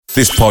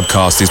This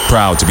podcast is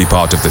proud to be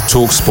part of the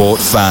TalkSport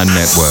Fan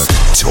Network.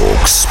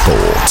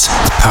 TalkSport.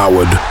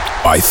 Powered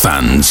by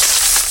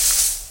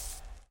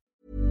fans.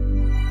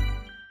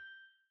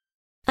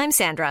 I'm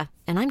Sandra,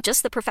 and I'm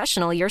just the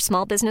professional your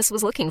small business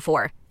was looking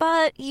for.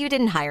 But you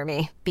didn't hire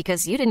me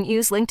because you didn't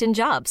use LinkedIn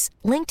Jobs.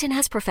 LinkedIn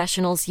has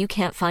professionals you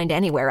can't find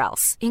anywhere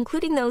else,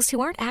 including those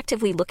who aren't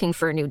actively looking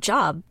for a new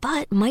job,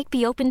 but might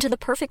be open to the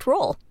perfect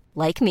role,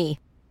 like me.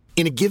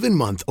 In a given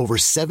month, over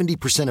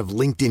 70% of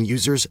LinkedIn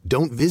users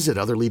don't visit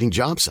other leading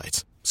job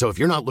sites. So if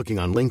you're not looking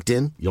on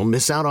LinkedIn, you'll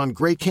miss out on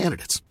great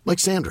candidates like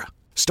Sandra.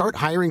 Start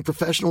hiring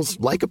professionals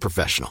like a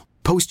professional.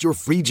 Post your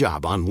free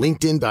job on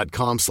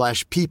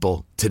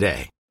linkedin.com/people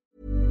today.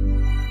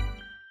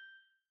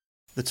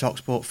 The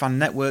TalkSport Fan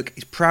Network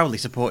is proudly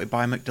supported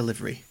by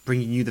McDelivery,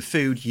 bringing you the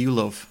food you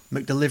love.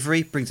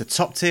 McDelivery brings a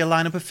top-tier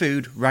lineup of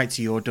food right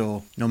to your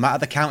door. No matter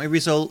the county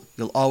result,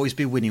 you'll always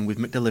be winning with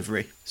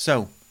McDelivery.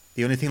 So,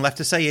 the only thing left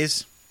to say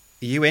is,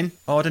 are you in?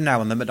 Order now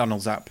on the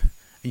McDonald's app. And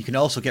you can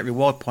also get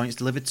reward points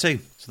delivered too.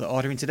 So that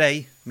ordering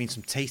today means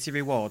some tasty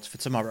rewards for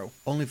tomorrow.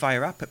 Only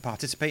via app at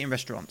participating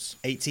restaurants.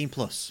 18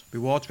 plus.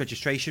 Rewards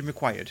registration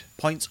required.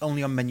 Points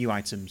only on menu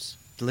items.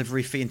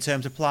 Delivery fee and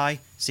terms apply.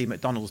 See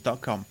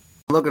mcdonalds.com.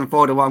 Looking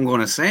forward to what I'm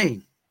going to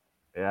see.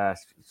 Yeah,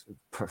 it's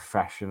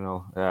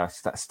professional. Yeah,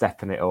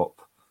 stepping it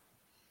up.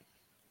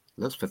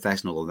 Looks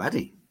professional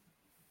already.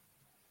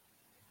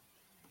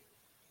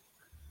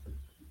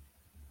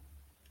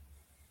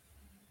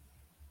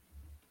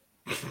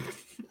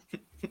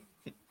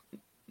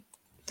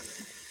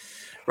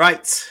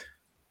 Right.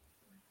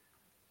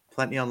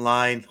 Plenty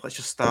online. Let's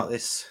just start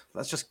this.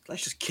 Let's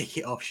just kick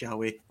it off, shall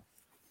we?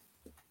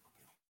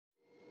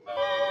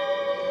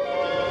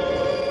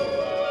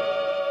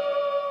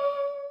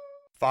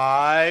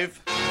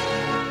 Five,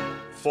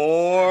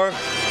 4,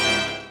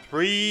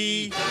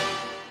 3,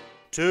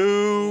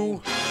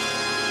 2,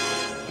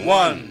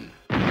 1.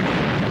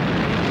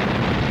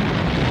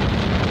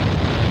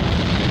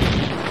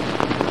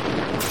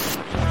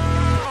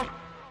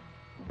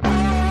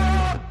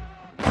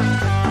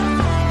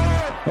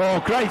 Oh,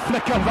 great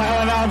flick of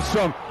Alan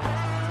Armstrong.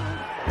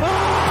 Oh,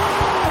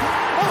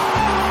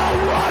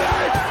 what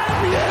a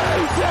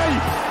beauty!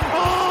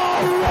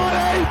 Oh, what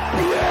a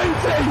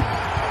beauty!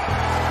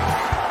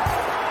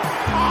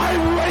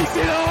 I'm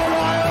waiting all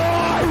my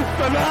life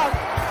for that.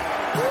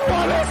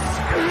 What a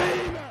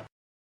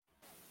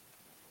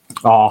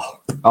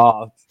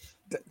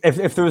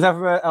screamer! If there was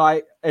ever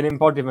an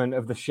embodiment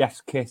of the chef's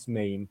kiss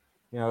meme,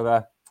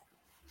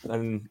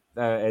 then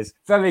there it is.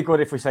 Very good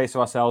if we say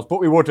so ourselves,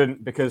 but we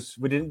wouldn't because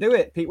we didn't do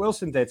it. Pete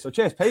Wilson did. So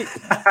cheers, Pete.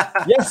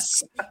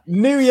 Yes,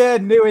 new year,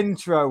 new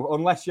intro,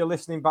 unless you're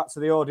listening back to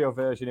the audio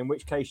version, in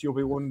which case you'll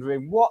be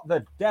wondering what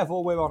the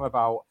devil we're on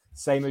about.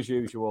 Same as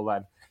usual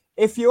then.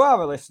 If you are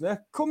a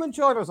listener, come and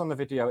join us on the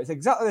video. It's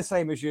exactly the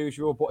same as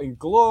usual, but in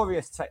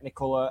glorious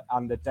Technicolor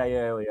and a day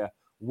earlier.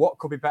 What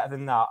could be better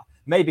than that?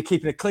 Maybe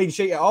keeping a clean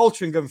sheet at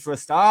Altrincham for a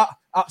start.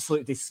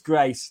 Absolute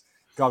disgrace.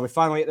 God, we're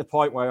finally at the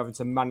point where we're having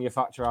to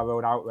manufacture our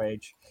own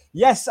outrage.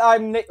 Yes,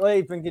 I'm Nick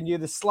Lee, bringing you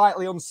the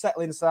slightly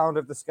unsettling sound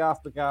of the Scarf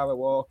Bagara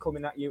War,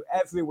 coming at you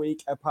every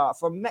week, apart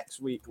from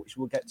next week, which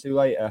we'll get to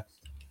later.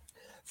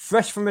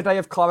 Fresh from a day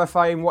of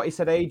clarifying what he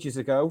said ages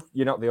ago.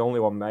 You're not the only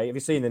one, mate. Have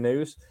you seen the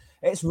news?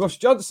 It's Russ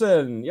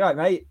Johnson. You all right,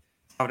 mate?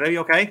 How are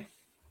you? Okay?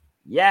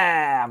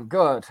 Yeah, I'm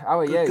good. How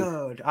are you?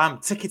 Good. I'm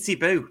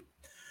tickety-boo.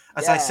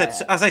 As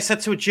I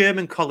said to a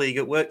German colleague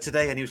at work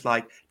today, and he was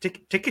like,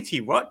 "Tickety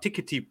what?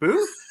 Tickety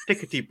boo?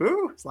 Tickety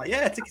boo?" It's like,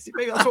 yeah, tickety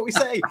boo. That's what we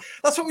say.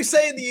 That's what we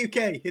say in the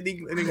UK. In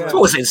England. It's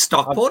always in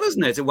Stockport,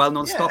 isn't it? It's a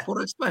well-known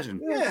Stockport expression.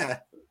 Yeah.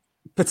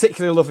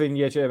 Particularly loving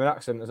your German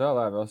accent as well,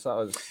 there, Russ. That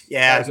was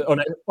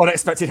an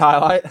unexpected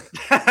highlight.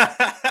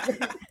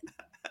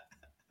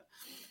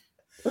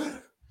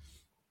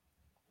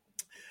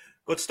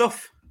 Good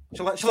stuff.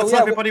 Shall I tell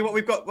everybody what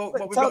we've got? What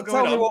we've got going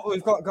on? Tell me what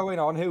we've got going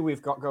on, who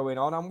we've got going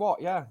on, and what.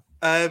 Yeah.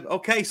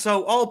 Okay.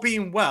 So all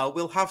being well,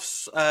 we'll have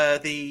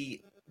the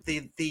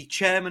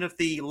chairman of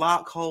the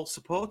Lark Hall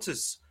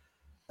Supporters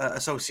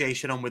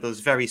Association on with us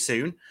very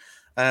soon.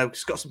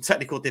 Just got some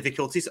technical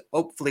difficulties.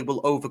 Hopefully,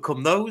 we'll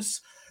overcome those.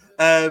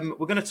 We're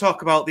going to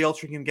talk about the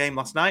Altrincham game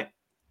last night.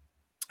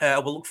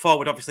 We'll look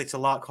forward, obviously, to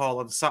Lark Hall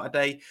on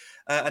Saturday,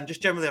 and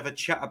just generally have a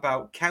chat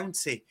about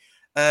County.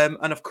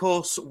 And of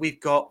course, we've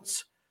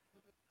got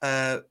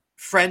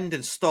friend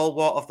and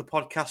stalwart of the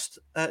podcast,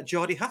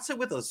 Geordie Hatter,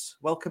 with us.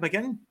 Welcome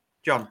again,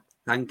 John.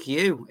 Thank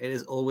you. It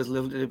is always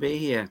lovely to be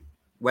here.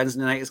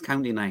 Wednesday night is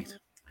county night.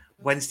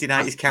 Wednesday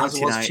night is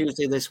county night. As was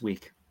Tuesday this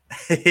week.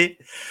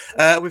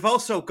 We've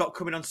also got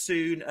coming on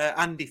soon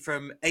Andy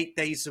from 8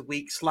 Days a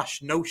Week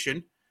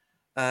 /Notion.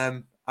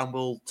 And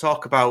we'll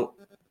talk about,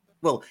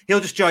 well, he'll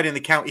just join in the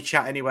county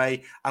chat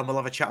anyway, and we'll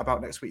have a chat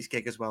about next week's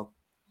gig as well.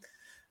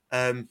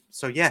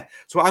 So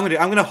what I'm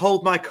going to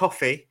hold my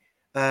coffee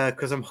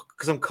because I'm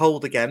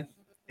cold again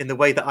in the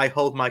way that I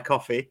hold my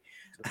coffee.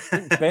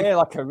 Beer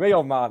like a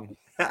real man.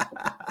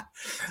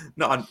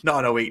 Not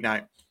on a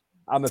weeknight.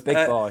 I'm a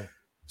big boy.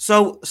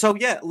 So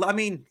yeah, I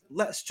mean,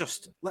 let's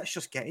just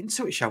get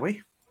into it, shall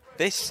we?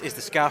 This is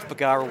the Scarf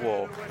Bagara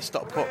War, a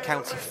Stockport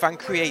County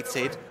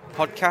fan-created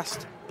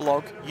podcast,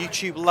 blog,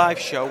 YouTube live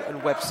show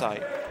and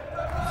website.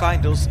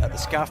 Find us at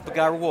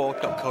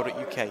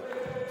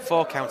thescarfbagarawar.co.uk.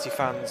 For county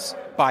fans,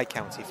 by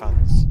county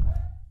fans.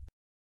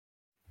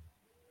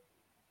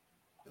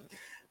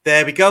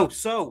 There we go.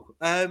 So,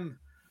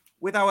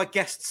 with our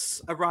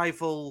guest's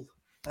arrival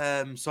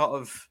sort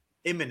of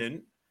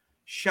imminent,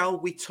 shall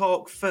we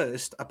talk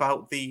first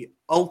about the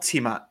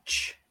Alty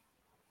match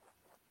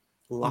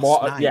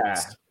last night? Yeah,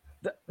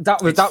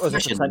 that was a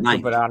potential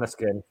banana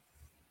skin.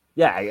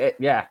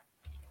 Yeah.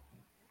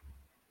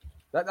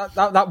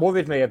 That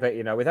worried me a bit,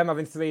 you know. With them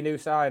having 3 new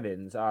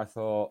signings, I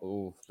thought,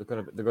 oh, they're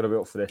gonna be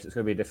up for this. It's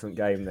gonna be a different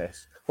game,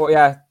 this. But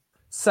yeah,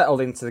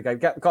 settled into the game,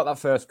 got that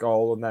first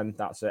goal, and then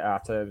that's it. I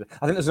think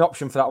there's an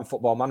option for that on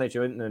Football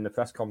Manager, isn't there, in the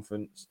press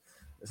conference?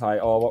 It's like,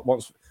 oh,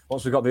 once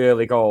we got the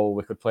early goal,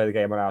 we could play the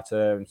game on our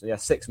terms. Yeah,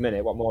 6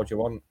 minutes. What more do you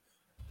want?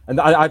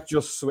 And I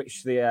just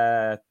switched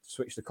the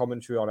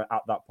commentary on it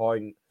at that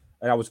point,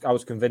 and I was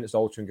convinced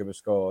Altrincham had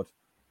scored,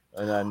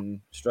 and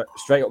then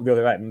straight up the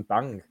other end,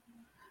 bang.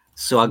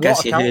 So I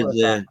guess you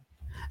heard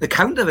the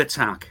counter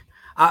attack.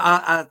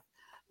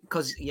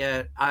 Because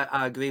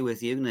I agree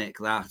with you, Nick,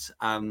 that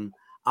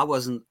I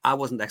wasn't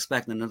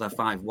expecting another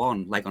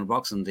 5-1 like on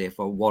Boxing Day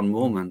for one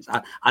moment.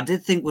 I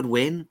did think we'd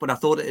win, but I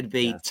thought it'd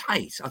be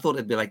tight. I thought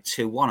it'd be like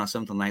 2-1 or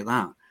something like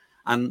that.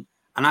 And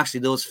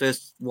actually those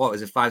first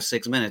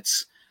 5-6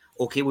 minutes,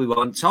 okay, we were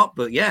on top,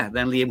 but yeah,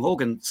 then Liam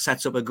Hogan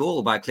sets up a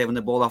goal by clearing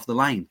the ball off the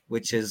line,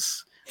 which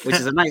is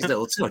a nice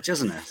little touch,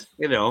 isn't it?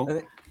 You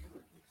know.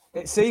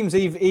 It seems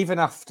even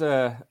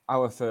after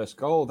our first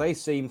goal, they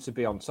seem to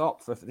be on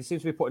top. They seem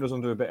to be putting us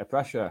under a bit of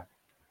pressure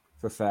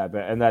for a fair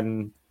bit. And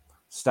then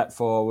step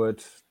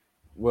forward,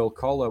 Will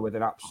Collar with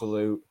an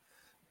absolute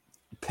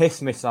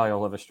piss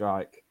missile of a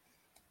strike.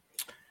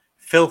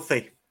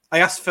 Filthy. I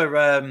asked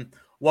for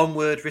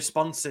one-word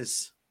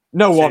responses.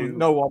 No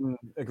one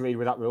agreed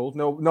with that rule.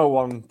 No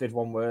one did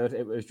one word.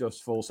 It was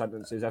just full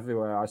sentences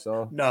everywhere I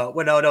saw. No.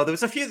 There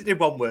was a few that did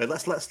one word.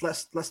 Let's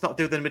not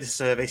do them a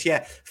disservice.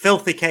 Yeah,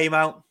 filthy came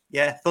out.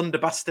 Yeah, thunder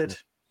bastard.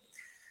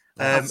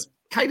 That's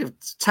kind of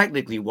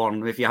technically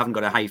one if you haven't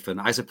got a hyphen,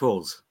 I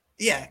suppose.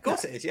 Yeah, of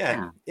course it is.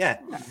 Yeah.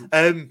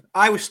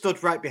 I was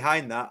stood right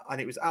behind that,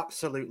 and it was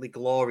absolutely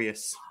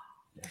glorious.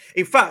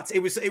 In fact, it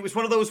was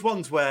one of those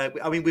ones where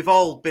we've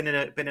all been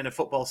in a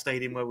football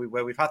stadium where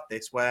we've had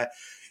this where.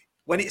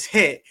 When it's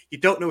hit, you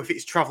don't know if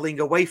it's travelling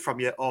away from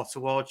you or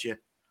towards you.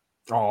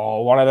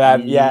 Oh, one of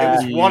them, yeah.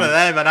 It was one of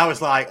them, and I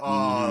was like,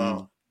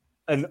 oh.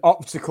 An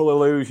optical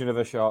illusion of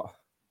a shot.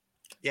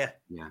 Yeah.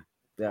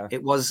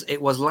 It was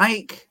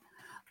like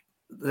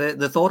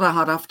the thought I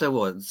had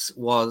afterwards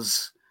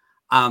was,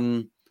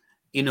 in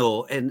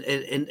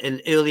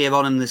earlier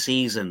on in the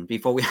season,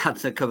 before we had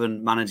the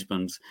current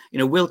management,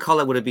 Will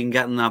Collar would have been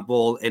getting that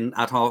ball in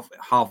at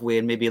halfway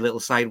and maybe a little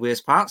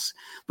sideways pass,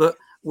 but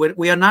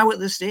we are now at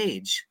the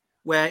stage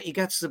where he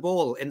gets the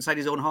ball inside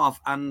his own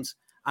half and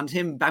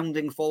him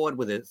bounding forward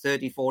with it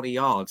 30, 40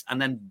 yards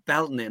and then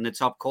belting it in the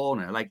top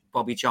corner like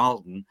Bobby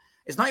Charlton.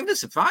 It's not even a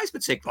surprise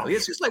particularly.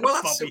 It's just like,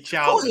 well, that's of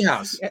course he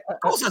has. Of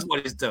course that's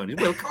what he's done. He's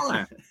Will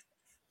Collar.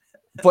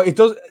 But it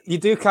does. You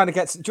do kind of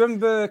get. Do you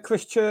remember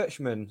Chris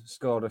Churchman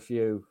scored a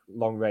few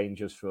long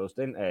ranges for us,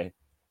 didn't he?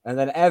 And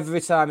then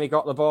every time he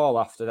got the ball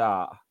after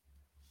that,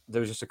 there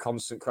was just a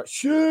constant cry,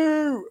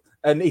 shoot!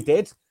 And he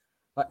did.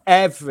 Like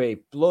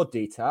every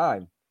bloody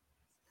time.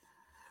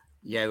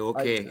 Yeah,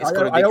 okay.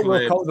 I hope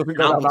Will Collar doesn't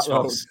go down that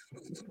road.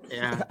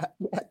 Yeah.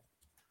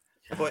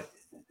 But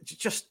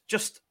just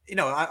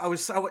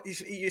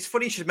it's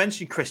funny you should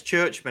mention Chris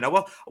Churchman.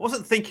 I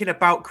wasn't thinking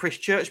about Chris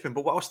Churchman,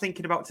 but what I was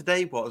thinking about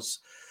today was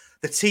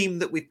the team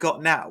that we've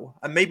got now,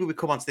 and maybe we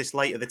come on to this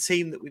later. The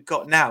team that we've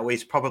got now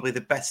is probably the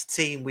best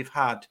team we've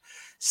had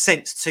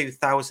since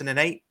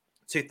 2008,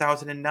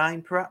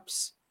 2009,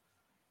 perhaps.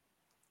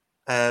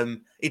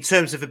 In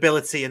terms of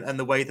ability and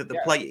the way that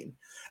they're playing.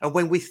 And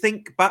when we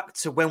think back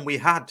to when we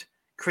had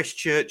Chris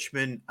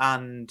Churchman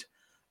and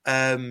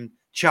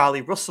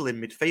Charlie Russell in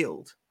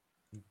midfield,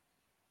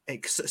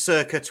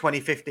 circa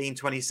 2015,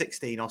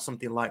 2016 or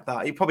something like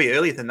that. Probably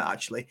earlier than that,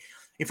 actually.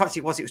 In fact,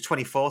 it was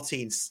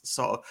 2014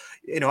 sort of.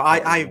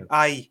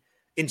 I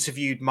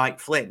interviewed Mike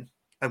Flynn,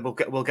 and we'll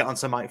get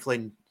onto Mike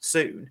Flynn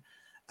soon.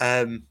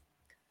 And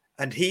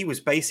he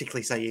was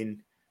basically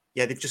saying,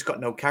 yeah, they've just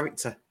got no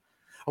character.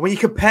 And when you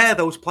compare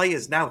those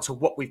players now to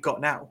what we've got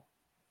now,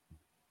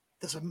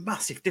 there's a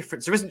massive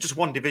difference. There isn't just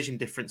one division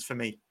difference for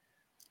me.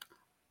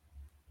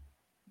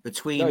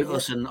 Between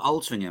us and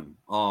Altrincham,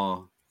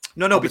 or...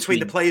 No, between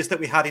the players that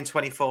we had in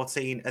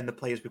 2014 and the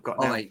players we've got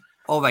now.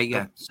 All right,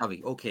 yeah.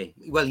 Sorry, okay.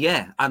 Well,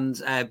 yeah,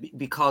 and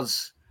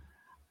because...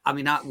 I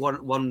mean, that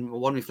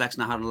one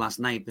reflection I had last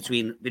night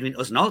between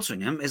us and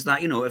Altrincham is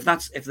that,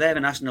 if they're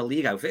a National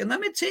League outfit and they're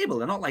mid-table,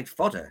 they're not like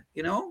fodder,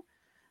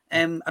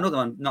 I know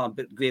they're not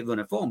a great run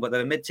of form, but they're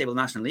a mid-table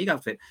National League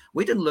outfit.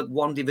 We didn't look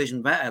one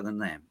division better than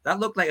them. That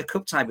looked like a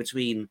cup tie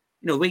between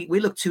we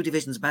looked 2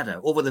 divisions better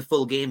over the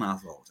full game, I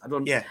thought.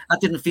 That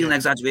didn't feel an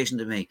exaggeration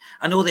to me.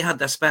 I know they had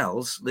their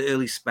spells, the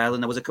early spell,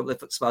 and there was a couple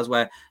of spells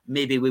where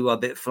maybe we were a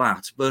bit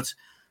flat, but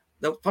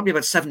there was probably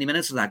about 70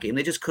 minutes of that game.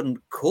 They just couldn't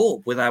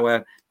cope with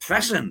our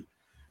pressing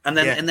and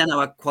then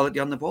our quality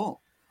on the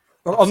ball.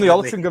 Well, on the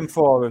Altrincham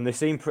forum, they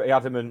seem pretty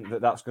adamant that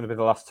that's going to be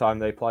the last time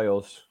they play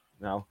us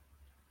now.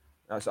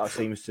 That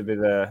seems to be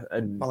the...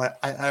 Well,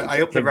 I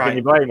hope they're right. Can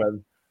you blame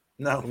them?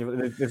 No.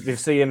 They've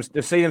seen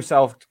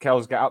themselves,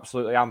 Kells, get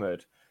absolutely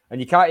hammered.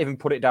 And you can't even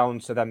put it down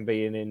to them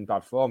being in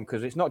bad form,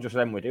 because it's not just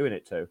them we're doing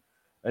it to.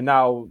 And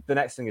now the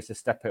next thing is to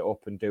step it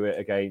up and do it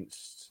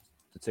against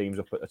the teams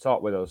up at the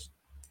top with us.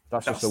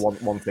 That's just the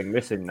one thing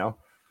missing now.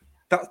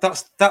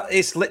 That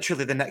is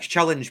literally the next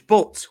challenge.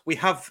 But we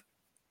have...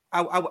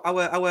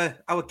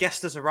 Our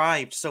guest has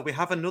arrived, so we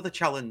have another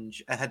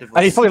challenge ahead of us.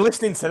 And he's probably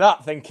listening to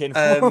that thinking,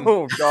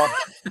 oh, God.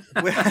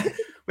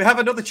 we have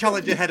another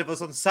challenge ahead of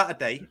us on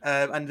Saturday,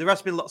 and there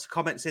has been lots of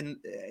comments in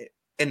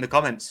the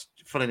comments,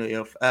 funnily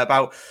enough,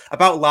 about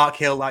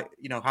Larkhill, like,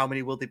 how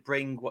many will they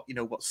bring?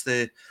 What's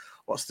the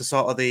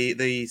sort of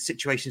the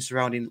situation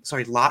surrounding?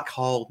 Sorry,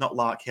 Larkhall, not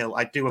Larkhill.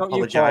 I do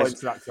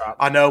apologise.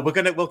 I know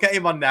we'll get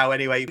him on now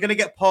anyway. We're gonna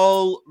get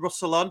Paul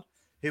Russell on,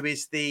 who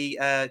is the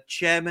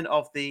chairman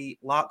of the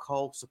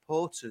Larkhall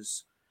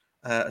Supporters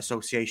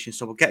Association.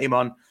 So we'll get him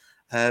on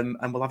and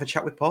we'll have a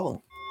chat with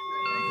Paul.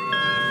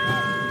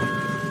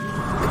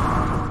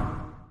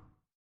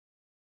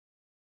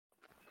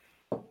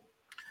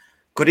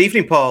 Good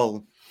evening,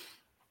 Paul.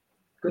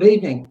 Good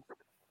evening.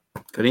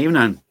 Good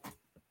evening.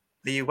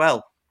 Are you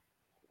well?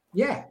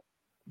 Yeah,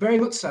 very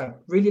much so.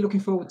 Really looking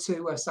forward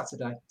to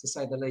Saturday, to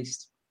say the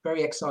least.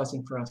 Very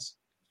exciting for us.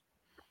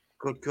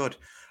 Good.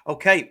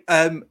 Okay.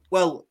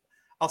 Well,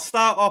 I'll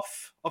start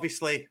off.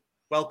 Obviously,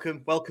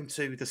 welcome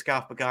to the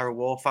Scarf Bagara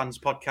War Fans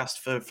podcast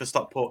for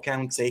Stockport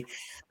County.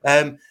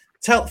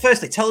 Tell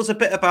us a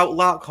bit about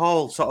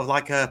Larkhall, sort of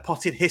like a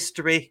potted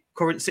history,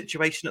 current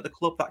situation at the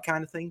club, that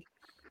kind of thing.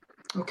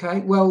 Okay.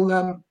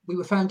 Well, we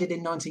were founded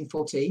in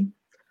 1914,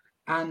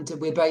 and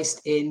we're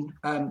based in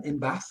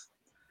Bath,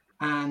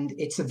 and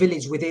it's a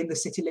village within the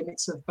city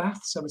limits of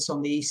Bath, so it's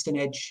on the eastern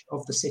edge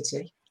of the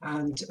city,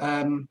 and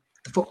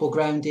the football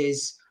ground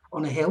is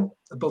on a hill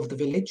above the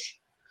village,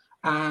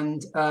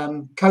 and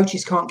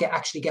coaches can't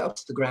actually get up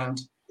to the ground.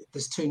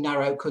 There's 2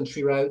 narrow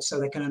country roads, so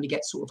they can only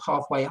get sort of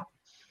halfway up.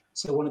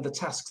 So one of the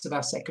tasks of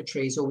our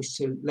secretary is always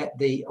to let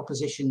the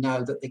opposition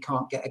know that they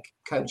can't get a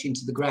coach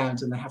into the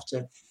ground and they have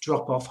to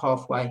drop off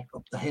halfway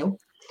up the hill.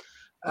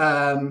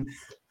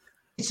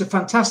 It's a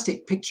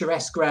fantastic,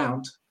 picturesque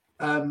ground.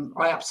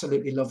 I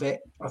absolutely love it.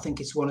 I think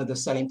it's one of the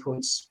selling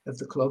points of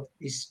the club.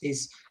 Is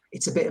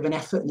it's a bit of an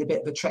effort and a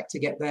bit of a trek to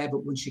get there,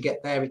 but once you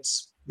get there,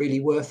 it's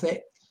really worth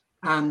it.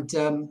 And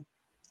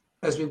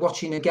as we're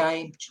watching a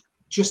game,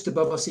 just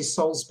above us is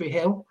Salisbury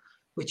Hill,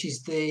 which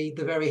is the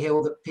very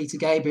hill that Peter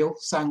Gabriel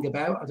sang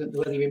about. I don't know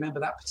whether you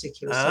remember that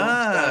particular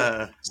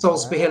song.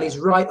 Salisbury Hill is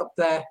right up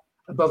there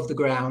above the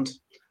ground.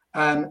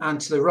 And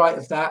to the right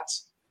of that,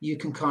 you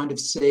can kind of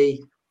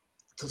see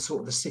sort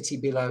of the city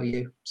below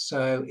you.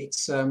 So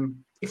it's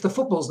if the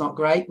football's not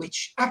great,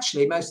 which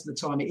actually most of the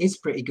time it is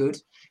pretty good,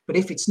 but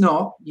if it's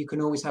not, you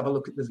can always have a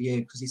look at the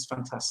view because it's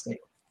fantastic.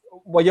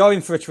 Well, you're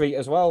in for a treat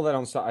as well then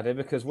on Saturday,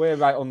 because we're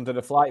right under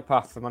the flight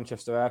path for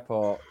Manchester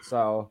Airport.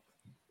 So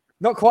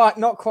not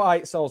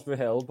quite Salisbury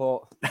Hill,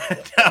 but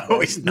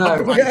no, it's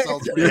not quite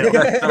Salisbury Hill.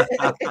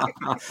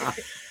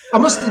 I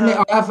must admit,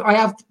 I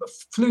have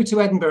flew to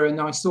Edinburgh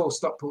and I saw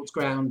Stockport's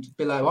ground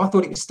below. I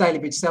thought it was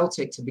Stalybridge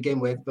Celtic to begin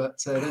with, but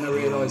then I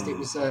realised it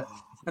was.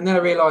 And then I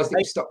realised it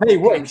was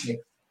Stockport County.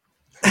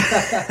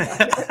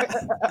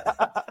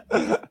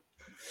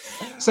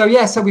 So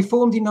we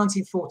formed in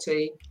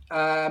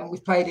 1914.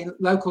 We've played in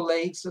local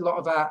leagues, a lot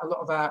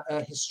of our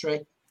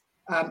history.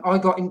 I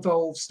got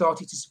involved,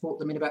 started to support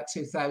them in about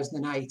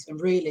 2008, and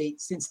really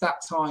since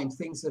that time,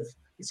 it's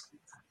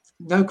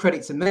no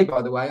credit to me,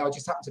 by the way. I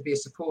just happened to be a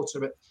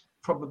supporter at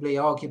probably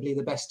arguably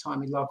the best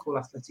time in Larkhall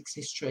Athletics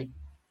history,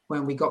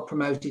 when we got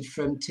promoted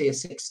from Tier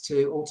 6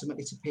 to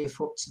ultimately to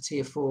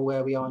Tier 4,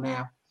 where we are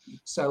now.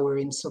 So we're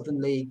in Southern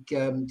League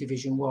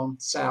Division 1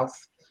 South.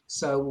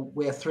 So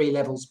we're 3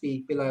 levels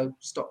below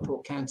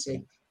Stockport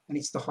County, and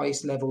it's the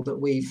highest level that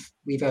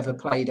we've ever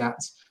played at.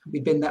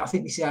 We've been there. I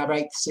think this is our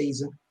 8th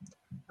season.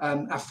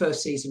 Our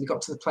first season, we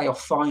got to the playoff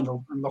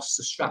final and lost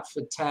to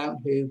Stratford Town,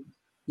 who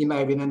you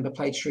may remember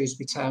played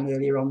Shrewsbury Town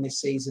earlier on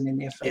this season in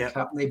the FA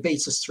Cup. And they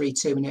beat us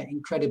 3-2 in an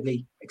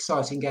incredibly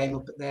exciting game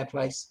up at their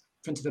place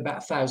in front of about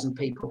 1,000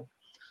 people.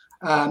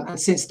 And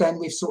since then,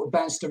 we've sort of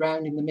bounced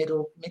around in the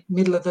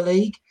middle of the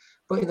league.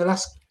 But in the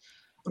last,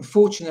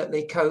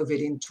 unfortunately, COVID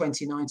in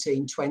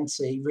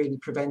 2019-20 really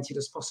prevented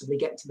us possibly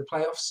getting to the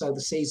playoffs. So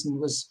the season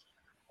was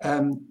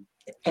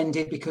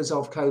ended because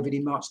of COVID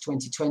in March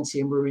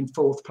 2020, and we're in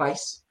 4th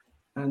place.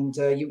 And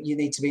you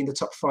need to be in the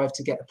top 5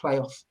 to get a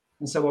playoff.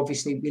 And so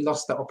obviously we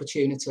lost that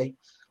opportunity.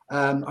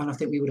 And I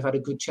think we would have had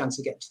a good chance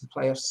of getting to the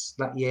playoffs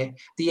that year.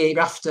 The year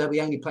after, we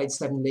only played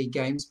 7 league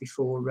games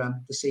before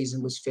the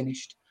season was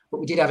finished. but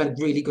we did have a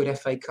really good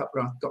FA Cup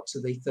run, got to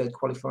the third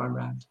qualifying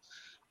round.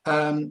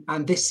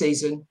 And this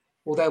season,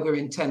 although we're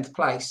in 10th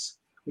place,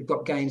 we've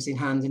got games in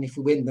hand, and if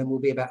we win them, we'll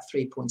be about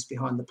 3 points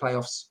behind the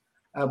playoffs.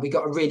 We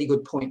got a really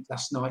good point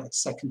last night at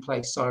second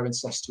place,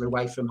 Cirencester,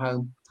 away from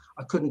home.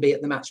 I couldn't be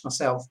at the match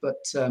myself, but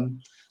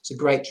it's a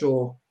great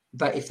draw.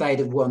 That if they'd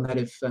have won, they'd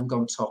have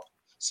gone top.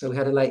 So we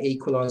had a late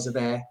equaliser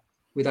there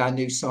with our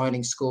new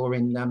signing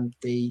scoring,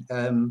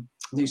 the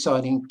new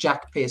signing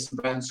Jack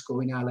Pearson-Brown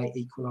scoring our late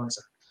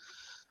equaliser.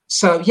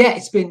 So yeah,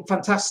 it's been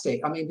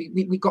fantastic. I mean,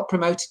 we got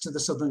promoted to the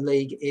Southern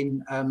League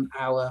in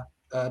our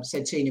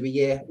centenary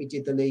year. We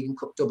did the League and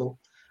Cup double,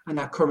 and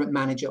our current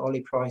manager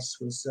Ollie Price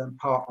was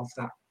part of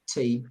that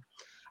team.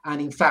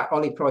 And in fact,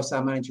 Ollie Price,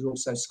 our manager,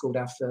 also scored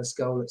our first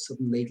goal at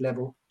Southern League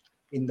level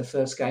in the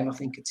first game, I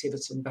think, at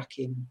Tiverton back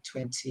in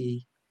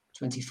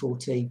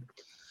 2014.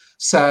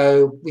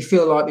 So we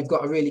feel like we've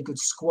got a really good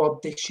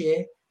squad this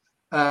year.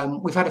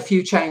 We've had a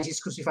few changes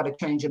because we've had a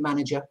change of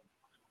manager.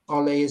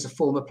 Ollie, as a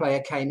former player,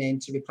 came in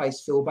to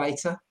replace Phil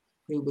Bater,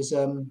 who was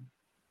a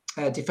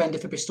defender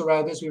for Bristol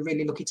Rovers. We're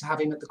really lucky to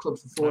have him at the club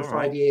for 4 or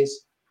 5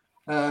 years.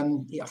 I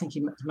think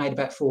he made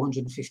about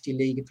 450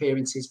 league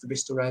appearances for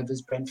Bristol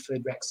Rovers,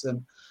 Brentford,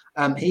 Wrexham.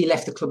 He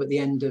left the club at the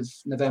end of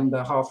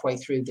November, halfway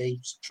through the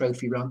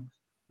trophy run.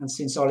 And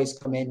since Ollie's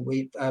come in,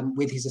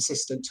 with his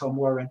assistant, Tom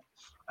Warren,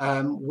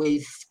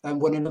 we've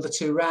won another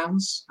 2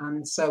 rounds.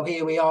 And so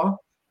here we are,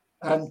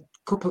 2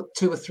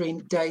 or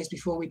 3 days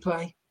before we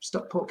play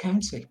Stockport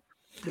County,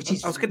 which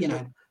is,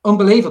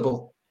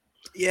 unbelievable.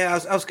 Yeah,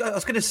 I was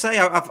going to say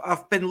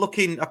I've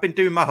been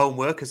doing my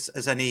homework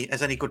as any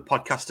good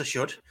podcaster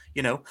should,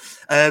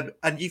 and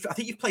I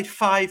think you've played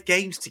 5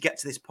 games to get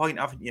to this point,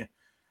 haven't you?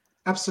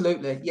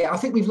 Absolutely, yeah. I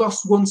think we've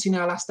lost once in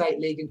our last 8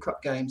 League and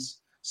Cup games.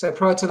 So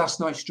prior to last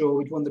night's draw,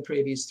 we'd won the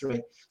previous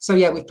 3. So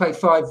yeah, we've played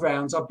 5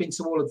 rounds. I've been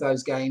to all of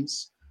those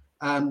games.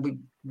 We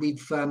beat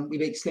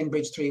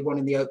Slimbridge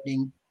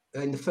 3-1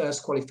 in the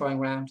first qualifying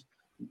round.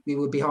 We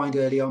were behind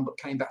early on, but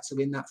came back to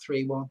win that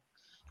 3-1.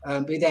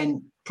 But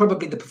then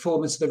probably the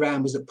performance of the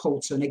round was at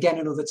Poulton, again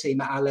another team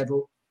at our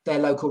level. They're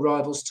local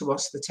rivals to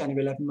us, the 10 or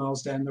 11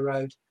 miles down the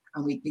road,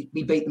 and we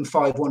beat them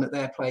 5-1 at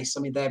their place.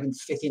 I mean, they're in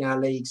 5th in our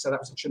league, so that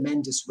was a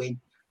tremendous win.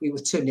 We were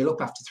 2-0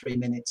 up after 3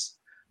 minutes.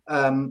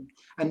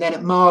 And then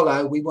at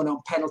Marlow, we won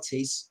on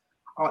penalties.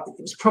 It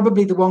was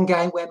probably the one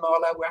game where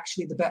Marlow were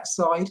actually the better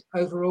side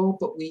overall,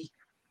 but we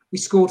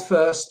scored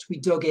first, we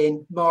dug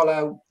in.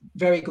 Marlow,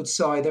 very good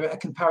side. They're at a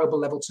comparable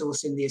level to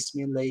us in the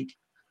Isthmian League.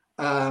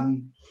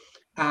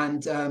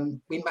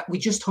 We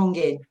just hung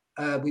in.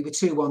 We were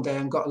 2-1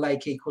 down, got a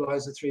late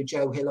equaliser through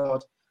Joe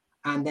Hillard,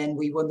 and then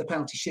we won the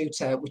penalty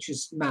shootout, which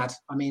was mad.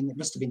 I mean, it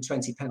must have been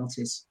 20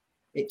 penalties.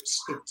 It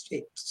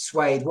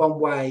swayed one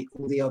way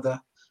or the other.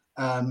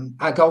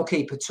 Our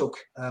goalkeeper took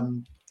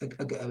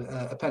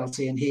a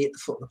penalty and he hit the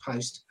foot of the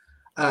post,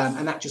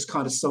 and that just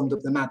kind of summed up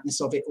the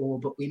madness of it all.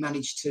 But we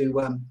managed to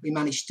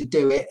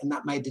do it, and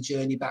that made the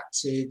journey back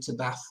to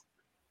Bath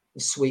a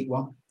sweet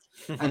one.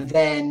 And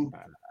then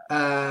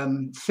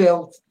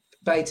Phil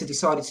Bater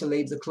decided to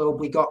leave the club.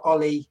 We got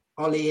Ollie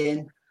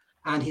in,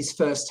 and his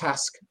first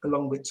task,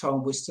 along with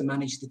Tom, was to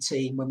manage the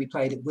team when we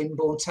played at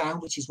Wimborne Town,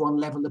 which is 1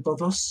 level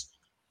above us.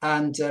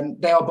 And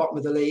they are bottom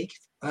of the league,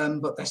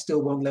 but they're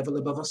still 1 level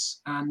above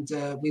us. And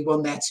we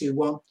won there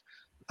 2-1.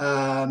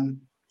 A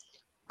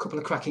couple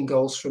of cracking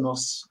goals from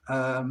us.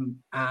 And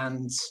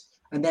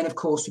then, of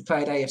course, we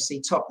played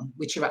AFC Tottenham,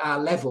 which are at our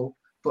level,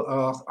 but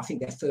I think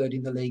they're 3rd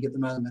in the league at the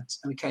moment.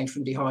 And we came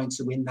from behind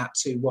to win that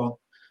 2-1.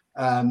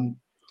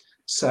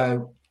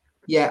 So,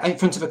 yeah, in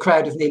front of a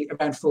crowd of nearly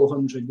around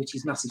 400, which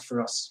is massive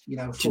for us.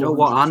 Do you know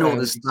what? I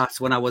noticed that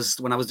when I was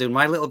doing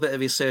my little bit of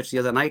research the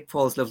other night,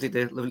 Paul. It's lovely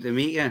to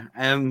meet you.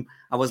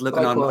 I was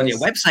looking on your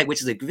website,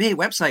 which is a great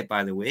website,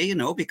 by the way.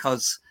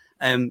 Because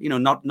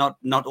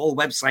not all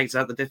websites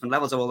at the different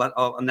levels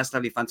are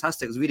necessarily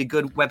fantastic. It's a really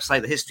good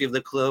website, the history of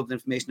the club, the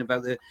information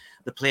about the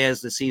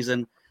players, the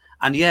season.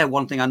 And yeah,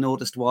 one thing I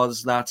noticed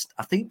was that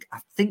I think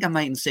I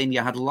might have seen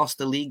you had lost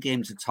the league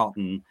game to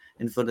Tottenham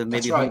in front of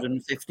maybe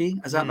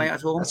 150. Is that right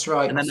at all? That's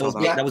right. And then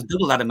that was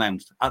double that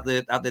amount at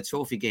the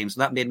trophy game.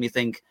 So that made me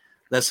think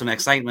there's some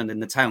excitement in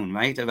the town,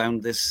 right,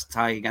 around this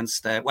tie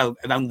against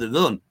around the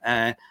run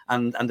and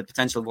the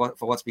potential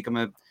for what's become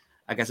a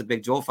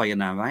big draw for you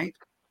now, right?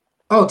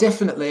 Oh,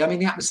 definitely. I mean,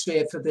 the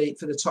atmosphere for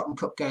the Tottenham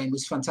Cup game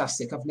was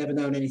fantastic. I've never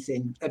known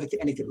anything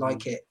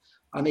like it.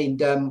 I mean,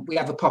 we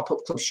have a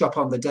pop-up club shop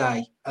on the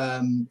day,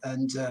 and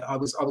I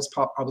was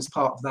part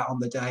of that on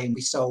the day, and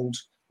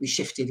we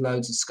shifted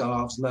loads of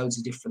scarves, loads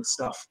of different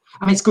stuff.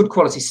 I mean, it's good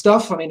quality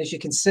stuff. I mean, as you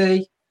can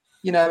see,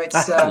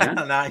 it's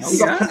nice.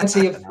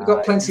 We've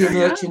got plenty of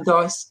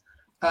merchandise,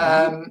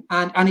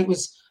 and it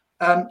was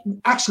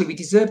actually we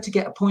deserved to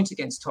get a point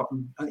against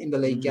Tottenham in the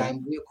league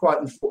game. We were quite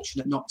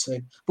unfortunate not to,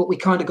 but we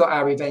kind of got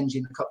our revenge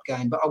in the cup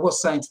game. But I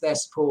was saying to their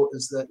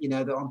supporters that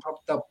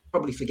they'll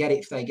probably forget it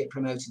if they get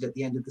promoted at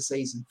the end of the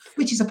season,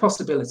 which is a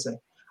possibility.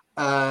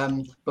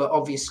 But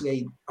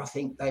obviously, I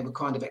think they were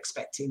kind of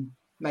expecting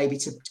maybe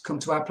to come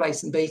to our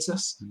place and beat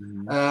us.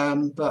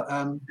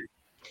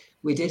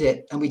 We did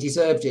it, and we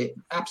deserved it.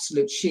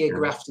 Absolute sheer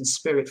graft and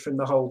spirit from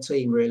the whole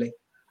team, really.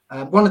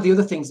 One of the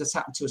other things that's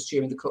happened to us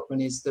during the cup run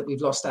is that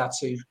we've lost our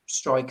 2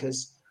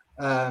 strikers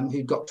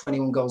who got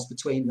 21 goals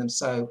between them.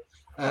 So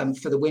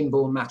for the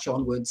Wimborne match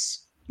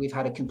onwards, we've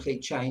had a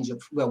complete change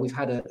of. Well, we've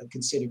had a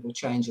considerable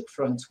change up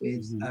front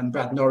with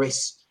Brad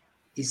Norris.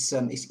 He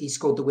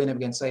scored the winner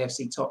against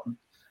AFC Tottenham,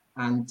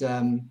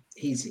 and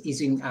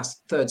he's in our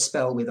 3rd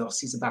spell with us.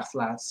 He's a Bath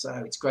lad, so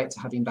it's great to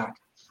have him back.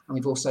 And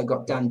we've also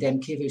got Dan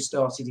Demke, who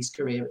started his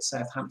career at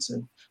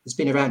Southampton. Has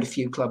been around a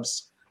few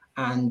clubs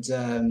and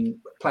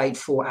played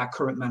for our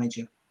current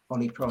manager,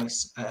 Ollie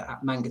Price,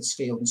 at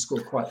Mangotsfield, and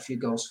scored quite a few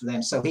goals for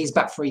them. So he's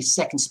back for his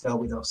 2nd spell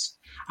with us,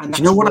 and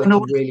that's working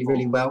really,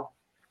 really well.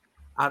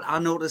 I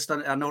noticed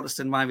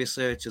in my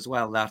research as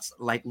well that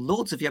like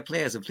loads of your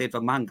players have played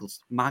for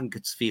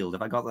Mangotsfield.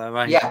 Have I got that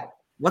right? Yeah.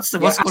 What's the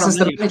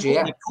manager?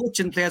 Yeah,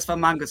 coaching players for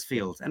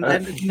Mangotsfield, and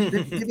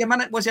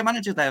was your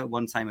manager there at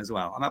one time as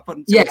well? Am I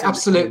putting? Yeah,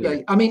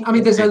 absolutely. I mean,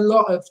 there's a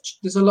lot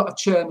of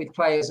churn with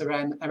players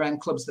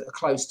around clubs that are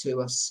close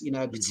to us. You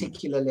know,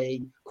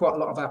 particularly quite a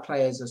lot of our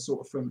players are sort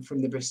of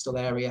from the Bristol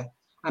area,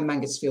 and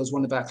Mangotsfield's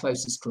one of our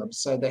closest clubs.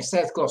 So they're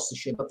South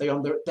Gloucestershire, but they're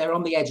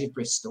on the edge of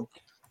Bristol.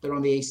 They're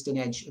on the eastern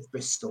edge of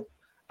Bristol,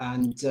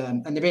 and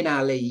they're in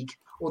our league.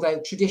 Although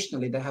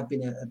traditionally they have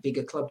been a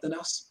bigger club than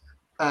us.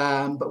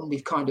 But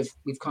we've kind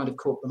of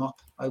caught them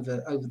up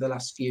over the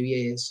last few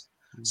years.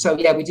 So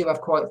yeah, we do have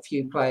quite a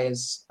few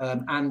players,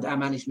 and our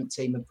management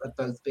team have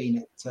both been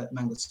at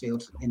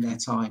Mangotsfield in their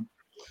time.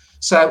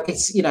 So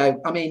it's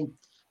I mean,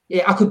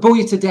 yeah, I could bore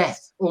you to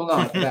death all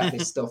night about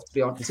this stuff,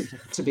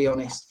 to be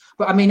honest.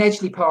 But I mean,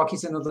 Edgeley Park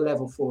is another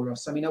level for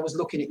us. I mean, I was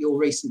looking at your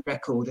recent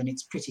record, and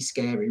it's pretty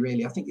scary,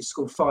 really. I think you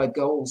scored 5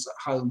 goals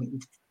at home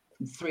in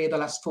 3 of the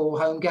last 4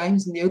 home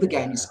games, and the other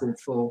game you scored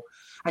 4.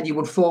 And you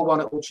won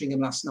 4-1 at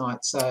Altrincham last night,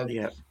 so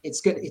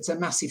it's good. It's a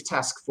massive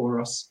task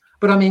for us.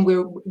 But I mean,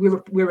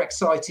 we're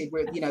excited.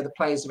 The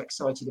players are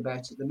excited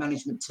about it. The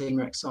management team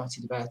are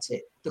excited about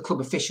it. The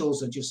club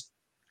officials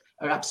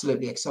are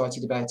absolutely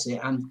excited about it,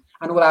 and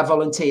all our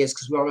volunteers,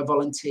 because we're a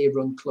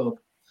volunteer-run club.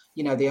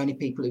 The only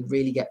people who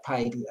really get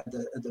paid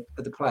are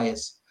the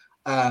players.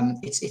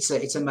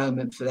 It's a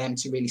moment for them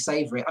to really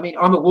savour it. I mean,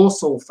 I'm a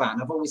Walsall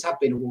fan. I've always have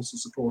been a Walsall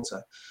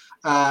supporter.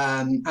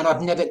 And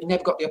I've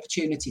never got the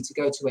opportunity to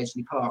go to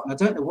Edgeley Park, and I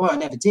don't know why I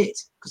never did,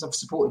 because I've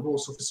supported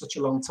Walsall for such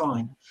a long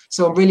time.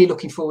 So I'm really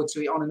looking forward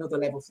to it on another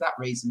level for that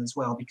reason as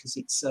well, because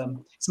it's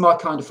my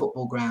kind of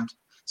football ground.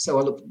 So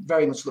I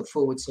very much look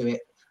forward to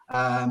it.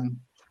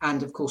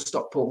 And of course,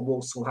 Stockport and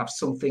Walsall have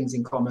some things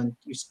in common.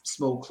 You're a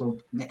small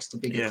club next to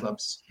bigger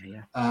clubs.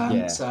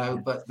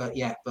 But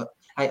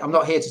hey, I'm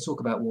not here to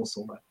talk about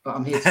Walsall, but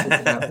I'm here to talk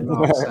about the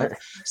Lark.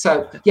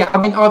 So yeah, I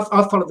mean, I've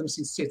followed them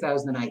since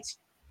 2008.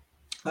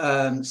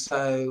 And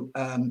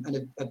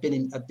I've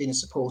been a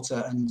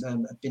supporter, and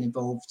I've been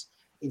involved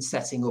in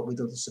setting up with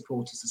other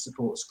supporters the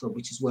supporters club,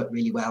 which has worked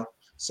really well.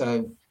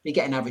 So we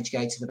get an average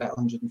gate of about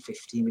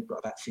 150, and we've got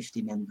about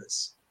 50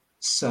 members.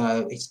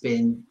 So it's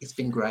been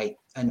great,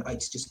 and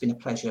it's just been a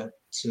pleasure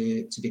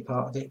to be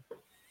part of it.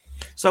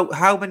 So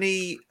how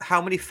many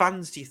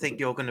fans do you think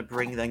you're going to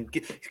bring then,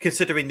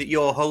 considering that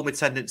your home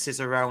attendance is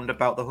around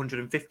about the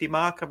 150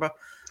 mark? Am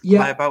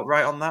I about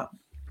right on that?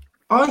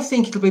 I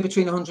think it'll be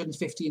between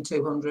 150 and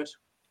 200.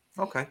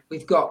 Okay.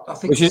 We've got, I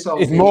think, which is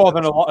more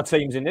than a lot of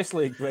teams in this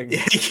league bring. Yeah.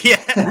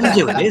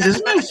 It is,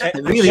 isn't it?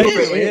 It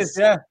really is.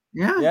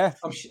 Yeah.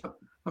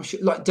 I'm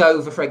sure, like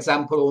Dover, for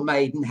example, or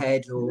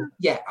Maidenhead, or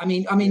I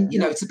mean,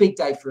 it's a big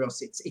day for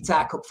us. It's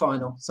our cup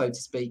final, so to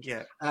speak.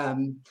 Yeah.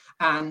 And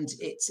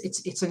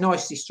it's a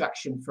nice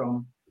distraction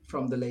from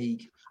the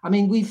league. I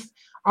mean,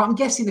 I'm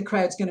guessing the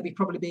crowd's going to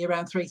probably be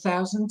around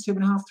 3,000,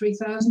 2,500,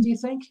 3,000. Do you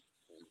think?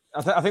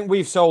 I think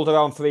we've sold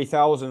around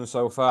 3,000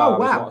 so far. Oh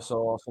wow! What I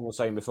saw someone was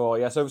saying before.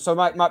 Yeah, so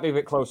might be a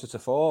bit closer to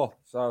 4.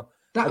 So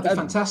that'd be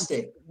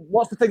fantastic.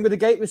 What's the thing with the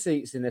gate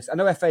receipts in this? I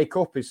know FA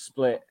Cup is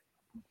split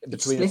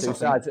between the two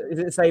sides. Is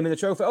it the same in the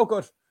trophy? Oh,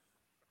 good.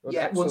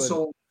 Yeah, once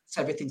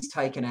everything's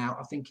taken out,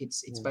 I think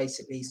it's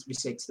basically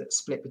receipts that are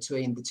split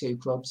between the two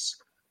clubs.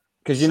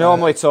 Because you're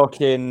normally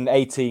talking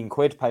 18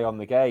 quid pay on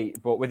the gate,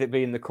 but with it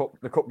being the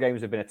cup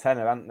games have been a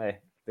tenner, haven't they?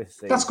 This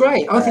season? That's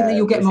great. I think that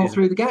you'll get more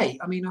through the gate.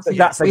 I mean, I think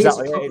that's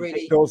exactly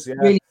really thought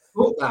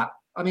that.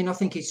 I mean, I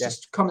think it's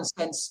just common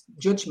sense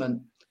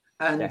judgment,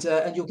 and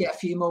you'll get a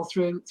few more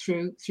through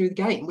the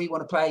gate. And we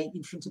want to play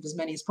in front of as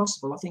many as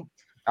possible. I think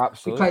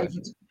absolutely.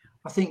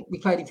 We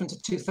played in front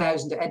of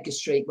 2,000 at Edgar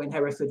Street when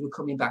Hereford were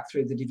coming back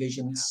through the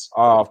divisions.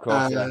 Oh, of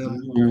course.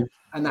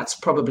 And that's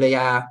probably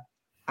our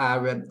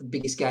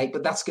biggest gate,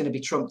 but that's going to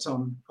be trumped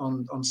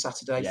on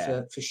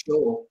Saturday for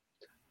sure.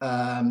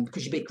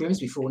 Because you beat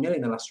Grimsby 4-0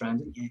 in the last round,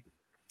 didn't you?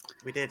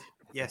 We did,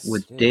 yes. We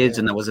did,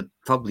 and there was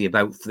probably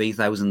about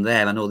 3,000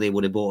 there. I know they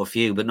would have bought a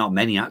few, but not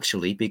many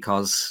actually,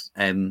 because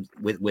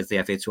with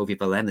the FA Trophy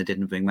for them, they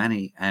didn't bring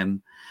many.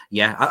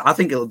 I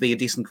think it'll be a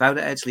decent crowd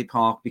at Edgeley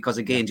Park, because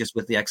again, just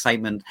with the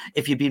excitement.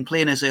 If you'd been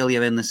playing us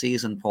earlier in the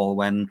season, Paul,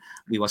 when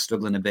we were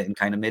struggling a bit in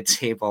kind of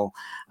mid-table,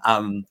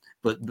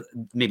 but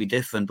maybe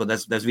different. But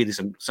there's really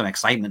some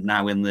excitement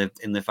now in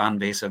the fan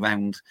base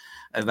around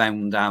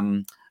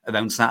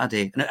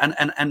Saturday.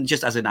 And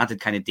just as an added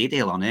kind of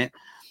detail on it,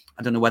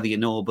 I don't know whether you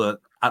know,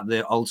 but at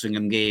the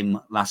Altrincham game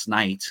last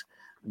night,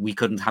 we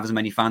couldn't have as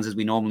many fans as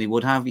we normally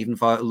would have, even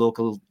for a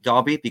local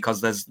derby,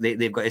 because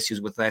they've got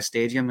issues with their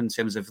stadium in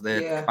terms of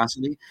the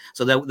capacity.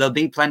 So there'll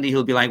be plenty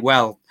who'll be like,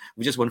 well,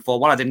 we just won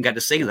 4-1. I didn't get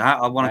to see that.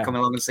 I want to come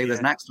along and see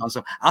this next one.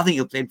 So I think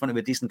you'll play in front of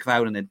a decent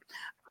crowd and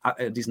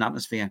a decent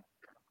atmosphere.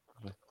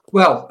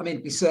 Well, I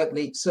mean, we're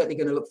certainly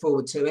going to look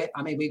forward to it.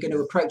 I mean, we're going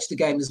to approach the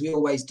game as we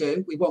always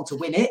do. We want to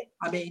win it.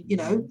 I mean,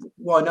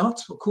 why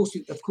not? Of course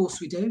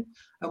we do.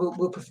 And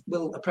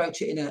we'll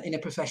approach it in a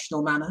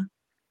professional manner.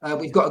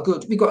 We've got a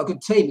good team. We've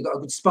got a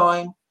good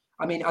spine.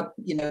 I mean,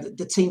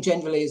 the team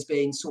generally has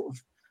been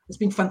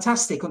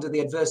fantastic under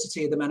the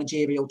adversity of the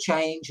managerial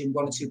change and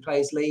 1 or 2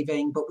 players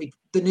leaving. But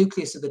the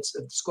nucleus of the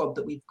squad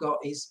that we've got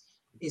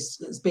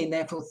has been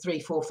there for 3,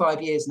 4,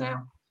 5 years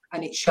now.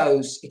 And it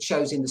shows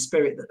in the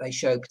spirit that they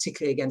show,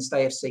 particularly against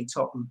AFC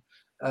Tottenham,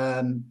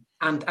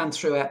 and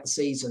throughout the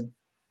season.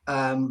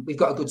 We've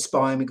got a good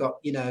spine. We've got,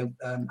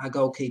 our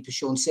goalkeeper,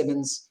 Sean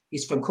Simmons.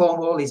 He's from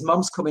Cornwall. His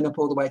mum's coming up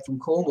all the way from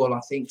Cornwall, I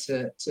think,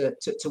 to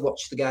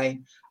watch the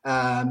game.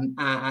 And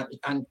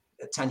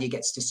Tanya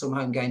gets to some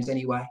home games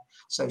anyway,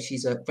 so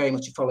she's very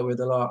much a follower of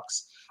the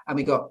Larks. And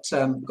we got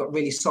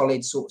really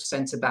solid sort of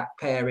centre back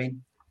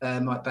pairing,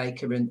 Mike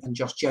Baker and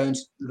Josh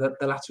Jones. The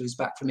latter is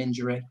back from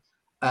injury.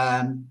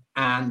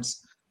 And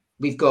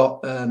we've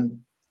got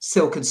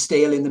Silk and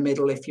Steel in the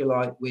middle, if you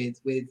like, with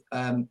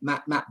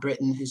Matt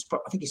Britton,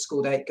 I think he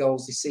scored 8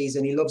 goals this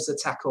season. He loves the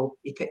tackle,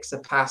 he picks a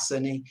pass,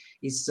 and he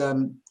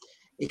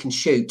can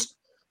shoot.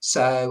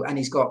 So, and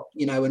he's got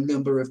a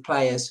number of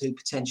players who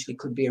potentially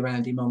could be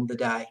around him on the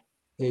day,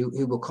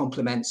 who will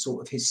complement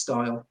sort of his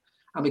style.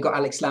 And we've got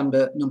Alex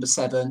Lambert, number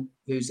 7,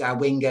 who's our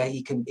winger.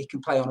 He can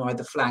play on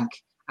either flank.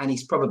 And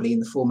he's probably in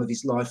the form of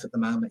his life at the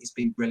moment. He's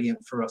been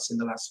brilliant for us in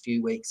the last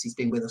few weeks. He's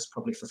been with us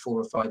probably for 4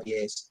 or 5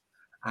 years,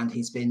 and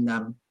he's been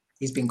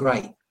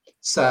great.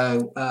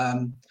 So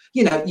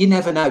you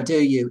never know,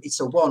 do you? It's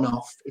a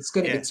one-off. It's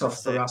going to be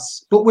tough for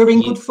us, but we're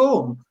in good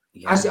form,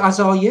 as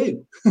are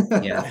you.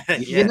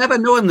 You never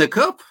know in the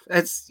cup.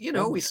 It's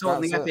we saw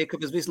in the FA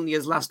Cup as recently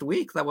as last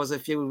week. There was a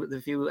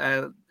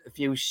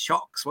few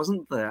shocks,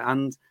 wasn't there?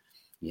 And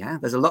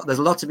there's a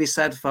lot to be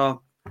said for.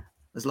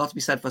 There's a lot to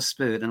be said for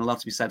Spirit and a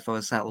lot to be said for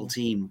a settled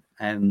team,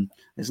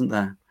 isn't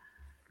there?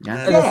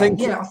 I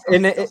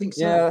think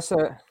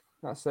so.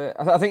 That's it.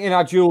 I think in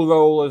our dual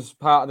role as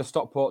part of the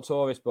Stockport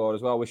Tourist Board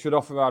as well, we should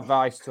offer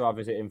advice to our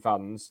visiting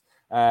fans.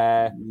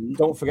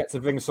 Don't forget to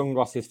bring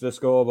sunglasses to the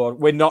scoreboard.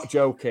 We're not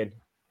joking.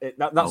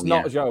 That's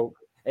not a joke.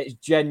 It's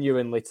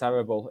genuinely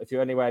terrible. If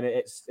you're anywhere,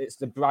 it's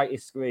the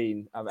brightest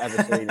screen I've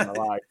ever seen in my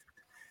life.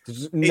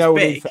 There's no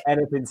need for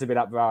anything to be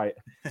that bright.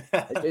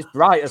 It's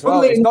bright as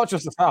well. It's not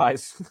just the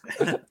size.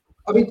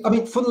 I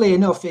mean, funnily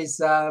enough, is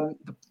the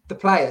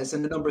players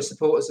and the number of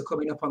supporters are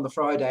coming up on the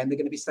Friday, and they're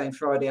going to be staying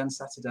Friday and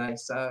Saturday.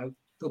 So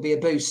there'll be a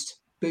boost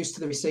to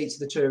the receipts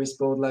of the tourist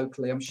board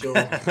locally, I'm sure.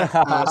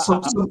 I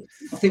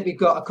think we've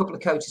got a couple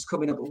of coaches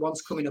coming up, but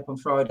one's coming up on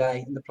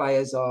Friday, and the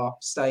players are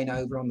staying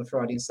over on the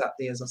Friday and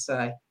Saturday, as I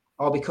say.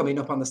 I'll be coming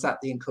up on the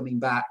Saturday and coming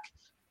back,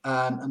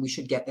 and we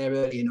should get there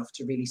early enough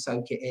to really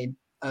soak it in.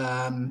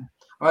 I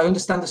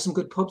understand there's some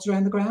good pubs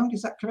around the ground.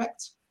 Is that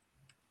correct?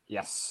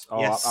 Yes.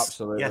 Yes.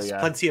 Absolutely. Yes.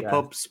 Plenty of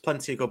pubs.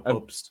 Plenty of good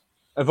pubs.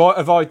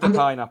 Avoid the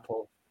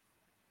pineapple.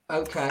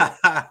 Okay.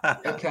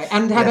 Okay.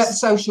 And how about the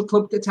social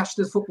club attached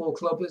to the football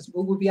club?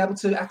 Will we be able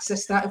to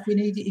access that if we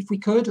need it, if we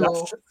could?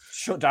 Or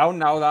shut down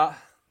now? That.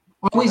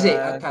 Oh, is it?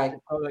 Okay.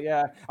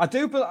 Yeah, I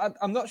do, but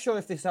I'm not sure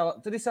if they sell.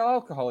 Do they sell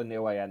alcohol in the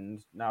away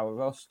end now,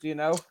 Ross? Do you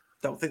know?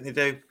 Don't think they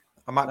do.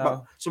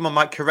 Someone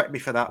might correct me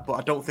for that, but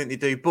I don't think they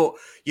do. But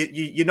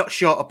you're not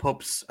short of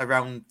pubs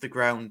around the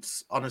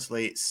grounds.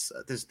 Honestly,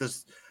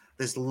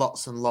 there's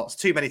lots and lots.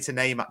 Too many to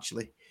name,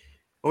 actually.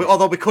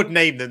 Although we could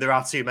name them, there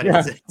are too many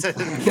to name.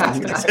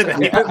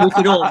 We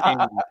could all name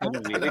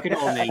them. We could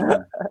all name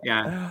them.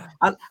 Yeah.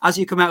 As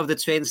you come out of the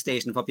train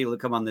station, for people that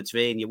come on the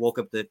train, you walk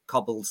up the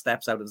cobbled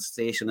steps out of the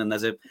station, and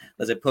there's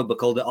a pub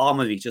called the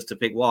Armoury, just to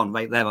pick one,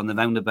 right there on the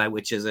roundabout,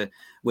 which is a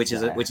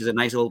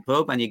nice old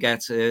pub, and you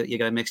get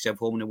a mixture of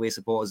home and away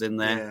supporters in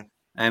there.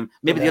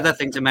 The other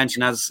thing to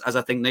mention, as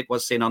I think Nick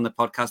was saying on the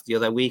podcast the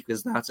other week,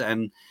 is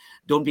that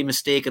don't be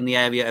mistaken the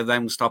area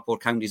around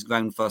Stockport County's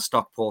ground for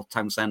Stockport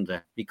Town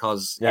Centre,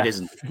 because it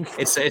isn't.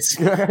 It's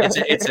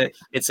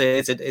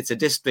a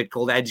district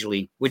called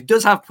Edgeley, which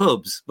does have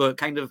pubs, but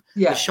kind of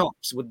the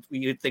shops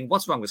you'd think,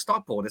 what's wrong with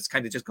Stockport? It's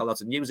kind of just got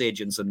lots of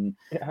newsagents and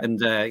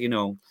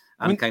the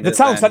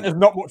town centre's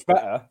not much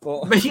better,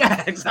 but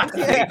yeah,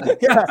 exactly.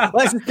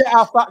 Let's just get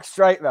our facts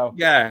straight, though.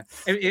 Yeah,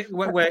 if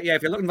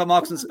you're looking for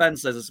Marks and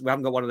Spencer's, we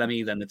haven't got one of them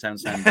either in the town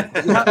centre.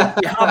 We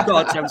have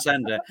got a town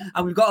centre,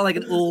 and we've got like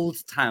an old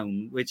town,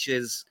 which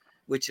is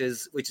which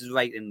is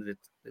right in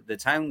the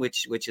town,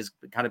 which is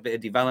kind of a bit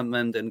of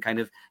development and kind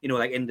of,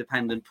 like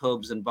independent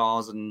pubs and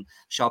bars and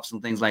shops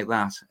and things like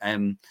that.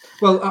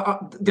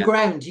 The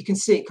ground, you can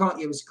see it, can't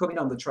you, as you come in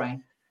on the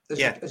train?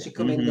 As you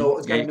come in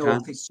north, going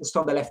north, it's just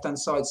on the left-hand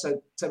side. So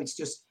it's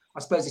just, I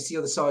suppose it's the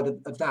other side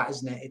of that,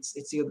 isn't it? It's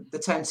the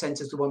town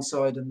centre's the one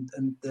side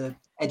and the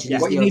edge.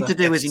 Yeah. What you need to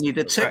do is you need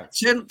to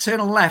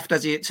turn left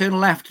as you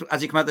come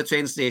out the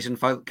train station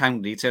for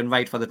County. Turn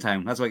right for the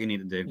town. That's what you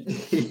need to do.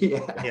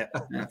 Yeah.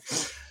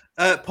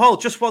 Paul,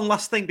 just one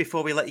last thing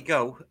before we let you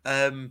go.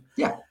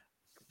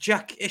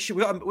 Jack,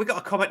 we got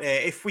a comment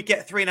here. If we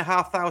get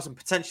 3,500,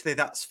 potentially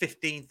that's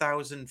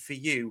 15,000 for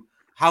you.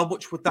 How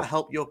much would that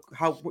help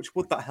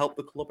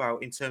the club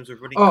out in terms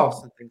of running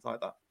costs and things like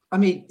that? I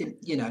mean,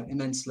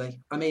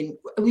 immensely. I mean,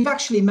 we've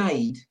actually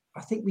made.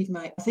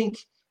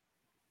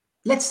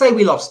 Let's say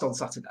we lost on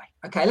Saturday.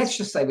 Okay, let's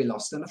just say we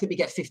lost, and I think we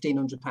get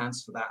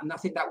 £1,500 for that, and I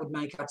think that would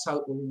make our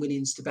total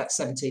winnings to about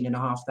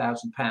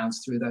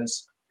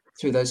 £17,500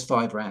 through those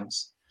 5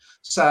 rounds.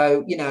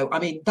 So, I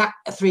mean, that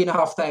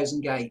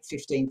 3,500 gate,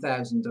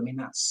 15,000. I mean,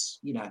 that's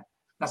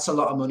a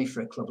lot of money for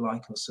a club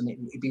like us, and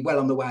it'd be well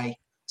on the way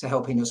to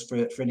helping us for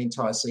an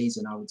entire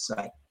season, I would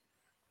say.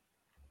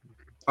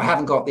 I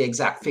haven't got the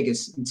exact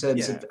figures in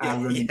terms of our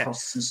running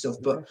costs and stuff,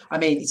 but I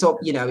mean, it's all,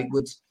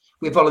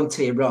 we're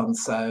volunteer run,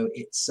 so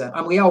it's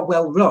and we are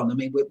well run. I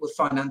mean, we're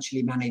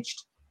financially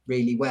managed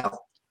really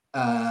well,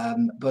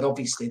 but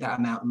obviously that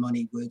amount of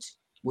money would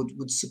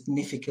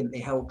significantly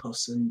help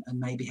us and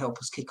maybe help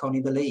us kick on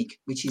in the league,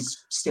 which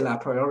is still our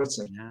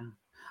priority. Yeah.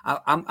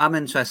 I'm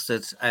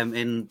interested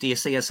in, do you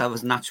see yourself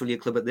as naturally a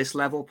club at this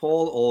level,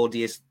 Paul, or do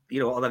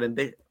you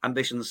other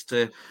ambitions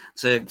to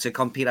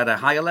compete at a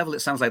higher level?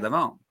 It sounds like there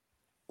are.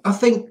 I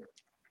think,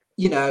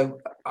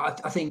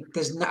 I think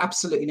there's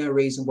absolutely no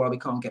reason why we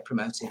can't get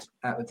promoted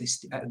out of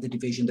the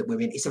division that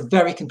we're in. It's a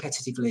very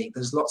competitive league.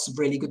 There's lots of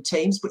really good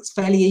teams, but it's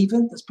fairly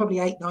even. There's probably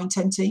 8, 9,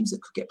 10 teams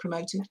that could get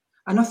promoted,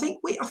 and I think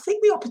we are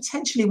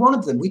potentially one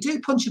of them. We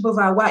do punch above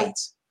our weight.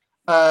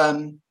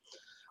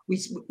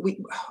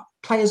 We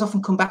players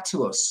often come back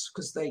to us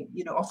because they,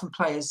 often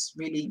players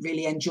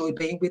really enjoy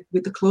being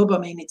with the club. I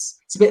mean, it's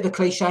a bit of a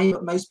cliche,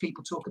 but most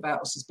people talk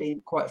about us as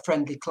being quite a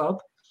friendly club.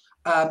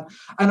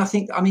 And I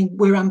think,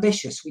 we're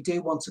ambitious. We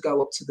do want to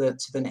go up to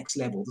the next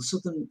level.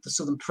 The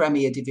Southern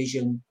Premier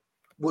Division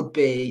would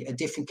be a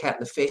different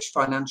kettle of fish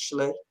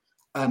financially.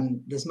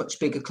 There's much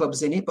bigger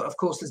clubs in it, but of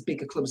course there's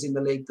bigger clubs in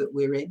the league that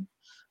we're in.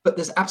 But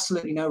there's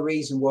absolutely no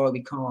reason why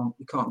we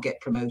can't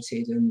get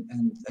promoted.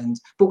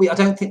 But I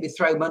don't think we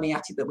throw money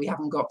at it that we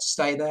haven't got to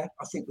stay there.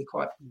 I think we're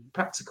quite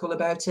practical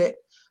about it.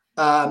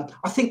 I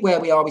think where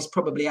we are is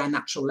probably our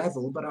natural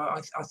level, but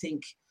I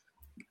think.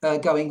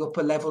 Going up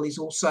a level is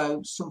also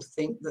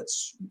something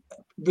that's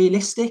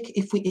realistic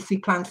if we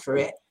plan for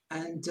it,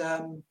 and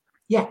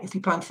if we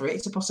plan for it,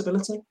 it's a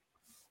possibility.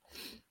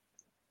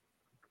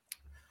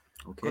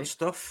 Okay. Good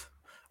stuff.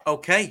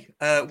 Okay,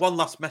 one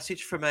last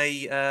message from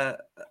a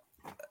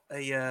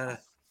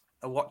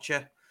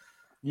watcher.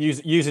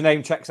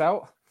 Username checks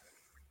out.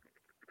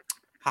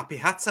 Happy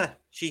Hatter.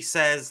 She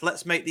says,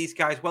 "Let's make these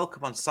guys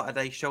welcome on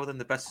Saturday. Show them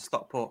the best of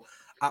Stockport."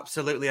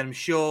 Absolutely, and I'm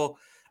sure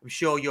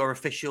your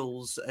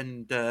officials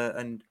and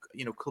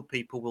club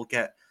people will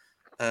get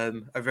a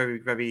very,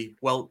 very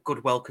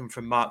good welcome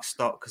from Mark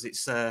Stott, because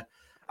it's our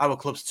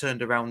club's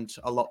turned around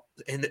a lot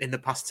in the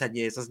past 10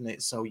 years, hasn't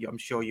it? So I'm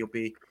sure you'll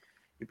be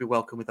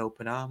welcome with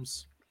open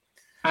arms.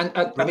 And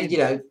I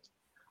mean,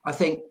 I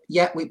think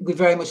we're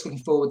very much looking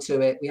forward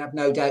to it. We have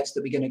no doubts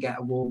that we're going to get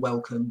a warm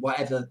welcome,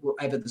 whatever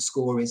the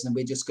score is, and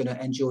we're just going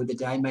to enjoy the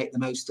day, make the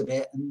most of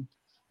it, and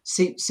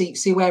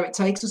see where it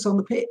takes us on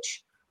the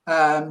pitch.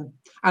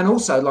 And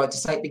also, I'd like to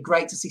say it'd be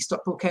great to see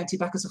Stockport County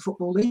back as a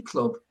Football League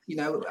club.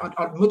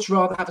 I'd much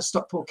rather have a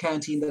Stockport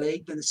County in the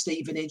league than a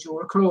Stevenage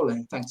or a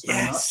Crawley. Thanks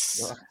very much.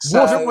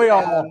 So, wouldn't we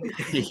all?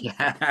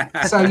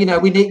 So we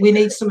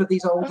need some of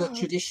these older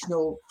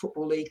traditional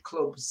Football League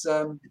clubs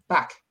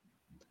back,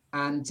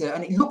 and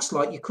it looks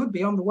like you could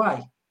be on the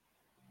way.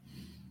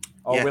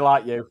 Oh, we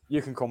like you.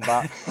 You can come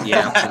back.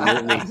 Yeah,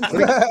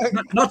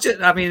 absolutely. Not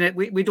just. I mean,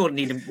 we don't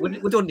need him. We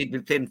don't need to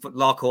be playing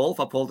Lark Hall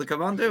for Paul to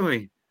come on, do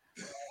we?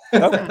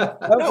 No,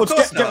 we'll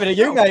get rid of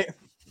you, mate.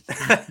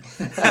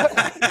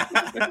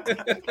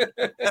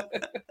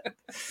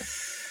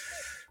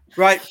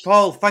 Right,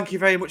 Paul, thank you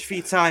very much for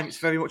your time. It's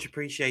very much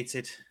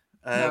appreciated.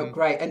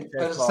 Great. And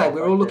as I say,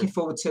 we're all looking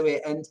forward to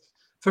it. And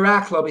for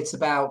our club, it's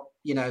about,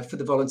 for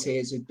the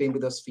volunteers who've been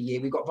with us for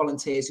years. We've got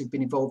volunteers who've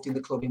been involved in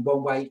the club in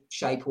one way,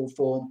 shape or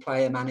form,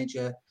 player,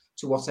 manager,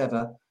 to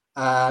whatever,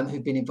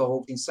 who've been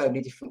involved in so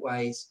many different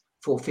ways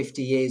for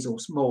 50 years or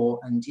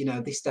more. And,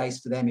 this day's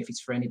for them if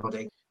it's for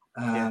anybody.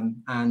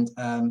 And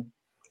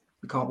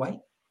we can't wait.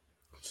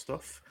 Good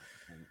stuff.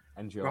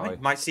 Enjoy.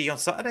 Right, might see you on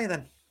Saturday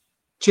then.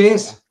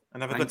 Cheers.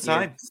 And have a good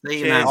time.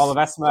 See you, man. All the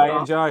best, mate.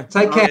 Enjoy.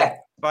 Take care.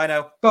 Bye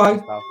now.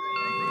 Bye.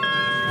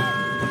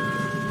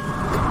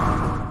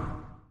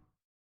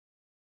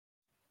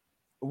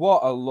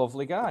 What a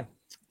lovely guy.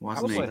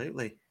 Wasn't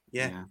Absolutely. he?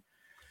 Yeah.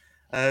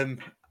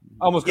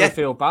 I almost going to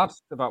feel bad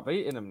about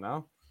beating them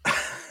now.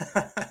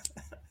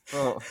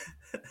 So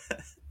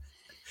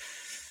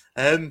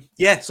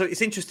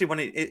it's interesting when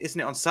isn't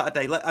it on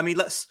Saturday? What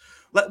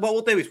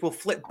we'll do is we'll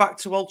flip back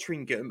to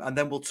Altrincham and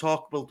then we'll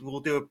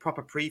do a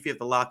proper preview of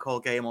the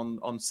Larkhall game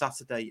on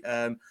Saturday,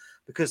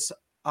 because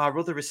our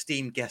other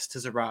esteemed guest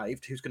has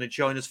arrived, who's going to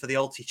join us for the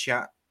Alty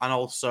chat and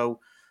also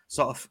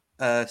sort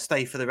of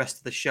stay for the rest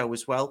of the show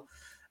as well.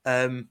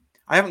 I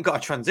haven't got a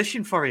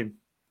transition for him.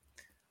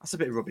 That's a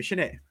bit rubbish,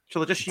 isn't it?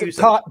 Shall I just use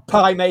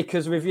Pie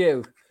Maker's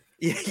review?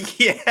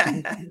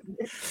 Yeah.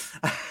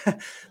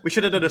 We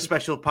should have done a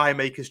special Pie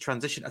Maker's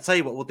transition. I'll tell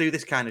you what, we'll do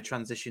this kind of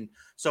transition.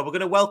 So we're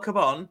going to welcome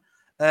on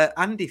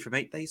Andy from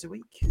 8 Days a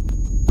Week.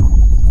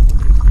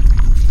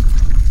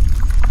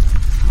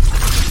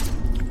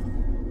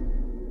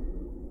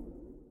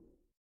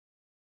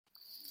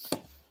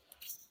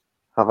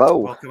 Hello.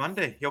 Welcome,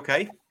 Andy. You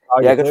okay?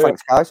 Yeah, good.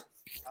 Thanks, guys.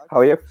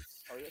 How are you?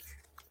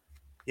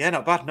 Yeah,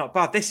 not bad, not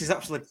bad. This has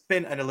actually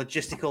been a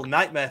logistical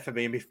nightmare for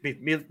me.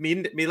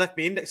 Me left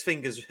my index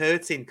fingers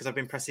hurting because I've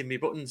been pressing my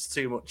buttons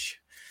too much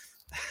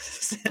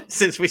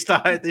since we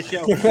started the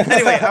show.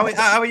 Anyway,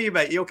 how are you,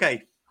 mate? You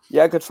okay?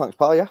 Yeah, good. Thanks,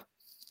 pal.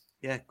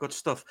 Yeah, good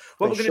stuff.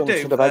 What we're going to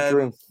do? To the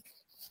bedroom.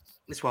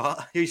 It's what?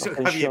 Have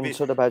you been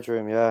to the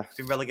bedroom? Yeah,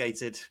 been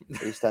relegated.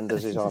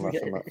 EastEnders is on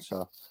after that,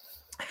 so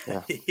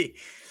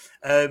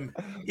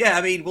yeah.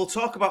 I mean, we'll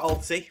talk about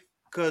Alty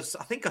because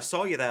I think I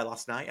saw you there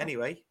last night.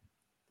 Anyway.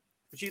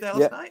 Was you there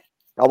last night?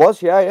 I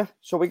was, yeah.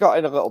 So we got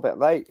in a little bit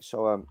late.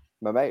 So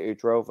my mate who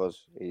drove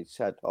us, he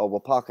said, "Oh,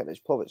 we'll park at this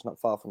pub. It's not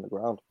far from the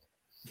ground."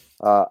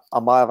 A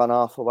mile and a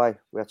half away.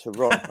 We had to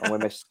run, and we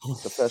missed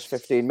the first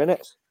 15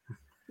 minutes.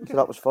 So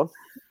that was fun.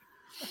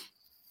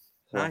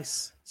 So,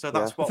 nice. So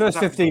that's what the first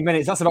 15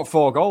 minutes. That's about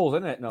 4 goals,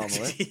 isn't it?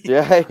 Normally.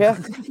 yeah.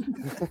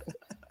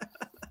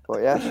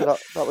 But yeah, so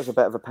that was a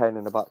bit of a pain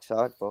in the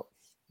backside, but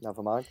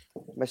never mind.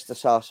 Missed the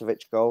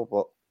Sarcevic goal,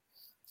 but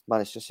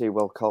managed to see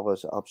Will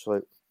Collar's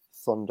absolute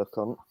thunder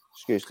cunt.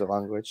 Excuse the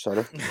language,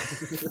 sorry.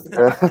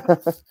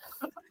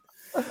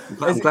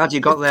 I'm glad you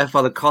got there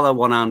for the collar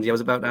one, Andy. I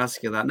was about to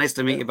ask you that. Nice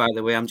to meet you, by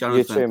the way. I'm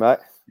Jonathan. You too, mate.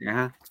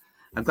 Yeah,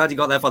 I'm glad you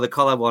got there for the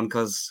collar one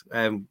because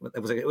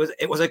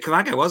it was a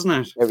cracker,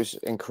 wasn't it? It was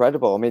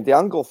incredible. I mean, the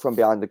angle from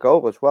behind the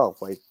goal as well.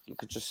 Like you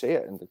could just see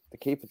it, and the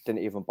keeper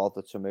didn't even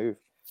bother to move.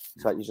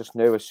 It's like you just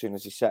knew as soon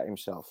as he set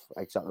himself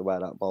exactly where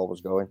that ball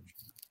was going.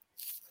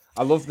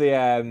 I love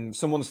the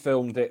someone's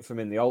filmed it from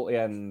in the Alty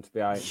end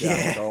behind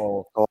the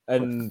goal,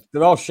 and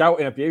they're all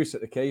shouting abuse at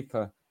the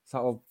keeper.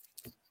 So,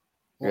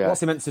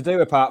 what's he meant to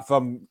do apart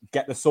from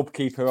get the sub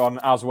keeper on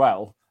as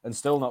well and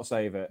still not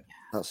save it?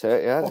 That's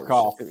it. Yeah, it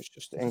was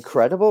just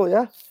incredible.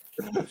 Yeah,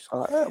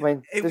 I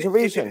mean, there's a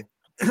reason.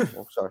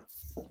 Oh, sorry.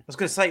 I was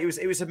going to say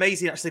it was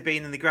amazing actually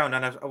being in the ground,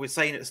 and I was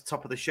saying at the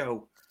top of the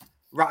show,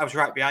 I was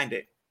right behind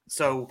it.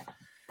 So,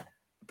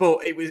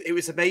 but it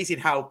was amazing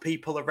how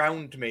people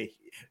around me.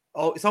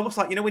 Oh, it's almost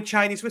like, you know, in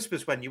Chinese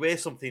whispers, when you hear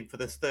something for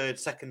the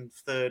second,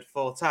 third,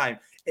 fourth time,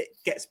 it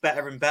gets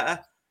better and better,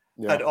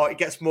 or it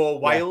gets more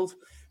wild.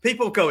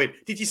 People going,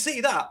 "Did you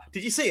see that?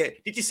 Did you see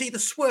it? Did you see the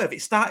swerve?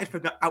 It started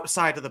from the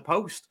outside of the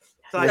post."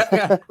 Like,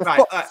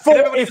 right,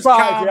 everybody just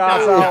calm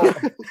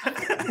down.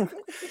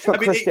 It's not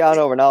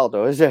Cristiano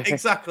Ronaldo, is it?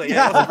 Exactly.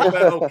 Yeah, it wasn't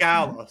Roberto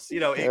Carlos. You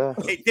know,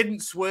 it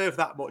didn't swerve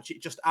that much.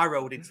 It just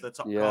arrowed into the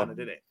top corner,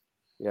 did it?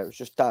 Yeah, it was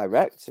just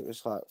direct. It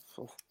was like,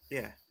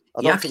 yeah.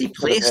 He actually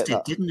placed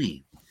it, didn't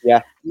he?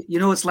 Yeah. You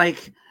know, it's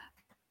like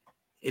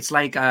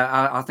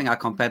I think I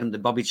compared him to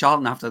Bobby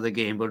Charlton after the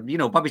game, but you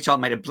know, Bobby Charlton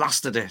might have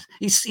blasted it.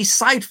 He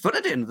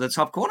side-footed it into the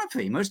top corner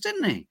pretty much,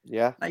 didn't he?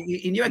 Yeah. Like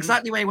he knew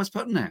exactly where he was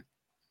putting it.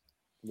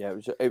 Yeah,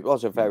 it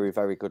was a very,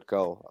 very good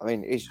goal. I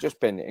mean, he's just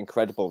been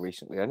incredible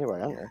recently anyway,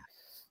 hasn't he?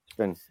 He's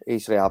been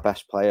easily our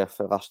best player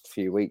for the last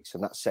few weeks,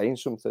 and that's saying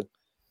something.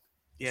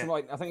 Yeah,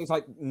 I think it's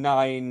like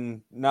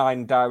nine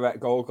direct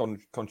goal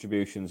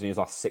contributions in his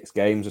last 6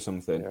 games or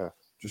something. Yeah,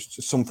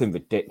 just something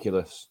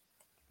ridiculous,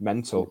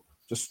 mental.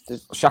 Just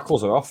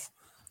shackles are off.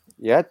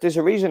 Yeah, there's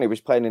a reason he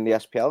was playing in the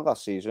SPL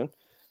last season.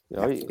 You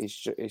know,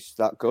 he's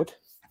that good.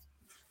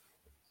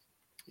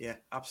 Yeah,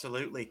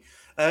 absolutely.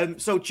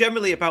 So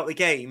generally about the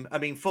game, I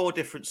mean, 4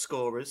 different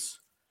scorers.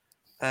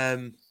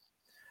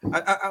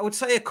 I would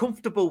say a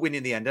comfortable win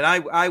in the end, and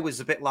I was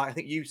a bit like, I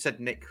think you said,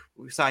 Nick,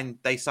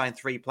 they signed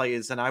 3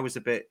 players, and I was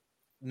a bit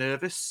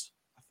nervous.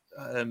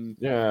 You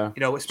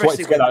know,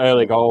 especially to get that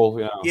early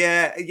goal.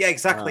 Yeah,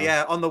 exactly.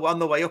 On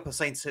the way up, I was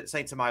saying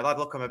to my lad,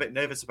 look, I'm a bit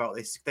nervous about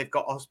this. They've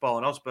got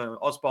Osborne.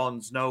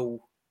 Osborne's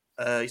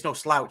he's no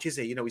slouch, is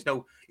he? You know,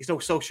 he's no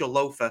social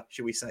loafer,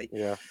 should we say?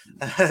 Yeah.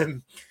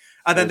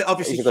 And then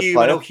obviously Hume,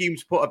 I know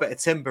Hume's put a bit of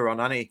timber on,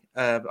 and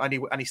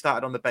he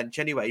started on the bench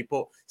anyway.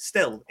 But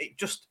still,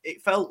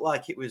 it felt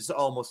like it was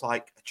almost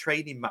like a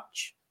training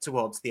match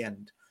towards the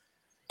end.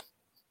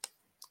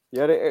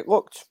 Yeah, it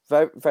looked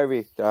very,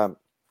 very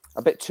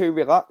a bit too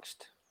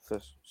relaxed,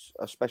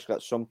 especially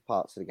at some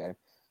parts of the game.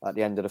 At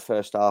the end of the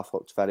first half,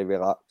 looked very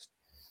relaxed,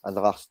 and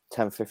the last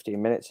 10-15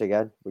 minutes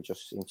again, we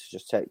just seemed to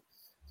just take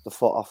the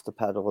foot off the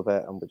pedal a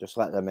bit, and we just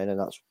let them in, and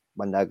that's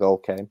when their goal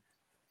came.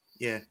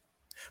 Yeah.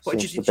 But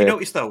did you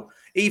notice though,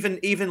 even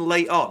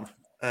late on,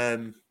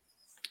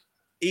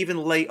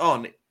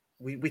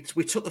 we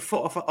took the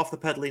foot off the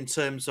pedal in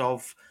terms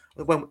of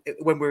when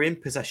we're in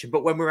possession,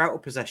 but when we're out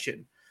of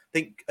possession, I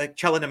think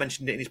Challoner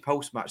mentioned it in his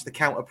post match. The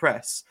counter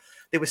press,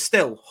 they were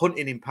still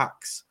hunting in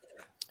packs.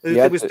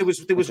 There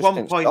was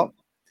one point. Stop.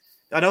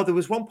 I know there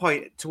was one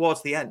point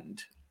towards the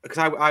end because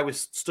I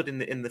was stood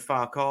in the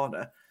far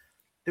corner.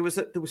 There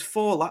was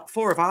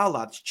four of our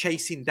lads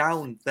chasing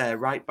down their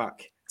right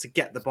back to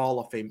get the ball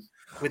off him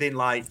within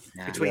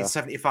between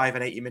 75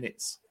 and 80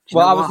 minutes.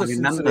 Well, I was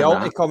listening to the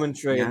Alty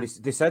commentary, and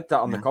they said that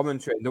on the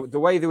commentary. The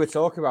way they were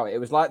talking about it, it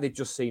was like they'd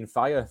just seen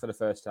fire for the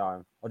first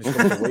time, or just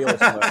come to wheel or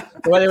something.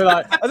 The way they were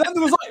like, and then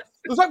there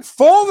was like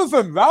four of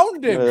them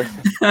round him. It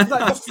was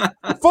like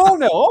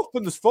 4-0 up,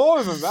 and there's four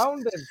of them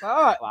round him.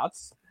 All right,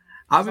 lads.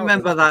 I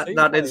remember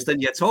that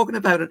instant you're talking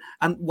about it,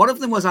 and one of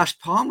them was Ash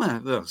Palmer.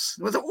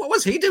 What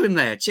was he doing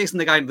there, chasing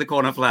the guy into the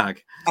corner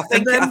flag? I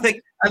think.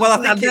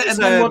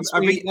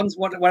 Once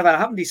whatever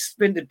happened, he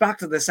sprinted back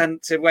to the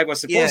centre where it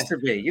was supposed to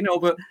be.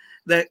 But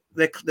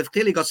they've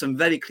clearly got some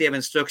very clear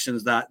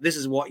instructions that this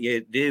is what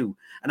you do.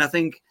 And I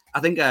think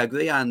I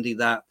agree, Andy,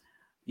 that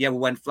we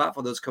went flat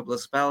for those couple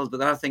of spells, but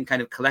then I think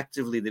kind of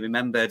collectively they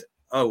remembered,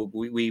 we'll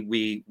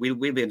be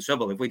in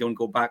trouble if we don't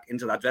go back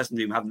into that dressing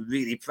room having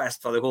really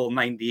pressed for the whole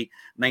 90,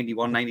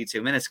 91,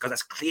 92 minutes, because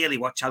that's clearly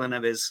what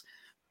Challoner is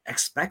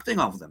expecting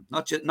of them.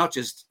 Not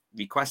just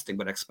requesting,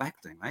 but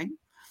expecting, right?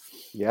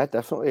 Yeah,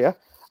 definitely, yeah.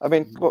 I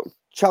mean, look,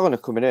 Challoner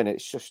coming in,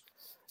 it's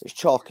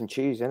chalk and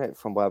cheese, isn't it,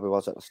 from where we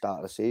was at the start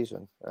of the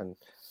season. And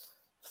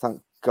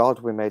thank God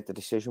we made the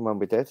decision when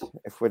we did.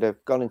 If we'd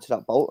have gone into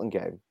that Bolton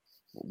game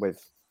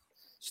with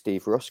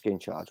Steve Rusk in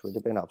charge, we'd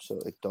have been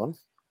absolutely done.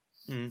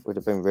 We'd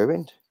have been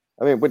ruined.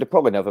 I mean, we'd have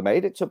probably never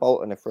made it to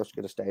Bolton if Rusk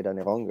could have stayed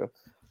any longer.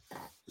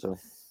 So,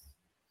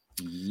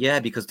 yeah,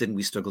 because didn't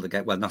we struggle to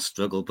get, well, not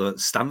struggle, but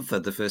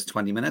Stamford the first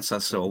 20 minutes or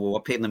so, we were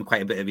paying them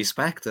quite a bit of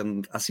respect,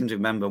 and I seem to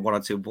remember one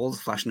or two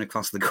balls flashing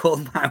across the goal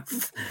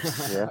mouth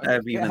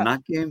even in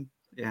that game.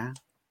 Yeah.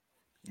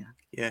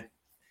 It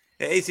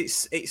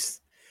is.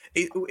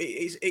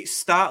 It's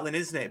startling,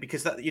 isn't it?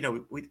 Because that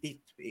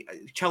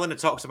Challoner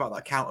talks about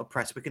that counter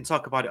press. We can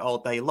talk about it all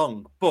day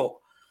long, but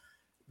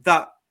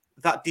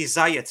that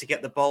desire to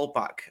get the ball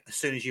back as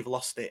soon as you've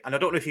lost it, and I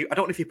don't know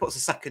if he puts the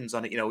seconds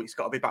on it. It's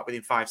got to be back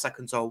within 5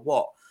 seconds or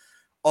what,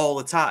 all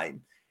the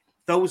time.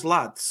 Those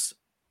lads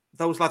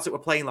that were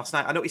playing last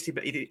night, I noticed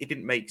he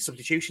didn't make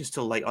substitutions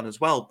till late on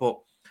as well, but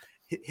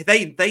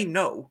they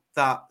know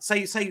that.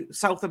 Say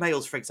South of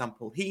Wales, for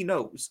example, he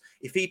knows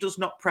if he does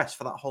not press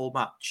for that whole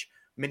match,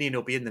 Minion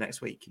will be in the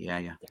next week.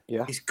 Yeah.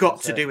 He's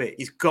got to do it.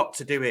 He's got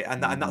to do it,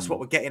 and that's what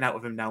we're getting out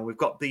of him now. We've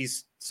got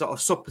these sort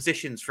of sub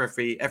positions for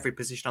every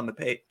position on the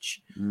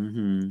pitch.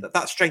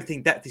 That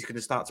strengthening depth is going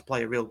to start to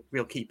play a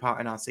real key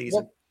part in our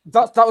season.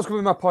 Well, that was going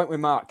to be my point with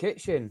Mark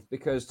Kitchen,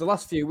 because the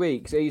last few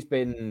weeks he's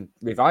been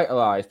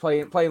revitalised,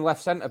 playing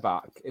left centre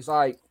back. It's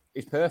like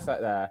he's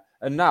perfect there,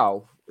 and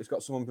now he's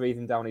got someone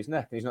breathing down his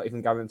neck, and he's not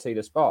even guaranteed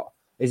a spot.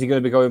 Is he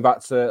going to be going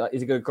back to?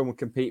 Is he going to come and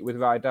compete with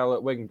Rydell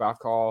at wing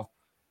back, or?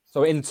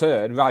 So in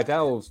turn,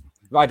 Rydell's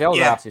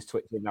ass is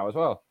twitching now as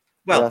well.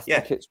 Well, I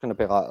think it's going to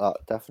be like that,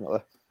 definitely.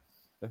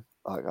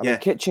 I mean,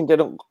 Kitchen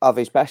didn't have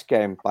his best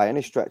game by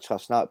any stretch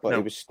last night, but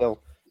he was still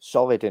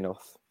solid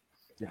enough.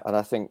 Yeah. And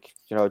I think,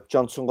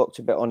 Johnson looked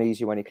a bit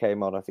uneasy when he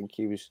came on. I think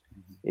he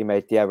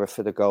made the error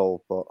for the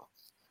goal, but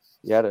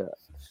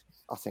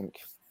I think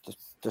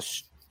the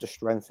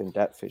strength in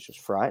depth is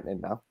just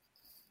frightening now.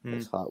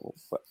 It's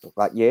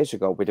like years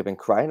ago, we'd have been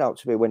crying out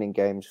to be winning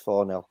games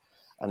 4-0.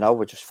 And now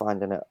we're just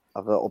finding it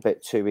a little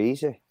bit too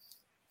easy,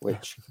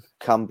 which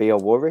can be a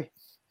worry.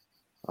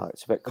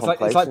 It's a bit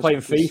complex. It's like playing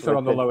FIFA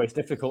on the lowest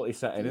difficulty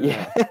setting, isn't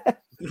it?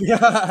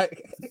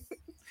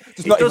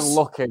 Just not even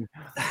looking.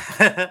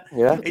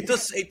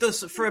 It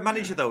does for a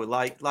manager though,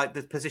 like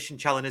the position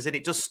Challoner's in,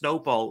 it does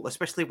snowball,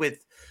 especially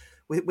with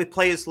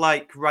players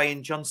like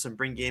Ryan Johnson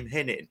bringing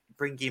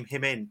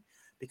him in,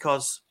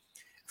 because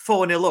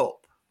 4-0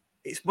 up,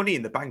 it's money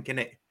in the bank, isn't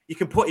it? You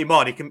can put him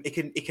on. He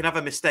can have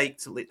a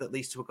mistake that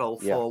leads to a goal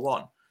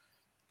 4-1.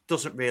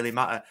 Doesn't really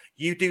matter.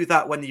 You do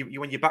that when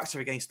your backs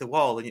are against the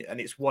wall and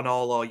it's 1-1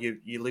 or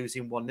you're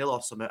losing 1-0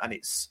 or something, and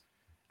it's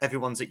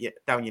everyone's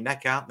down your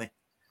neck, aren't they?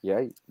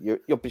 Yeah,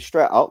 you'll be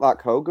straight out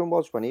like Hogan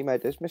was when he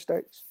made his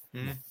mistakes,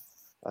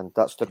 and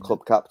that's the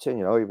club captain.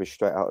 He was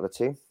straight out of the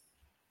team.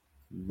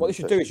 What you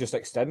should do is just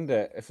extend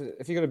it.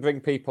 If you're going to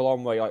bring people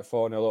on where you're like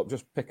 4-0 up,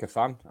 just pick a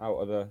fan out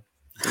of the.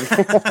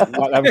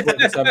 I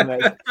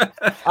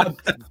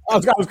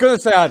was going to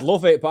say I'd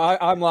love it, but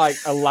I'm like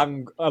a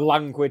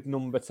languid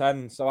number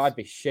 10, so I'd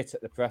be shit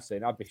at the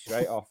pressing. I'd be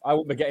straight off. I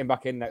wouldn't be getting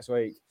back in next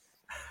week.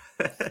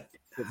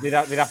 They'd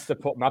have to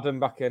put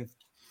Madden back in,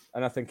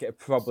 and I think it'd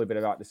probably be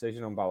the right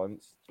decision on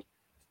balance.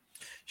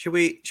 Should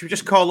we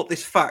just call up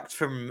this fact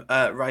from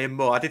Ryan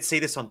Moore? I did see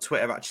this on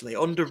Twitter actually.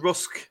 Under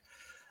Rusk,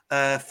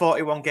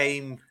 41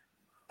 game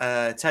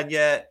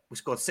tenure, we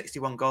scored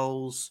 61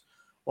 goals.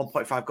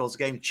 1.5 goals a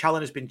game. Challoner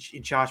has been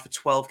in charge for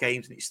 12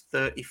 games and it's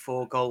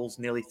 34 goals,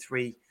 nearly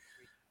 3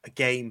 a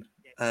game.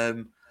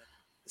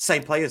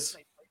 Same players,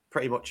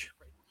 pretty much.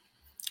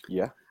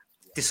 Yeah.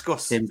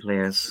 Discuss. Same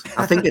players.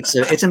 I think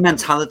it's a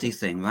mentality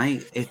thing,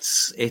 right?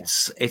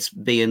 It's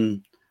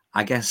being.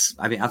 I guess.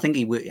 I mean, I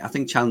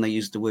think Challoner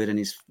used the word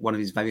in one of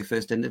his very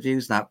first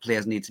interviews that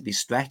players need to be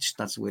stretched.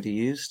 That's the word he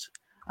used,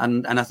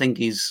 and I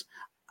think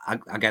I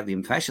get the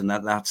impression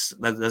that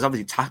there's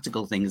obviously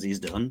tactical things he's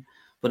done,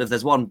 but if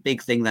there's one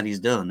big thing that he's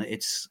done,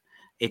 it's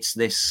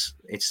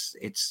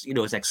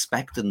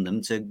expecting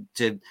them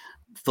to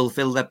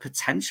fulfill their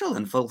potential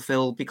and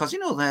fulfill, because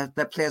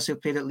they're players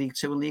who've played at League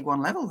 2 and League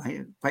 1 level,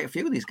 right? Quite a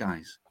few of these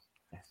guys.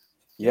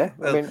 Yeah,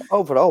 I mean,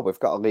 overall we've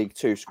got a League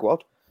 2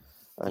 squad,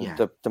 and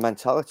the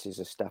mentality is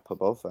a step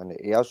above, and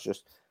he has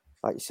just,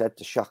 like you said,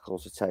 the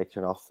shackles are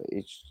taken off.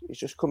 He's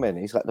just come in,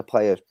 he's let the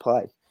players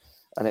play,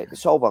 and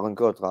it's all well and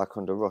good, like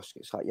under Rusk.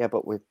 It's like, yeah,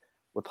 but we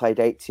played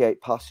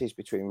 88 passes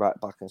between right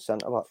back and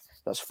centre back.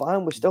 That's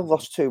fine. We still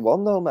lost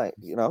 2-1 though, mate.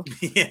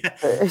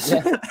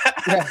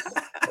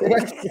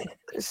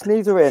 It's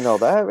neither here nor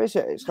there, is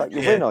it? It's like you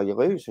win or you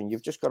lose, and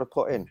you've just got to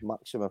put in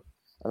maximum.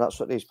 And that's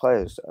what these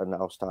players are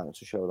now starting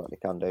to show that they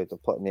can do. They're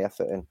putting the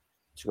effort in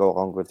to go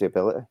along with the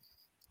ability.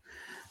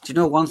 Do you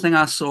know, one thing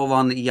I saw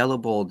on the yellow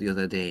board the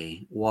other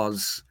day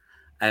was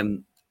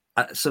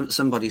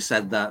somebody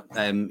said that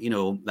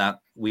that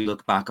we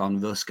look back on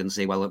Rusk and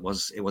say, well, it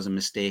was a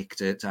mistake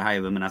to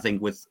hire him, and I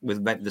think with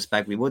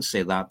respect we would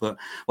say that. But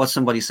what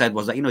somebody said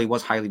was that he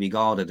was highly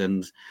regarded,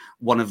 and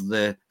one of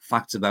the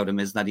facts about him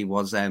is that he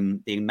was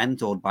being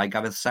mentored by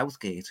Gareth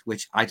Southgate,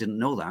 which I didn't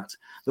know that.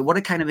 But what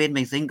it kind of made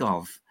me think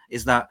of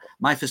is that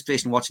my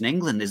frustration watching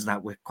England is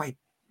that we're quite,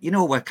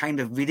 we're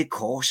kind of really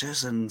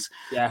cautious and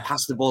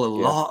pass the ball a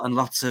lot and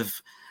lots of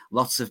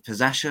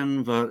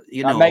possession, but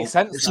that makes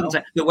sense.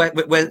 Sometimes, but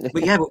with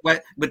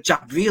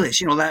Jack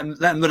Grealish, let him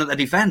run at the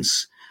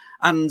defence,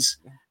 and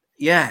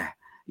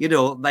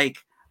like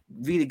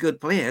really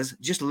good players,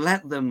 just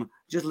let them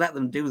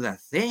do their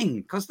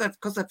thing, because they're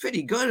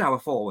pretty good, our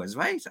forwards,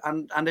 right?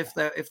 And if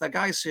they're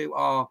guys who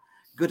are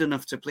good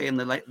enough to play in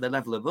the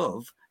level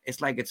above, it's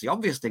the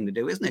obvious thing to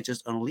do, isn't it?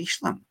 Just unleash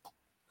them.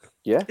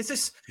 Yeah.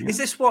 Is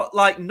this what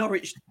like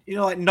Norwich,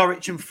 like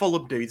Norwich and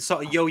Fulham do? The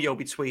sort of yo-yo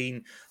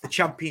between the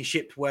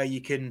Championship, where you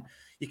can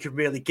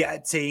really get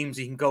at teams,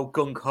 you can go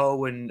gung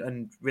ho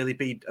and really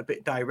be a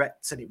bit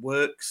direct, and it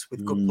works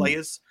with good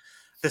players.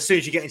 As soon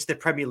as you get into the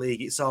Premier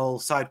League, it's all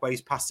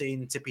sideways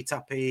passing, tippy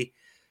tappy,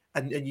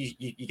 and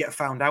you get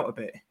found out a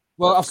bit.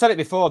 Well, I've said it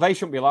before. They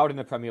shouldn't be allowed in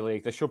the Premier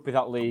League. There should be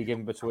that league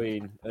in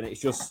between, and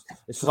it's just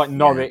like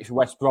Norwich,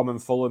 West Brom,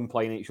 and Fulham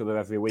playing each other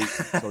every week.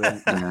 So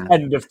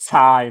end of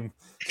time.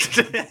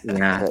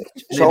 Yeah,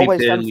 it's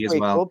always them three as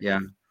well. clubs. Yeah.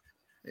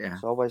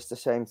 It's always the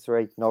same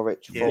three: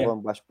 Norwich,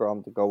 Fulham, West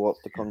Brom. They go up,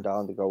 they come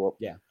down, they go up.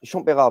 Yeah, you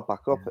shouldn't be allowed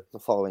back up the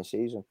following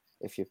season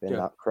if you've been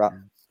that crap.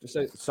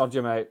 Just sod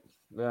you, mate.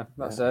 Yeah,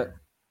 that's it.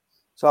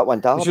 So that when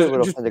Derby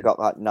were up and they got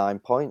like 9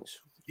 points,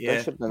 they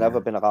shouldn't have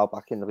never been allowed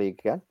back in the league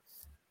again.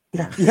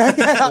 Yeah,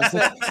 that's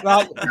it.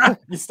 Right,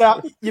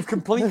 you've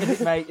completed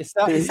it, mate.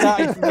 You're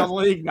starting from the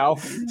league now.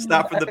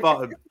 Start from the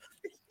bottom.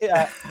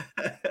 Yeah.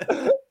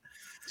 Do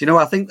you know?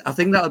 I think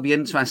that'll be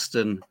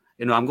interesting.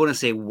 I'm going to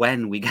say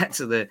when we get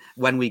to the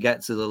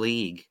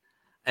league.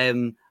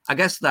 I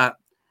guess that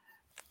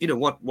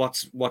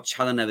what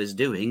Challoner is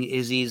doing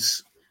is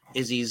he's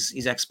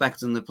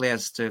expecting the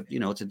players to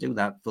to do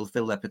that,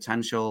 fulfill their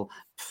potential,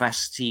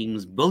 press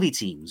teams, bully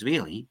teams,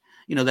 really.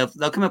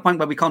 There'll come a point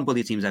where we can't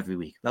bully teams every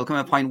week. There'll come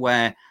a point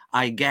where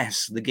I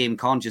guess the game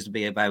can't just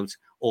be about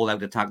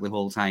all-out attack the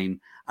whole time.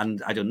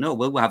 And I don't know,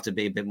 we'll have to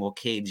be a bit more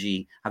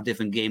cagey, have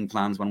different game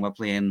plans when we're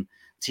playing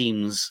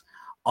teams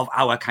of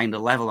our kind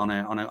of level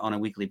on a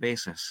weekly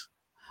basis.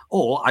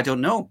 Or I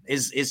don't know,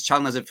 is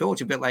Challoner's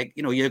approach a bit like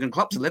Jurgen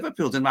Klopp's at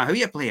Liverpool? Doesn't matter who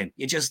you're playing,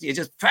 you just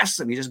press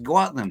them, you just go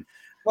at them.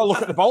 Well,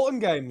 look at the Bolton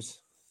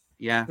games.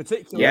 Yeah,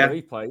 particularly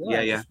we play.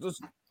 Yeah.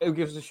 Who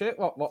gives a shit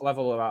what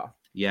level they're at?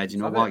 Yeah, do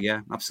you know what? Yeah,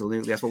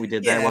 absolutely. That's what we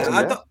did there, Yeah,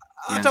 wasn't it?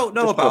 I don't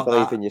know just about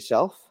believe that. in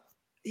yourself.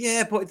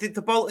 Yeah, but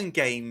the Bolton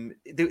game,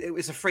 it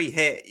was a free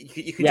hit.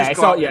 You could just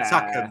go out and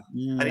attack them,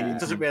 and it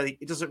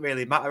doesn't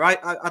really matter.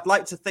 I'd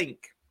like to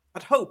think,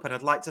 I'd hope, and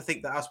I'd like to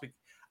think that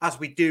as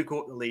we do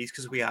go up the leagues,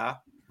 because we are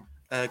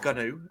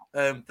gonna,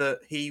 that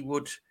he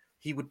would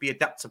be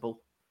adaptable.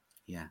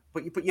 Yeah,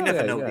 but you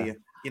never know, do you?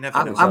 You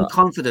never know. I'm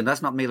confident.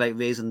 That's not me like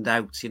raising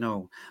doubts,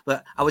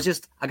 But I was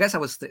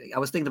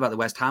thinking about the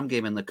West Ham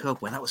game in the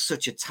Cup, where that was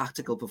such a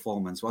tactical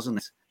performance, wasn't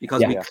it?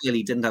 Because we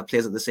clearly didn't have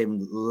players at the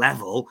same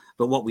level,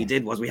 but what we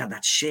did was we had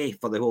that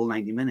shape for the whole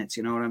 90 minutes.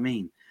 You know what I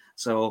mean?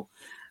 So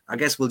I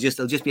guess it'll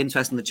just be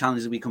interesting the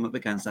challenges we come up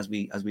against as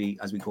we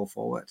go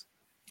forward.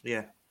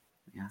 Yeah.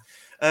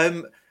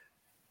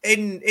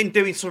 In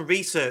doing some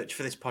research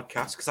for this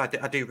podcast, because I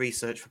do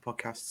research for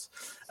podcasts.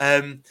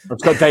 I've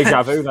got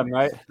deja vu then,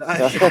 mate.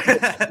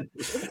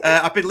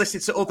 I've been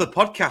listening to other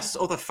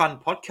podcasts, other fan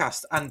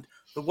podcasts, and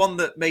the one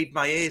that made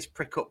my ears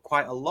prick up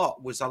quite a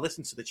lot was I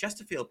listened to the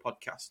Chesterfield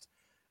podcast.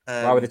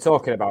 Why were they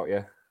talking about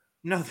you?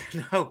 No.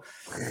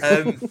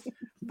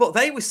 But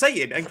they were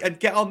saying, and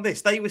get on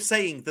this, they were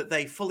saying that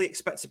they fully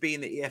expect to be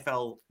in the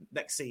EFL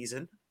next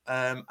season,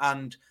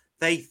 and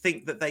they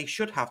think that they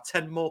should have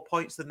 10 more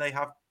points than they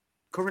have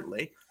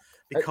currently,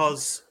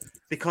 because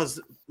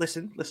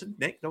listen,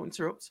 Nick, don't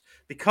interrupt,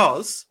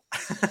 because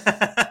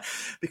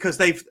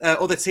they've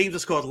other teams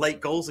have scored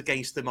late goals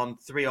against them on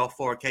 3 or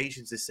 4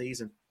 occasions this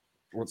season.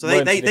 So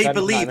they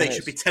believe they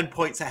should be 10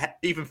 points ahead,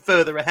 even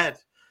further ahead.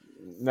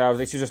 No,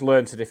 they should just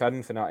learn to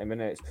defend for 90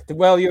 minutes.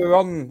 While you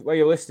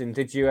were listening,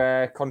 did you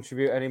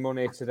contribute any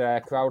money to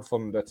their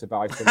crowdfunder to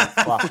buy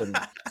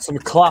some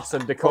class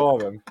and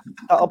decorum?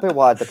 That'll be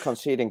why they're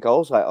conceding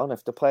goals later on.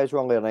 If the players are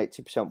only on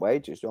 80%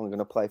 wages, they're only going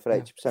to play for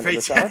 80% of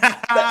the time.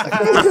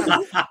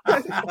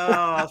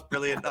 Oh, that's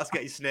brilliant. That's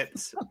getting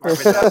snipped.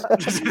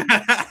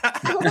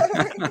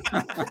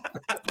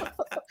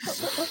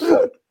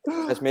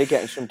 There's me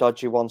getting some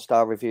dodgy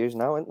 1-star reviews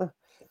now, isn't there?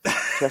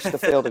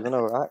 Chesterfield are going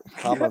to write.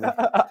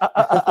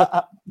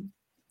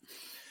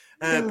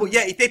 But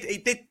yeah,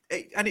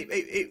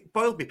 it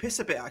boiled me piss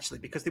a bit actually,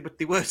 because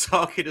they were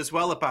talking as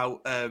well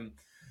about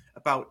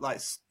like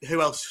who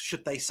else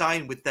should they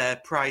sign with their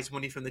prize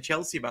money from the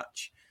Chelsea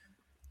match.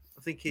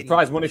 I'm thinking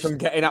prize money from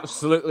getting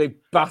absolutely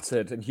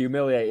battered and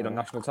humiliated on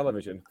national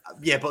television.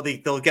 Yeah, but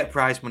they'll get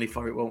prize money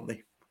for it, won't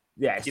they?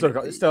 Yeah,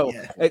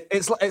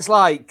 it's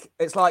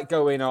like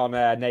going on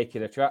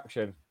Naked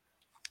Attraction.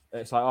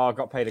 It's like, oh, I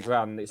got paid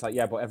 $1,000. It's like,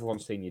 yeah, but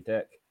everyone's seen your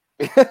dick.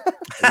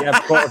 Yeah,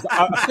 but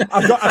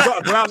I've got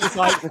 $1,000. It's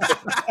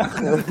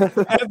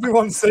like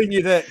everyone's seen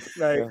your dick,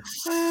 mate.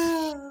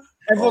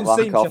 Everyone's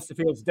seen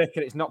Chesterfield's dick,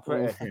 and it's not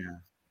pretty. Yeah.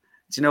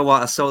 Do you know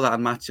what? I saw that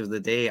on Match of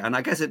the Day, and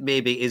I guess it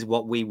maybe is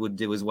what we would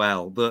do as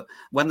well. But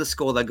when they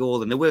score their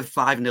goal, and they were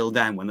 5-0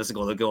 down when they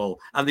score the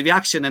goal, and the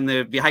reaction and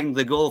the behind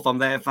the goal from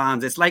their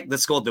fans, it's like they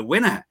scored the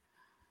winner.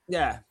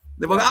 Yeah.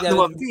 They were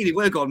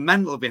really going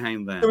mental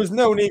behind there. There was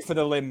no need for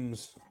the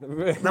limbs.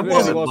 There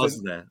wasn't, was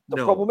there?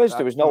 The problem is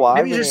there was no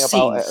irony about scenes. it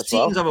as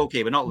well. Scenes are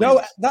okay, but not limbs.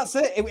 No, that's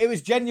it. It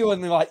was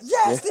genuinely like,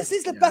 yes, this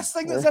is the best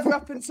thing that's ever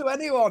happened to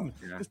anyone.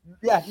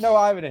 No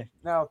irony.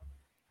 No.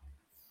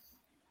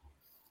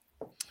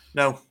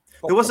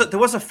 There was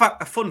a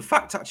fun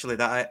fact actually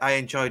that I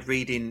enjoyed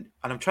reading,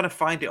 and I'm trying to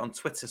find it on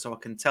Twitter so I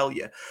can tell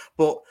you.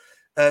 But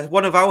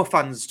one of our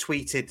fans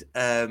tweeted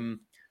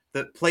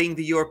that playing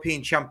the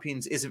European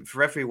champions isn't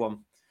for everyone,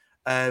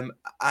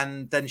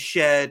 and then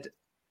shared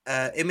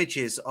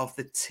images of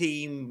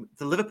the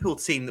Liverpool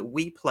team that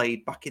we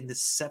played back in the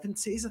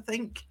 70s, I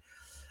think,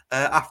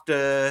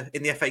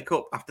 in the FA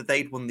Cup, after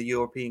they'd won the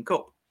European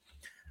Cup.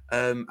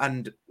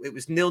 And it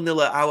was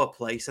 0-0 at our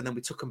place, and then we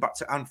took them back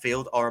to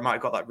Anfield, or I might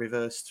have got that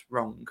reversed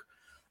wrong.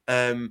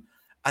 And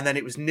then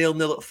it was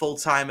 0-0 at full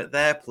time at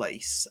their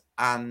place,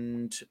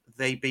 and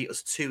they beat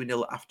us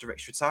 2-0 after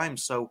extra time.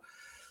 So,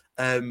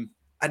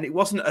 and it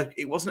wasn't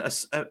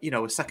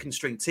a second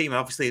string team.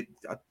 Obviously,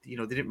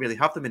 they didn't really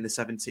have them in the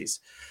 70s.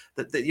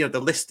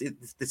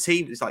 The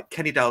team is like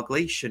Kenny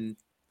Dalglish and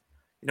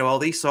all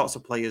these sorts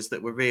of players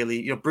that were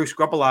really, Bruce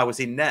Grobbelaar was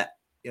in net,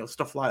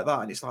 stuff like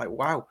that, and it's like,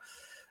 wow.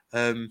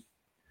 But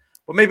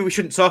maybe we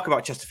shouldn't talk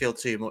about Chesterfield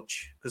too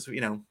much, because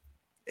it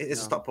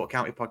is a Stockport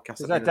County podcast.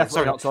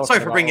 Sorry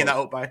for bringing that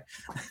up, by.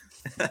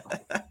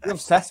 You're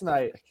obsessed,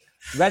 mate.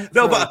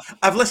 But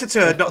I've listened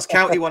to a Notts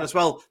County one as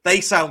well.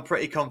 They sound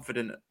pretty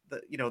confident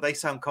that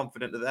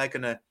they're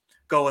going to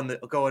go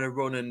on a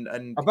run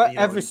and. I bet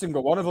every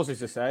single one of us is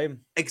the same.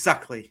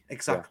 Exactly. Yeah.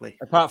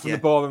 Apart from the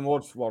Boreham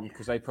Woods one,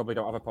 because they probably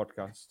don't have a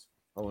podcast.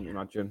 I wouldn't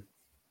imagine.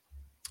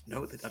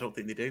 No, I don't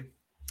think they do.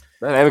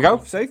 There we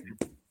go. See,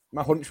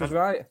 my hunch was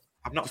right.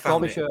 I've not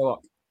found it.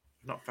 Sherlock.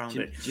 Not found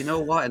it. Do you know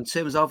what? In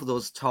terms of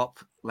those top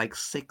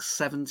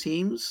 6-7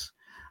 teams,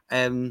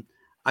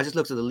 I just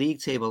looked at the league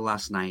table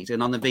last night,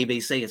 and on the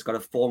BBC, it's got a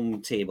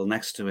form table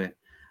next to it.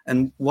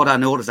 And what I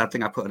noticed, I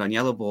think I put it on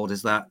yellow board,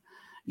 is that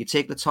you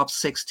take the top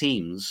 6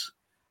 teams,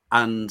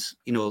 and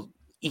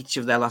each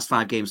of their last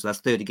 5 games, so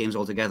that's 30 games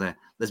altogether.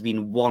 There's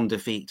been 1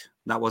 defeat.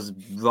 That was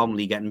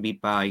Bromley getting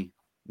beat by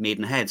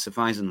Maidenhead,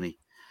 surprisingly.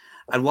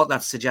 And what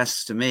that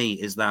suggests to me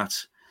is that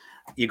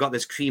you got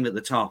this cream at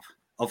the top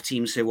of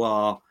teams who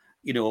are,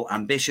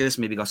 ambitious,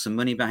 maybe got some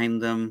money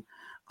behind them,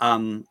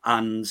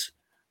 and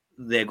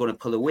they're going to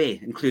pull away,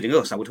 including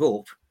us, I would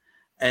hope.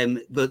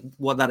 But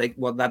what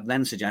that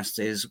then suggests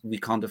is we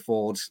can't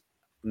afford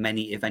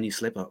many, if any,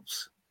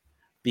 slip-ups,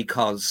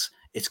 because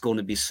it's going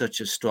to be such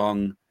a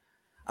strong.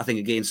 I think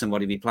again,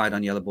 somebody replied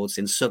on yellow board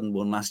saying Sutton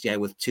won last year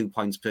with 2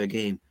 points per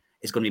game.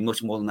 It's going to be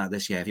much more than that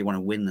this year if you want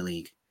to win the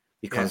league,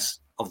 because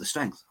of the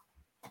strength.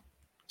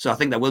 So I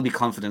think there will be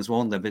confidence,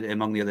 won't there,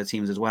 among the other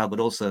teams as well.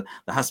 But also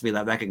there has to be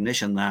that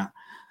recognition that,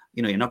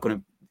 you're not going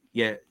to,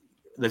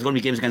 there's going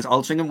to be games against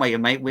Altrincham where you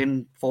might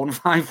win 4 and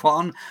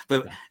 5-1,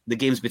 but the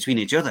games between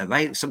each other,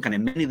 right? Some kind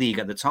of mini league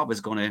at the top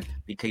is going to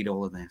be key to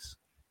all of this.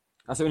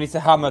 I think we need to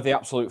hammer the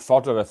absolute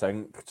fodder, I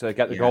think, to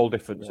get the goal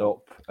difference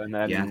up. And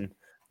then,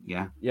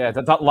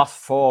 that last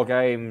 4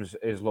 games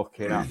is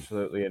looking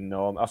absolutely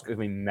enormous. That's going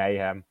to be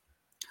mayhem.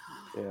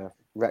 Yeah.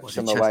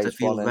 Wrexham away.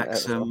 Chesterfield,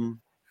 Wrexham.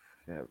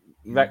 Yeah.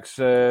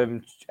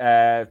 Wrexham.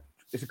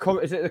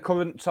 Is it the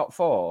current top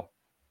four?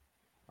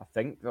 I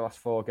think the last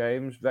 4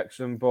 games: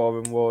 Wrexham,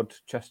 Boreham Wood,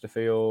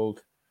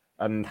 Chesterfield,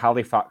 and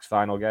Halifax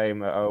final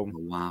game at home.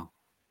 Oh, wow.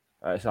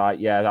 It's like,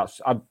 yeah,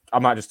 I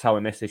might just tell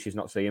her Missy she's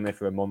not seeing me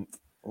for a month.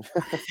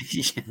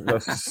 Yeah.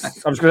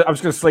 I'm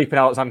just gonna sleep in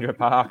Alexandra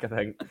Park, I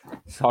think.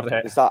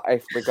 Sorry. Is that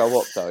if we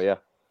go up though? Yeah.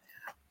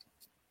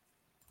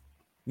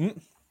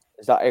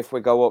 Is that if we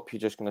go up, you're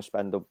just going to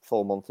spend a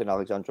full month in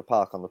Alexandra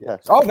Park on the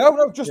piss? Oh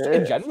no, just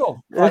in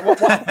general. Like, what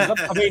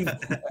happens? I mean,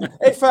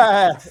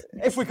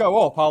 if we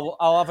go up,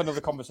 I'll have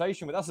another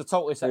conversation. But that's a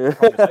totally separate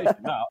conversation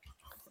now.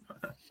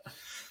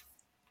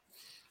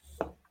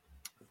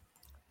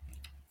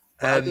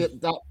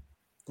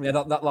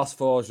 That last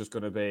 4 is just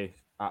going to be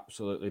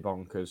absolutely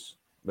bonkers.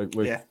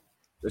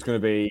 It's going to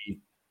be.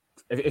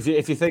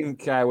 If you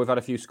think we've had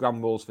a few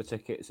scrambles for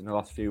tickets in the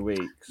last few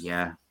weeks,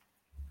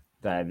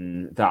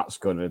 then that's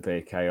going to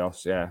be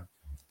chaos. Yeah.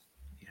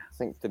 I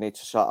think they need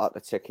to sort out the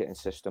ticketing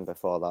system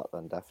before that.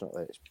 Then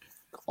definitely, it's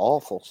an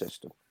awful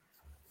system.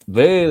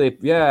 Really,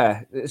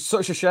 yeah. It's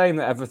such a shame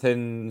that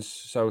everything's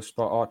so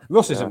spot on.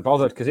 Russ isn't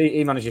bothered because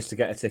he manages to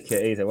get a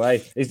ticket either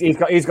way.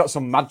 He's got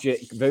some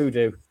magic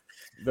voodoo.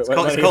 It's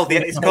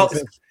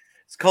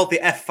called the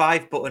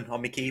F5 button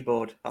on my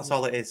keyboard. That's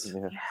all it is.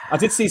 Yeah. I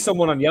did see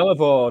someone on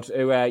Yellowboard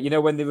who,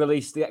 when they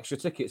released the extra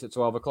tickets at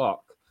 12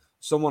 o'clock,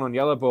 someone on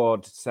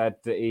Yellowboard said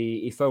that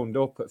he phoned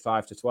up at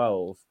 5 to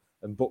 12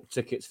 and booked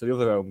tickets for the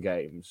other home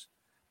games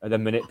and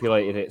then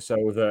manipulated it so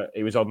that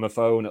he was on the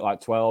phone at like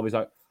 12. He's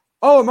like,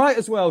 oh, I might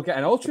as well get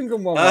an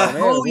Altrincham one.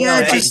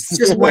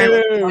 Just while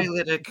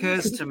it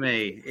occurs to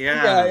me.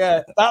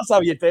 Yeah. That's how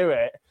you do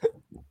it.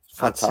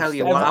 I'll tell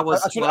you what, I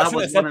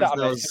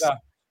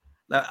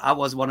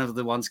was one of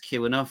the ones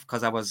queuing up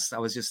because I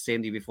was just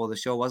saying to you before the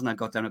show, wasn't I?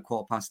 Got down at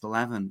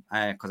 11:15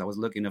 because I was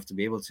lucky enough to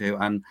be able to.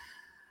 And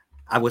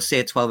I would say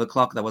at 12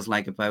 o'clock, there was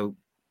like about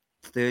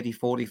 30,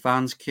 40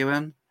 fans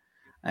queuing.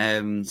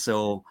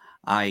 So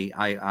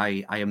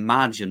I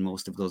imagine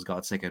most of those got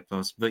a ticket.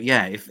 But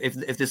yeah,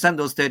 if they sent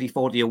those 30,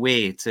 40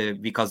 away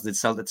because they'd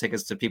sell the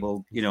tickets to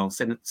people,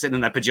 sitting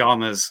in their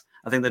pajamas,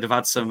 I think they'd have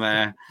had some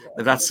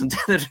they've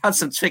had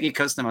some tricky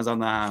customers on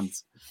their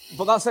hands.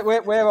 But that's it.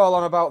 We're all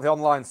on about the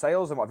online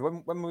sales and what.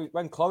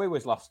 When Chloe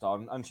was last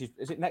on, and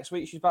is it next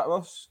week she's back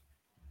with us?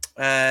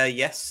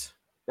 Yes.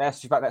 Yes,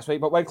 she's back next week.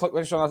 But when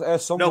she's on her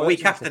son,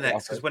 week after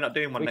next because we're not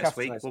doing one next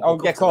week.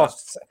 Of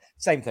course,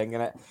 same thing,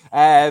 isn't it?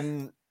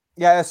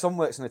 Yeah, her son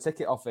works in a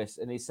ticket office,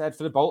 and he said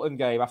for the Bolton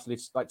game, after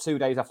 2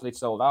 days after they'd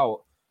sold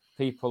out,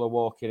 people are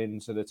walking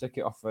into the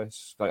ticket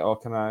office like, "Oh,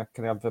 can I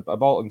have a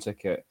Bolton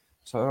ticket?"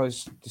 So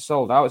it's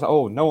sold out. It's like,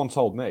 "Oh, no one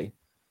told me."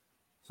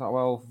 It's like,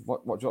 "Well,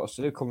 what do you want us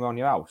to do? Come around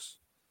your house?"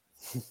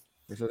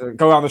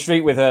 Go around the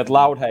street with a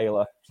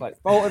loudhailer. It's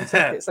like Bolton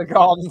tickets are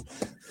gone.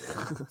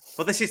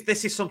 Well, this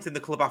is something the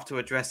club have to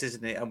address,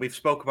 isn't it? And we've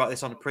spoke about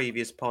this on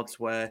previous pods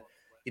where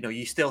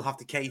you still have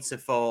to cater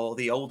for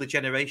the older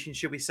generation,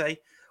 should we say,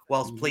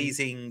 whilst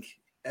pleasing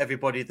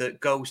everybody that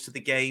goes to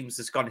the games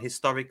has gone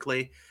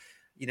historically.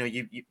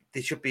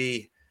 They should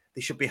be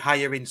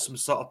higher in some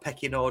sort of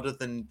pecking order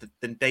than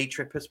day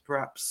trippers,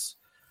 perhaps.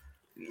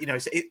 You're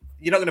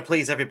not going to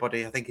please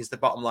everybody, I think, is the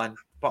bottom line.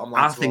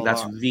 I think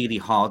that's really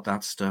hard,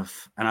 that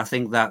stuff. And I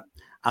think that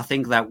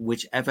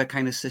whichever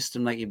kind of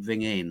system that you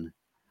bring in,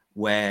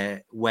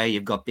 where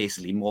you've got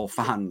basically more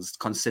fans,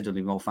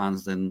 considerably more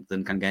fans than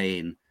can get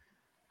in,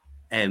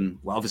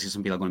 well, obviously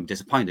some people are going to be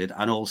disappointed,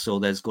 and also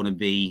there's going to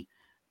be,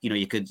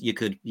 you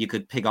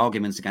could pick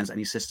arguments against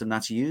any system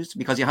that's used,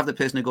 because you have the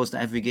person who goes to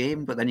every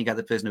game, but then you get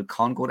the person who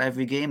can't go to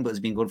every game but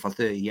has been going for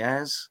 30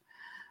 years.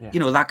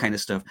 Yeah. That kind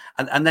of stuff.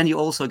 And then you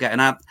also get,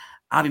 and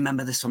I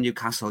remember this from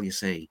Newcastle, you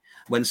see,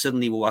 when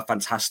suddenly we were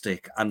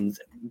fantastic, and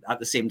at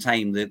the same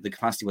time the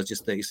capacity was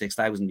just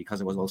 36,000 because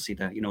it was all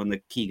seater, in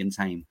the Keegan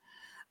time.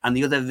 And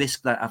the other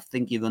risk that I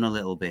think you run a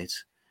little bit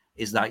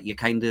is that you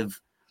kind of,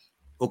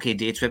 okay,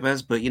 day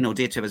trippers, but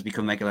day trippers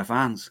become regular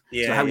fans.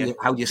 Yeah, so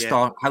how do you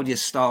start? How do you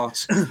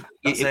start?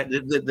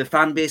 The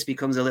fan base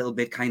becomes a little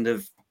bit kind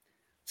of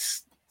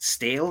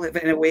stale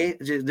in a way.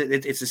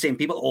 It's the same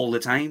people all the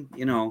time.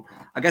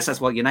 I guess that's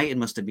what United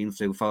must have been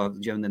through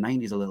during the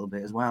 90s a little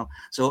bit as well.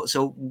 So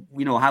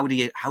how do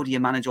you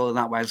manage all of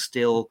that while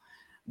still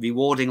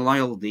rewarding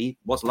loyalty?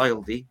 What's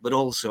loyalty? But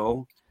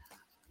also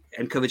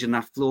encouraging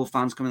that flow of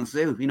fans coming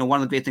through.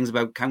 One of the great things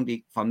about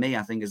County for me,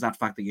 I think, is that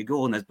fact that you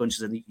go and there's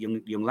bunches of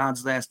young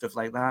lads there, stuff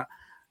like that.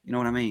 You know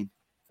what I mean?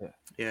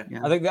 Yeah.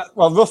 I think that.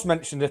 Well, Russ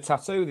mentioned a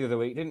tattoo the other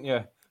week, didn't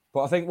you?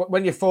 But I think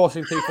when you're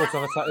forcing people to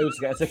have a tattoo to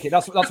get a ticket,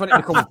 that's when it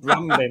becomes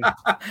branding.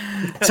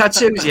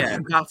 Tattoos, yeah,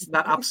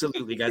 that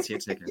absolutely gets you a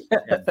ticket.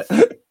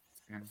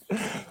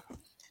 Yeah.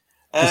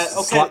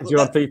 Slapped you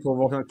on people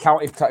walking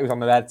county tattoos on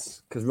their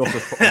heads because Russ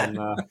has put them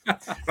on there.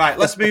 Right,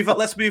 let's move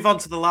on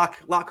to the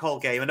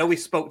Larkhall game. I know we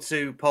spoke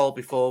to Paul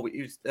before. We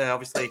used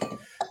obviously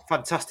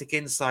fantastic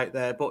insight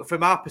there, but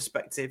from our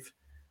perspective,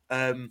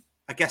 I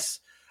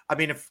guess. I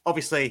mean,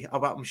 obviously,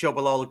 I'm sure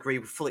we'll all agree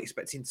we're fully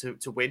expecting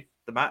to win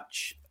the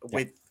match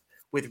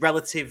with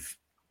relative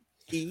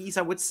ease,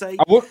 I would say.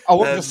 I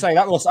wouldn't just say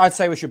that. I'd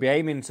say we should be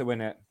aiming to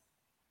win it.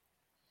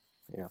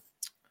 Yeah.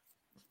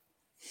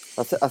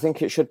 I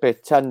think it should be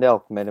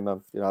 10-0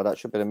 minimum. You know, that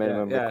should be the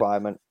minimum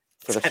requirement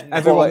for the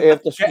quality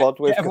of the squad.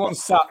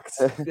 Everyone's sacked.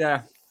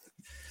 Yeah.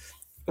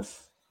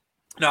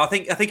 No, I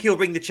think he'll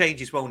bring the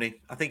changes, won't he?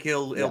 I think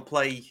he'll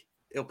play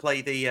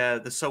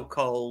the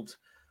so-called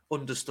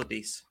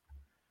understudies.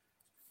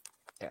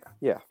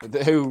 Yeah.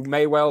 Who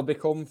may well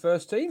become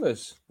first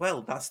teamers.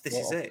 Well, this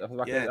is it.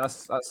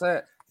 That's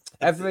it.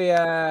 Every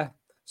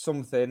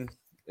something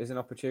is an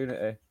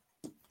opportunity.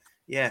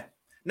 Yeah.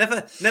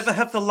 Never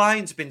have the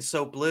lines been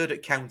so blurred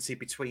at County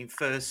between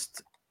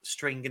first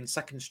string and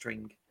second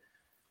string.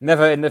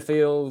 Never in the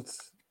field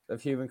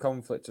of human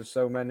conflict of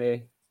so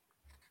many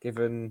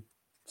given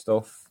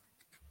stuff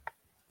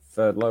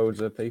for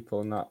loads of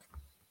people and that.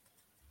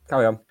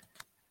 Carry on.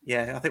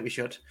 Yeah, I think we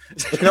should.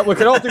 We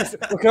can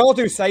all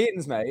do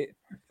sayings, mate.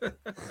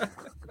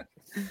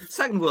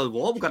 Second World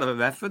War, we've got to have a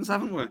reference,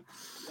 haven't we?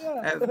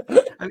 Yeah.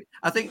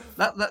 I think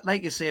that,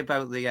 like you say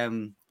about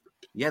the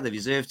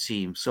reserve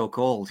team,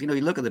 so-called. You know,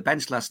 you look at the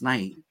bench last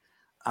night.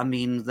 I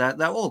mean,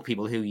 they're all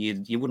people who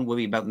you wouldn't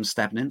worry about them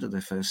stepping into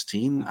the first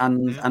team,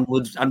 and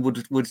would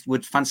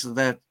fancy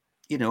their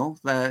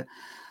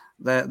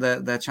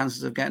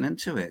chances of getting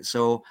into it.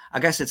 So I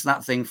guess it's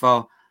that thing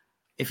for.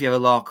 If you're a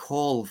Lark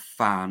Hall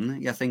fan,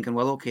 you're thinking,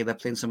 well, okay, they're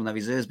playing some of their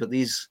reserves, but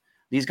these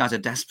guys are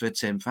desperate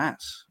to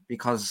impress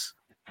because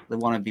they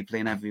want to be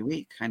playing every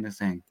week, kind of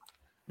thing.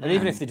 And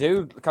even if they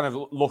do kind of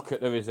look at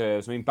the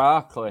reserves, I mean,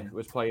 Barkley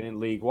was playing in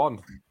League One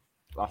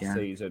last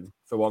season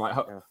for one like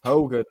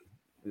Hogan.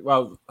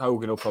 Well,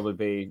 Hogan will might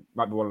be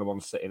one of the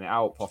ones sitting it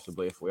out,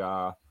 possibly if we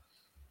are.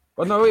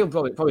 But no, he'll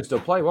probably still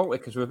play, won't we?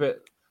 Because we're a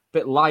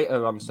bit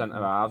lighter on centre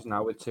halves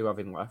now with 2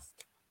 having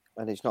left.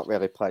 And he's not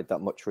really played that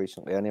much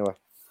recently, anyway.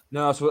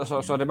 No,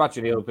 so I'd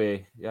imagine he'll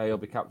be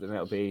captain.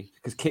 It'll be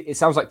because it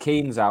sounds like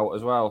Keane's out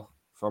as well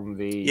from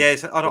the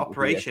it's on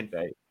operation.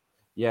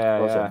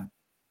 Yeah,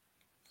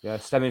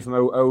 stemming from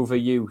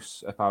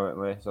overuse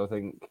apparently. So I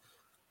think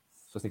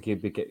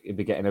he'd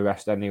be getting a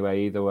rest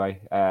anyway. Either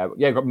way,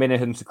 we've got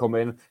Minahan to come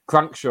in.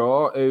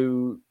 Crankshaw,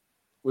 who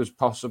was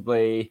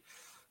possibly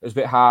it was a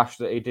bit harsh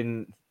that he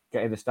didn't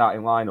get in the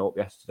starting lineup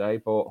yesterday,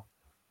 but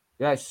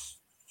it's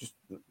just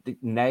the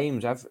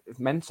names. It's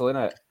mental,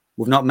 isn't it?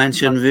 We've not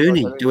mentioned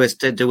Rooney. Do we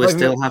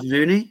still have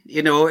Rooney?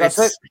 You know, it's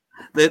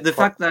the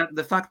fact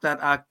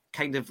that I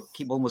kind of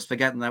keep almost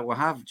forgetting that we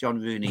have John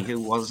Rooney, who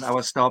was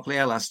our star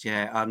player last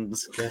year, and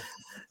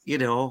you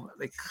know,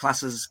 the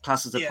classes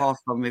apart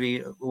from maybe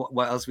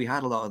what else we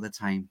had a lot of the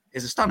time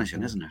is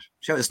astonishing, isn't it?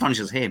 Sure, it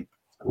astonishes him.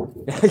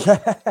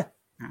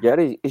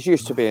 Yeah, he's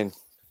used to being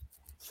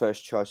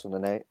first choice on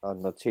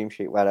the team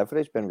sheet wherever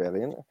he's been,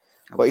 really, isn't it?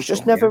 But he's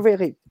just never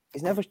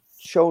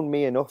shown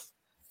me enough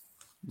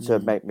to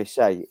make me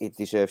say he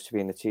deserves to be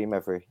in the team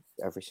every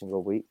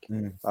single week.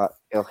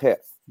 He'll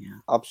hit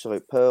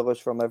absolute pearlers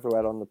from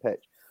everywhere on the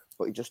pitch,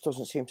 but he just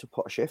doesn't seem to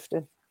put a shift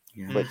in.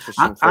 Yeah.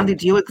 Andy,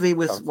 do you agree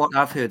with what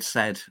I've heard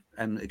said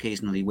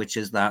occasionally, which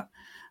is that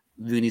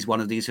Rooney's one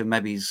of these who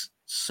maybe's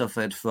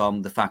suffered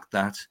from the fact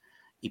that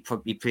he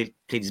played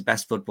his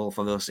best football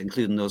for us,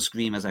 including those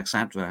screamers,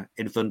 etc.,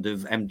 in front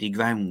of empty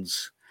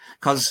grounds?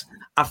 Because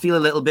I feel a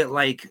little bit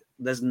like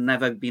there's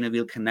never been a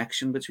real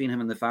connection between him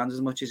and the fans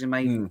as much as he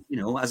might, you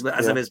know, as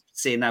I was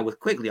saying now with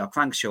Quigley or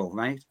Crankshaw,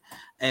 right?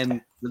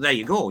 There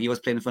you go. He was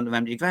playing in front of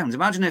empty grounds.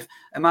 Imagine if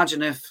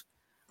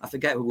I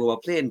forget who we were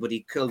playing, but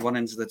he curled one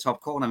into the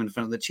top corner in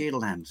front of the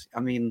Cheadle end.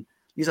 I mean,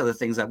 these are the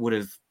things that would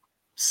have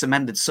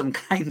cemented some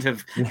kind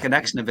of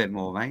connection a bit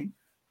more, right?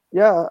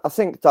 Yeah, I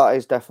think that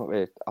is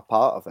definitely a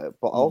part of it.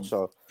 But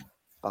also,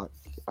 I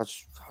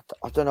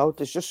don't know,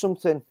 there's just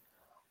something.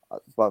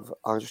 But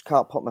I just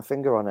can't put my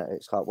finger on it.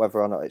 It's like whether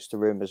or not it's the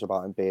rumours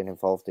about him being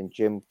involved in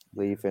Jim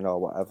leaving or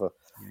whatever.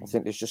 I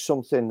think there's just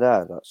something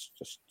there that's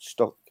just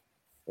stuck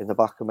in the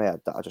back of my head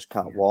that I just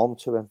can't warm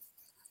to him.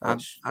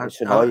 It's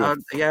annoying. I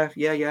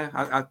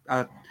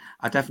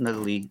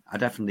definitely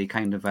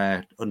kind of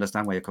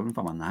understand where you're coming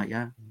from on that.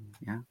 Yeah.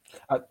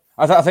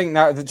 I think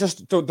now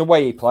just the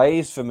way he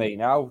plays for me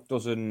now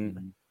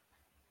doesn't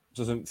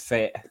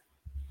fit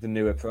the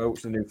new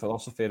approach, the new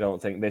philosophy. I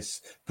don't think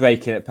this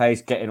breaking at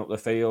pace, getting up the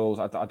field.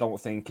 I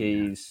don't think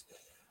he's.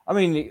 I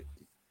mean,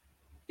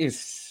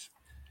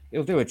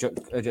 he'll do a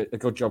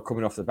good job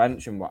coming off the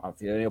bench and what have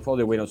you, and he'll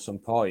probably win us some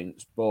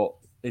points. But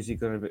is he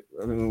going to be?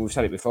 I mean, we've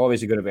said it before.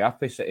 Is he going to be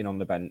happy sitting on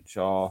the bench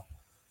or?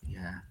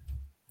 Yeah.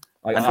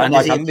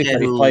 Andy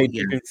said, he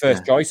played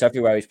first choice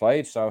everywhere he's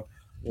played. So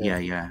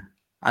yeah.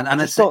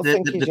 And it's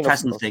the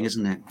present thing,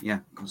 isn't it? Yeah.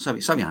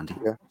 Sorry, Andy.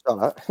 Yeah, all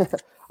right.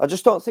 I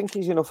just don't think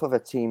he's enough of a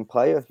team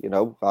player, you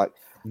know. Like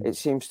it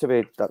seems to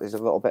be that there's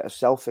a little bit of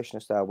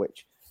selfishness there,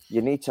 which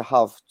you need to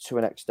have to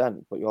an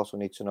extent, but you also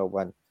need to know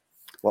when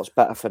what's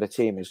better for the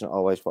team isn't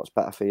always what's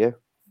better for you.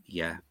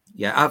 Yeah.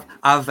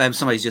 I've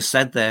somebody's just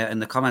said there in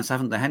the comments,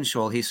 haven't they?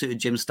 Henshaw, he suited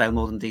Jim's style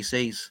more than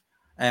DC's.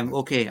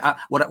 Okay.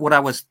 What I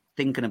was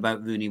thinking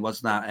about Rooney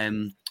was that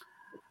under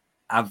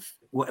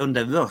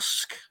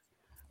Rusk,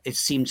 it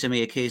seemed to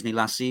me occasionally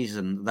last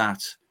season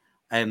that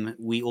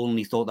we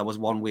only thought there was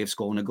one way of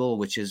scoring a goal,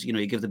 which is,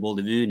 you give the ball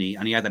to Rooney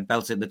and he either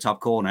belts it in the top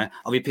corner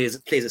or he plays a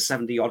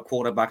 70-yard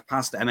quarterback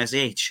pass to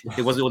MSH.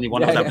 It was the only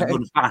one that was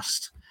run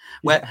fast.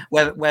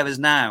 Whereas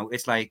now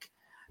it's like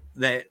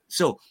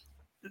so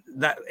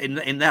that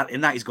in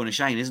that he's going to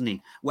shine, isn't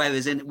he?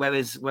 Whereas in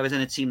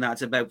a team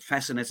that's about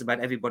pressing, it's about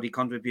everybody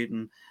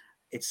contributing.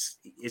 It's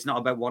not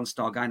about one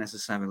star guy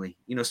necessarily.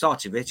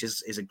 Sarcevic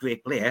is a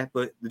great player,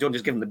 but they don't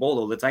just give him the ball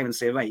all the time and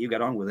say, right, you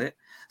get on with it.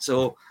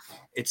 So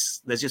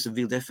there's just a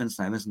real difference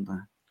there, isn't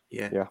there?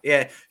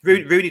 Yeah.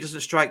 Rooney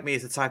doesn't strike me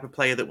as the type of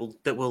player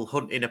that will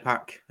hunt in a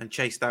pack and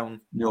chase down.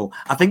 No,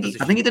 I think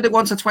he did it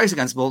once or twice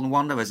against Bolton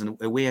Wanderers in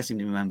a way. I seem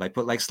to remember. I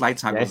put like slide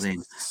tackles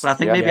in, but I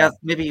think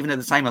maybe even at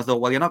the time I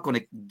thought, well, you're not going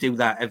to do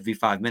that every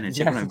 5 minutes.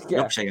 You're going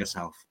to upset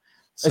yourself.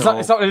 So,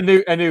 it's not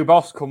a new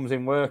boss comes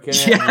in work,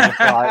 is it?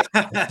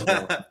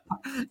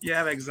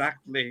 Yeah,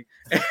 exactly.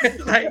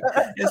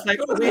 It's like,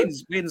 oh,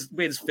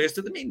 Wayne's first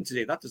at the meeting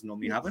today. That doesn't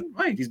normally happen,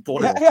 right? He's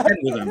brought a pen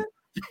with him.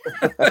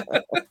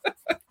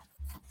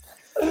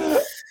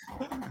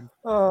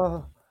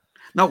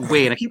 Not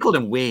Wayne. I keep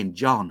calling him Wayne.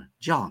 John.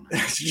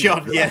 It's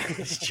John. Yeah,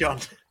 it's John.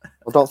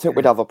 I don't think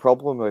we'd have a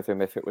problem with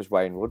him if it was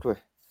Wayne, would we?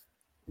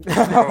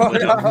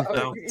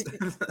 No.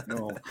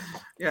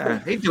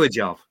 Yeah, he'd do a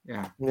job.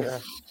 Yeah.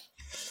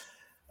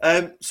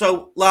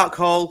 So Lark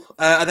Hall,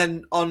 and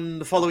then on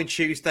the following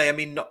Tuesday, I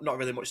mean, not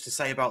really much to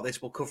say about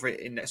this. We'll cover it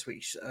in next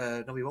week's.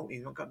 No, we won't.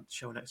 We've not got a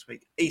show next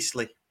week.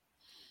 Eastleigh.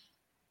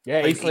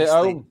 Yeah, Eastleigh at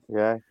home.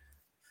 Yeah.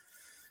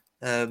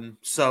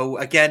 So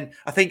again,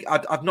 I think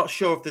I'm not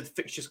sure of the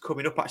fixtures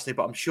coming up actually,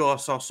 but I'm sure I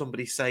saw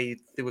somebody say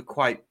they were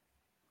quite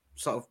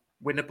sort of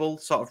winnable,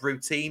 sort of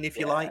routine, if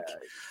you like.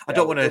 I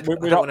don't want to.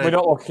 We're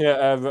not looking at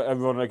a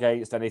run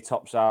against any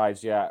top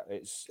sides yet.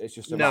 It's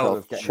just a matter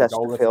of getting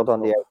Chesterfield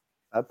on the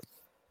 8th.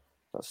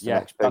 That's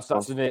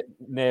the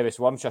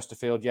nearest one,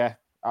 Chesterfield. Yeah,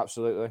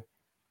 absolutely.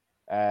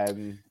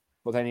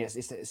 But then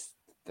it's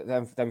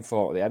them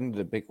four at the end,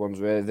 the big ones.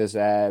 Where there's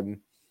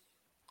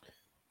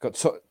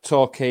got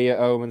Torquay at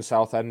home and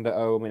Southend at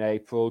home in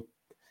April.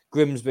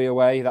 Grimsby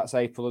away, that's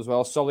April as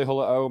well.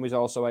 Solihull at home is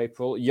also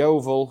April.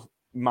 Yeovil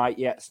might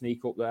yet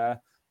sneak up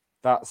there.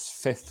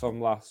 That's 5th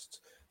from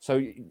last.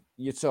 So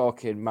you're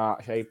talking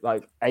March,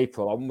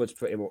 April onwards,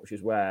 pretty much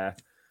is where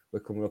we're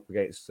coming up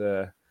against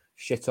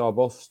shit or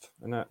bust,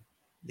 isn't it?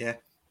 Yeah.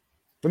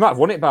 We might have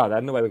won it by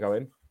then, the way we're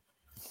going.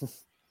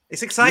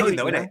 It's exciting,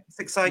 though, isn't it? It's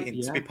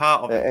exciting to be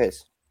part of it. It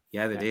is.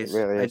 Yeah, it is. It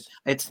really is.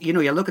 It's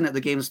you're looking at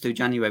the games through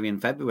January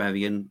and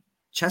February, and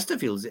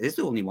Chesterfield is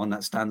the only one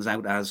that stands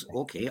out as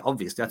okay.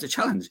 Obviously, that's a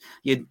challenge.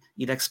 You'd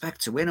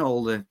expect to win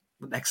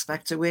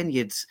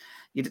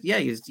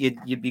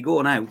You'd be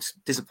going out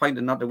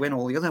disappointed not to win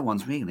all the other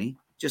ones, really,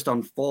 just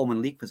on form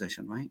and league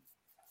position, right?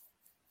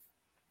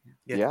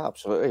 Yeah,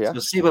 absolutely. Yeah. So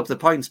save up the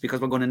points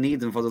because we're going to need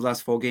them for the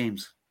last 4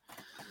 games.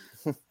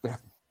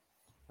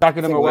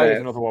 Bagging them away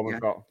is another one we've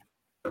got.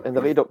 In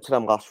the lead up to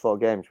them last 4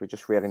 games, we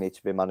just really need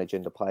to be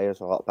managing the players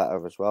a lot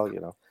better as well.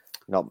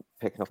 Not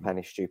picking up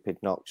any stupid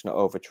knocks, not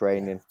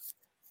overtraining.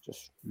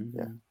 Just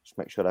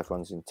make sure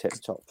everyone's in tip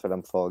top for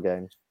them 4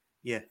 games.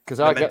 Yeah,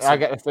 because I get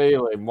the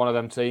feeling one of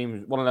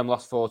them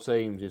last 4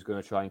 teams is going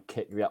to try and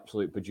kick the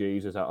absolute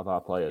bejesus out of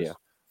our players. Yeah,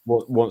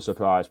 won't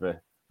surprise me.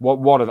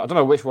 One of I don't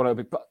know which one it would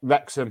be. But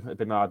Wrexham would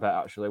be my bet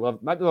actually. Well,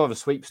 maybe we'll have a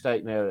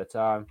sweepstake near the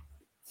time.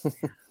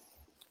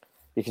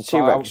 You can see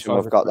Wrexham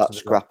have got that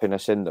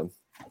scrappiness in them.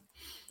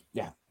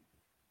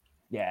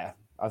 Yeah.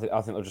 I think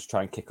they'll just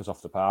try and kick us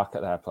off the park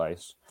at their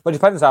place. But it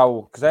depends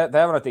how, because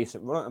they're on a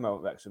decent run at the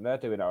moment, Wrexham. They're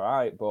doing all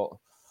right, but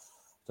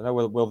I don't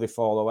know, will they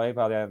fall away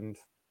by the end?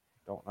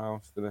 Don't know.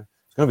 It's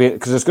gonna be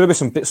because there's going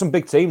to be some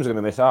big teams are going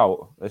to miss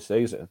out this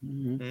season.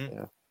 Mm-hmm.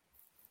 Yeah.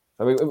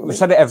 So we've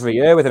said it every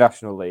year with the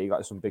National League,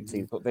 like some big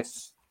teams, but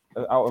this,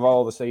 out of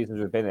all the seasons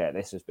we've been in,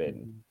 this has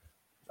been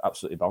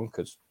absolutely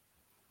bonkers.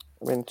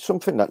 I mean,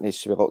 something that needs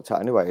to be looked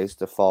at anyway is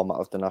the format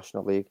of the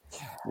National League.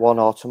 One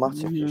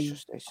automatic,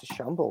 it's a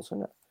shambles,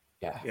 isn't it?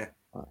 Yeah.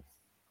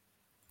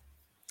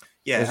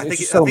 I think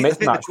it's so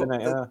mismatched,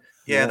 isn't it?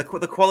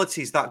 The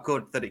quality is that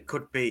good that it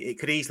could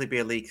easily be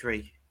a League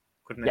 3,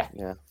 couldn't it?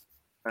 Yeah.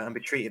 And be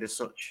treated as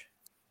such.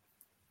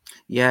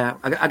 Yeah,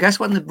 I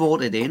guess when they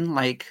brought it in,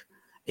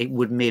 it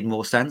would made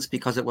more sense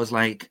because it was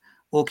like,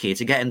 okay,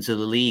 to get into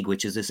the league,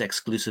 which is this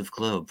exclusive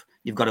club,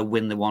 you've got to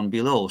win the one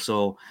below.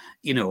 So,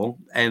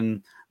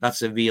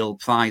 that's a real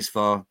prize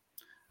for,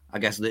 I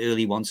guess, the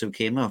early ones who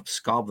came up,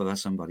 Scarborough or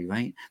somebody,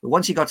 right? But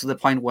once you got to the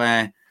point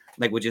where,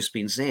 like we've just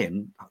been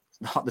saying,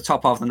 the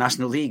top half of the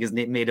National League is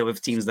made up of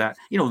teams that,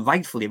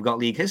 rightfully have got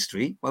league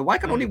history. Well, why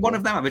can only one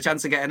of them have a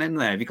chance of getting in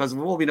there? Because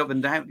we've all been up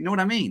and down. You know what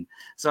I mean?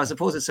 So I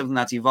suppose it's something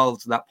that's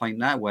evolved to that point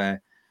now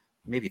where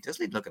maybe it does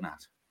need looking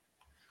at.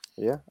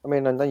 Yeah. I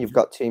mean, and then you've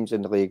got teams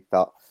in the league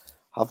that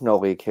have no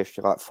league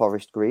history, like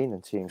Forest Green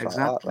and teams like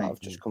that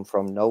have just come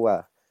from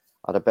nowhere.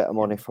 Had a bit of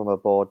money from a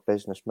bored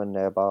businessman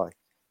nearby.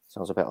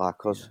 Sounds a bit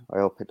like us. I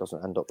hope it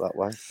doesn't end up that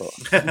way.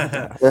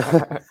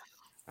 But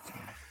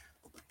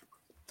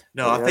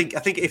No, I think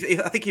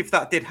if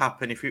that did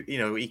happen, if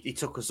he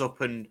took us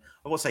up and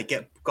I won't say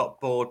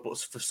got bored, but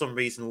for some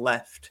reason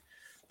left,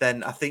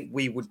 then I think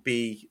we would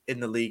be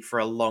in the league for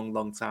a long,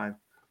 long time,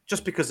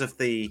 just because of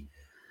the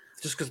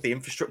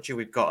infrastructure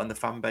we've got and the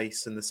fan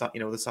base and the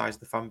size of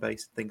the fan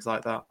base and things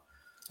like that.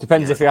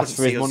 Depends if he asks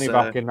for his money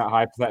back in that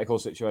hypothetical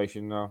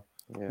situation. No,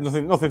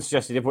 nothing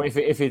suggested. But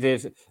if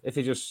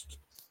he just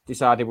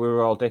decided we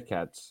were all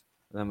dickheads.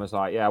 And then was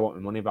like, yeah, I want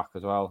my money back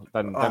as well.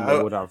 Then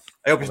we would have.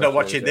 I hope he's not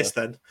watching this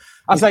then.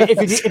 I say if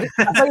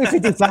he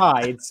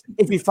decides,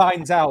 if he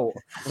finds out.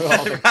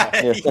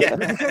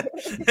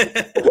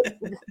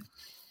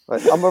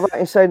 Right, am I right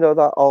in saying though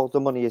that all the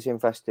money is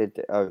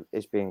invested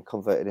is being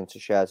converted into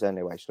shares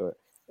anyway? So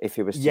if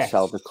he was to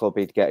sell the club,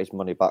 he'd get his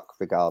money back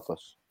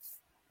regardless.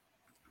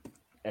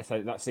 Yeah,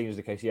 so that seems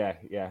the case. Yeah,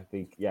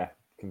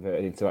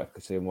 converted into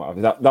equity and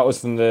whatever. That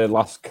was from the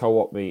last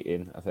co-op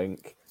meeting, I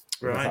think.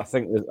 Right. I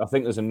think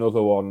there's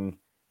another one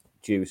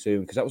due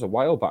soon because that was a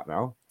while back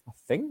now. I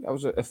think that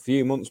was a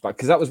few months back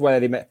because that was where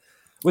they met.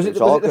 Was it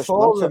the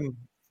forum?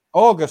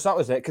 August, that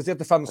was it because they had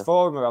the fans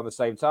forum around the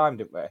same time,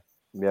 didn't we?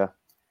 Yeah.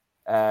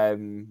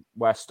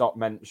 Where Stott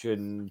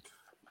mentioned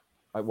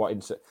like what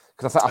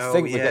because I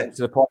think we're getting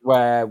to the point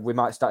where we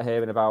might start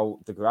hearing about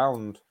the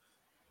ground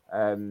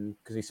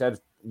because he said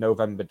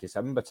November,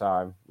 December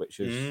time, which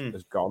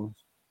has gone.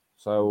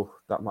 So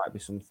that might be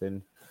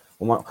something.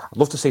 I'd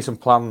love to see some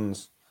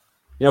plans.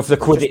 For the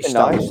Quidditch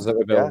stands that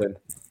we're building.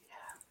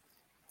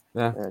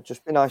 Yeah, it'd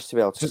just be nice to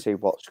be able to see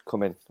what's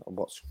coming and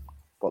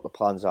what the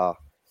plans are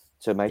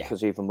to make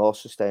us even more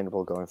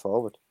sustainable going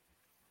forward.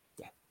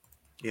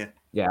 Yeah,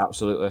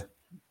 absolutely.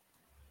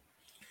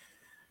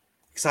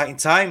 Exciting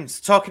times.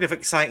 Talking of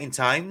exciting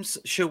times,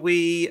 shall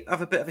we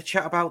have a bit of a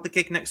chat about the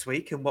gig next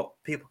week and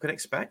what people can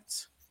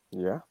expect?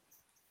 Yeah.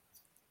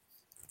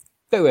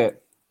 Do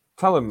it.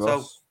 Tell him,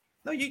 Russ.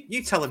 No,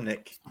 you tell him,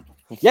 Nick.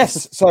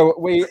 Yes, so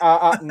we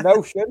are at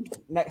Notion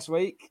next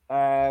week,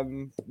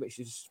 which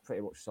is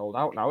pretty much sold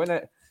out now, isn't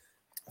it?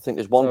 I think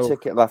there's one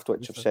ticket left,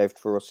 which I've saved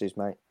for Russ's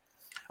mate.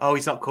 Oh,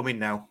 he's not coming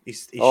now. He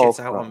shits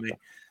out on me.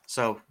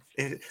 So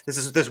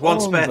there's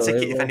one spare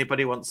ticket if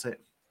anybody wants it.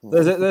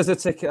 There's a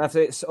ticket.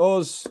 It's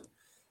us,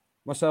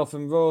 myself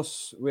and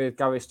Russ, with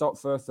Gary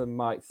Stopforth and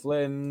Mike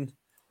Flynn.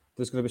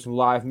 There's going to be some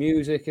live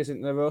music,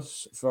 isn't there,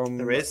 Russ?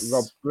 There is.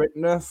 Rob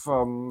Brittner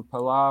from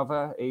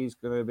Palava. He's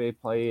going to be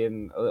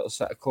playing a little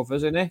set of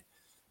covers, isn't he?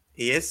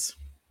 He is.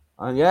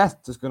 And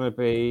there's going to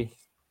be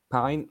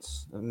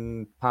pints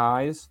and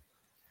pies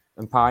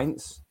and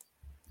pints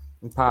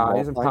and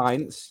pies and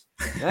pints.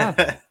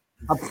 Yeah.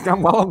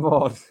 I'm well on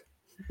board.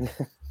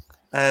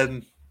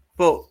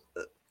 But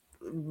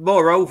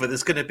moreover,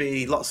 there's going to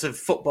be lots of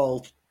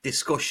football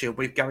discussion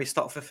with Gary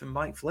Stopforth and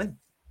Mike Flynn.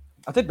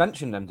 I did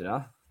mention them, didn't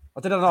I? I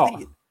did not.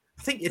 I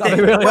think you That'd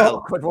did. Be really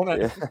awkward,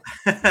 wouldn't it?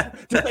 Yeah.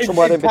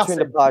 Somewhere in between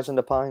the pies and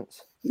the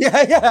pints.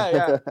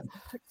 Yeah.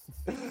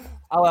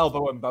 I'll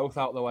elbow them both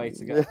out the way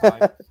to get a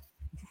pint.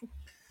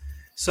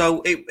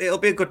 So it'll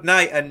be a good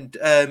night, and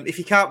if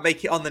you can't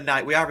make it on the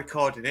night, we are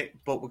recording it,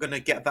 but we're going to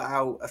get that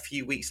out a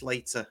few weeks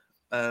later.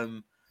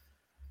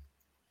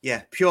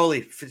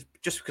 Purely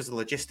just because of the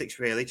logistics,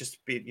 really, just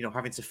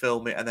having to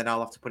film it, and then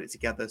I'll have to put it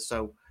together.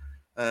 So.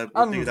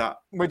 We'll do that.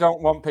 We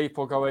don't want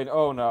people going,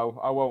 oh no,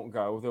 I won't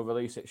go. They'll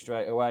release it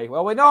straight away.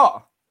 Well, we're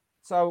not.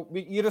 So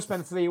you just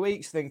spend 3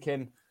 weeks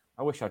thinking,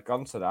 I wish I'd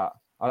gone to that.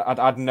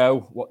 I'd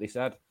know what they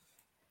said.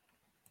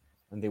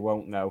 And they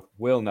won't know.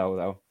 We'll know,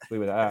 though. We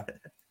were there.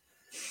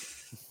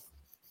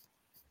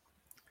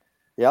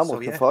 Yeah, I'm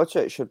looking forward to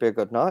it. It should be a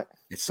good night.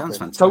 It sounds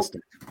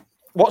fantastic. So,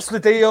 what's the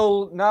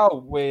deal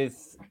now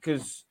with,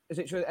 because is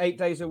it true 8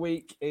 days a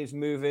week is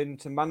moving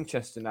to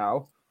Manchester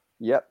now?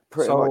 Yep,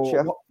 pretty much,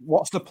 yeah.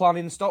 What's the plan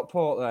in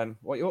Stockport then?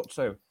 What are you up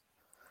to?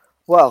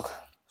 Well,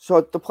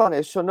 so the plan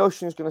is,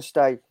 Notion's going to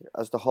stay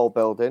as the whole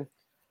building.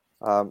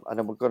 And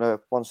then we're going to,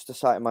 once the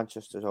site in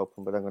Manchester is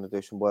open, we're then going to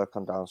do some work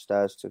on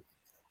downstairs to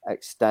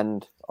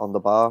extend on the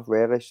bar,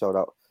 really. So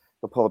that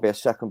there'll probably be a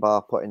second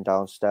bar put in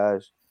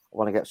downstairs. I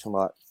want to get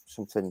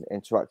something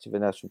interactive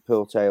in there, some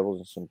pool tables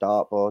and some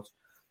dartboards,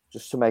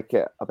 just to make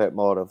it a bit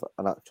more of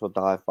an actual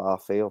dive bar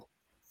feel.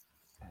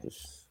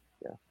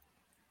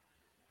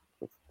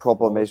 The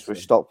problem is with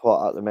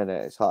Stockport at the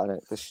minute,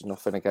 this is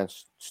nothing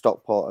against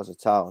Stockport as a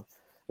town.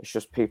 It's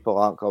just people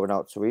aren't going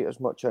out to eat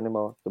as much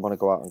anymore. They want to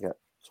go out and get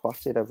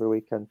twatted every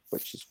weekend,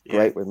 which is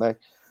great with me.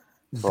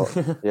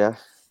 But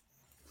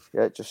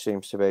it just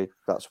seems to be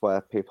that's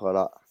where people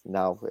are at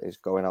now, is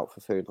going out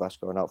for food less,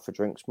 going out for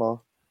drinks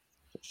more.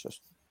 It's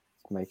just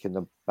making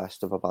the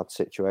best of a bad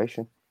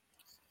situation.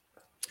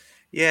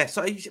 Yeah,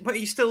 but are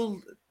you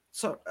still...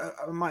 So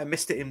I might have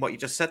missed it in what you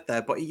just said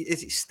there, but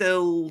is it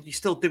still you're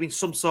still doing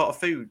some sort of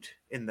food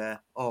in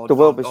there? Or there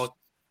will be,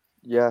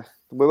 yeah,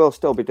 we will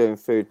still be doing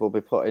food. We'll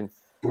be putting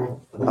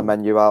a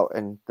menu out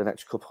in the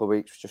next couple of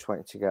weeks. We're just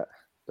waiting to get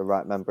the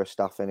right member of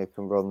staff in who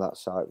can run that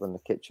site, run the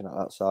kitchen at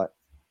that site,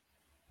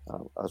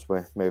 as we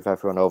move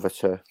everyone over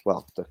to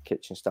the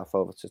kitchen staff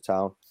over to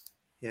town.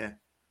 Yeah.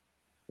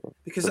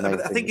 Because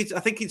I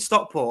think in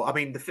Stockport, I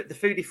mean, the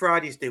Foodie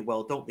Fridays do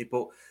well, don't they?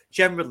 But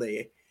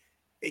generally,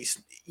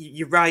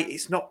 you're right.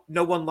 It's not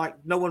no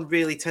one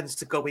really tends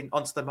to go in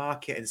onto the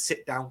market and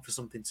sit down for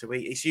something to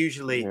eat. It's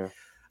usually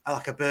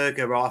like a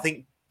burger, or I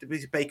think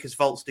Baker's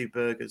Vaults do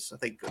burgers. I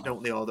think,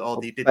 don't they?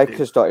 Or they did.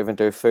 Bakers don't even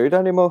do food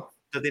anymore.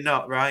 Do they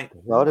not? Right?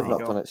 No, they've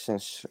not done it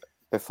since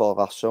before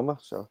last summer.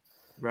 So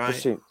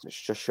right, it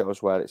just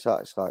shows where it's at.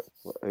 It's like,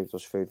 who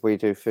does food? We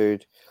do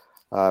food.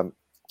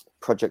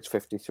 Project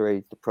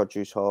 53, the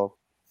Produce Hall,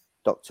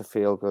 Dr.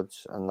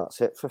 Feelgoods, and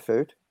that's it for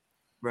food.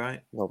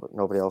 Right.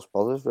 Nobody else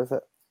bothers with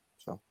it,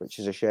 so which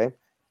is a shame.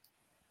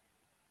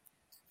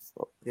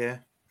 But, yeah.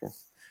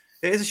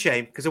 It is a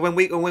shame because when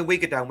we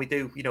go down, we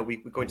do, we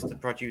go into the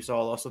Produce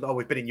Hall. Also,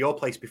 we've been in your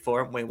place before,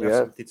 haven't we? We have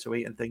something to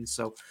eat and things.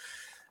 So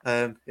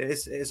it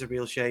is a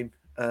real shame.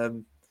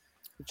 It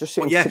just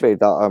seems to be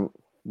that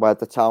where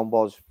the town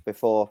was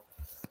before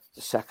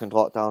the second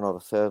lockdown or the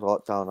third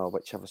lockdown or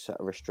whichever set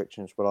of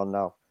restrictions we're on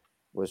now,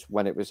 was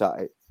when it was at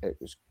it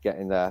was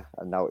getting there,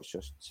 and now it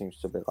just seems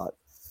to be like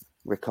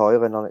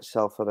recoiling on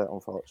itself a bit,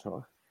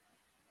 unfortunately.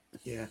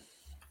 Yeah,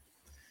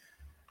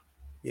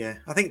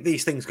 I think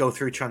these things go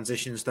through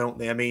transitions, don't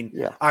they? I mean,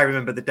 I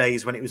remember the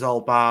days when it was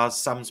all bars,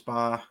 Sam's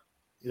Bar,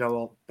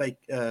 all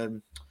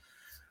Bambuza,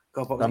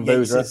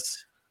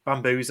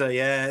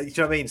 yeah. You know what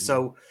I mean?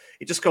 So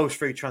it just goes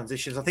through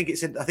transitions. I think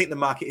the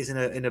market is in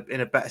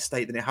a better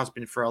state than it has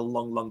been for a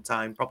long, long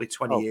time, probably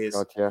 20 years.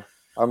 God, yeah.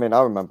 I mean,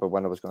 I remember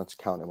when I was going to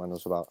county when I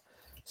was about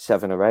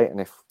 7 or 8, and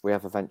if we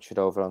ever ventured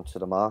over onto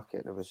the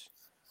market, there was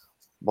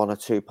 1 or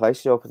 2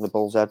 places open. The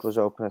Bull's Head was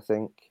open, I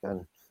think,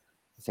 and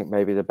I think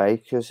maybe the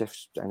Bakers,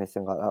 if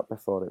anything like that,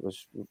 before it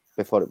was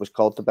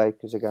called the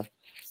Bakers again.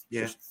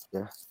 Yeah.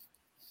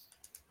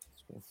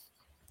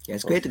 Yeah,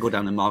 it's great to go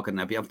down the market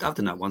now. I've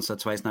done that once or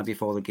twice now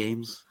before the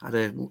games.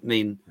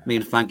 Me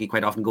and Frankie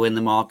quite often go in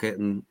the market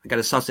and get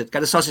a sausage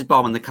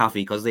bomb in the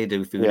cafe because they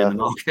do food in the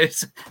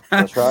market.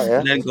 That's right, yeah.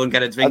 And then go and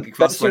get a drink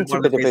across one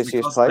of the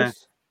busiest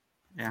place.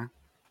 Yeah.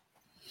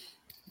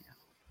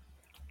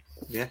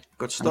 Yeah,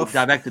 good And stuff. we've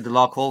directed the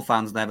Lark Hall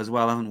fans there as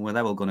well, haven't we?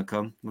 They're all going to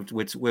come.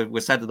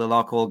 We're said to the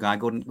Lark Hall guy,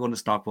 go to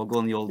Stockport, go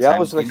on the old I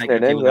was listening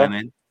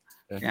in.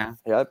 Yeah,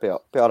 it'd be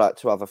all right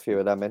to have a few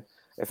of them in.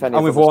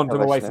 And we've warned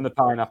them away from the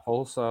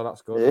pineapple, so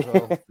that's good. As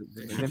well.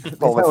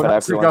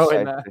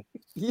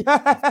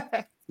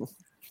 Yeah.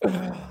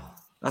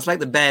 That's like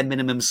the bare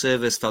minimum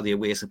service for the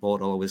away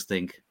support. I always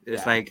think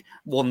it's like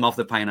warn them off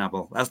the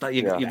pineapple. That's like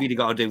you really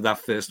got to do that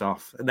first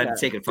off, and then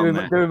take it from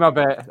there. Doing my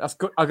bit. That's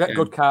good. I'll get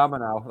good karma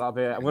now. That'll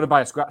be it. I'm going to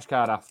buy a scratch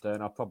card after,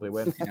 and I'll probably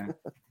win.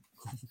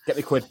 Get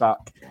me quid back.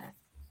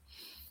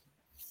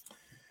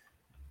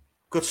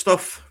 Good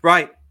stuff.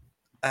 Right.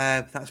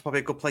 That's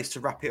probably a good place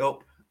to wrap it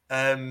up.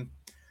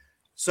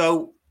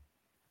 So,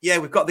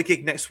 we've got the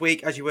gig next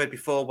week. As you heard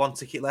before, 1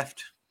 ticket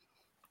left.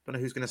 Don't know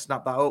who's going to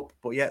snap that up,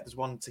 but there's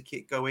 1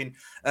 ticket going.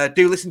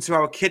 Do listen to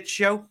our kids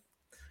show.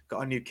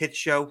 Got a new kids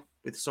show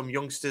with some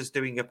youngsters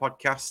doing a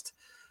podcast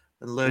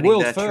and learning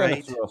their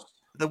trade.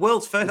 The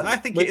world's first. I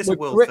think it is a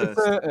world first.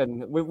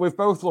 Certain. We've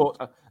both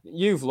looked.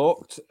 You've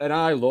looked and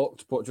I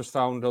looked, but just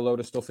found a load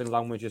of stuff in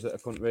languages that I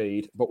couldn't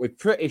read. But we're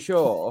pretty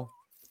sure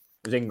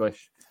it was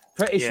English.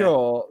 Pretty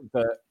sure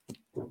that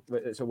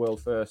it's a world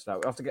first now.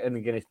 We have to get in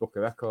the Guinness Book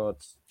of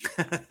Records.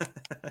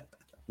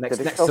 next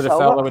to the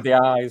fella with the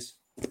eyes.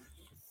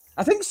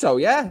 I think so,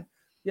 yeah.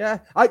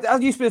 I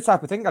used to be the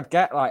type of thing I'd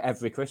get like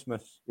every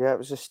Christmas. Yeah, it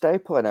was a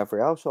staple in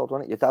every household,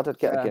 wasn't it? Your dad would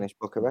get a Guinness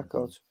Book of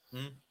Records.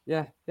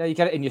 Yeah, you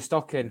get it in your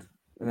stocking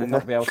and then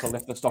not be able to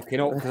lift the stocking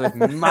up because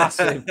it's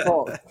massive.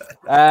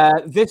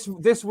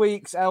 This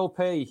week's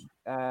LP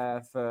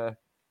for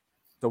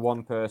the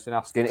one person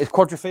asking is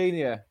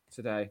Quadrophenia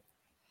today.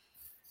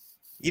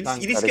 You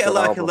need to get a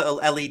little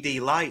LED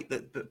light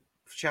that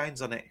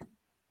shines on it.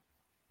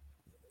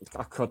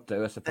 I could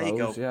do, I suppose. There you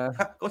go. Yeah.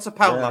 Go to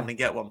Poundland and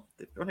get one.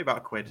 They're only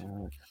about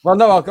 £1. Well,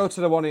 no, I'll go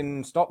to the one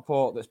in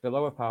Stockport that's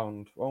below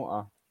 £1, won't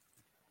I?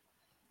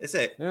 Is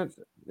it? Yeah,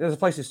 there's a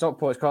place in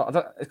Stockport.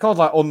 It's called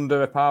like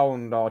under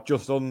 £1 or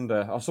just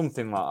under or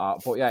something like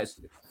that. But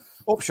it's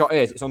upshot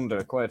is it's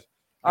under £1.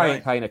 I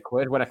ain't paying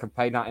 £1 when I can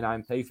pay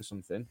 99p for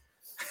something.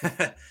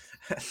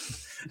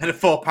 And a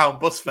 £4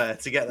 bus fare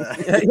to get there.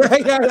 Yeah. It's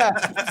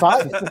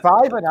a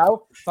 £5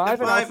 now.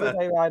 £5 for a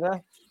day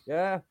rider.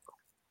 Yeah.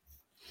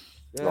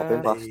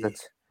 Robbing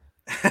bastards.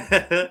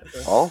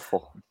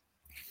 Awful.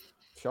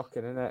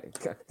 Shocking, isn't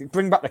it?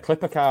 Bring back the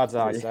Clipper cards,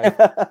 I say.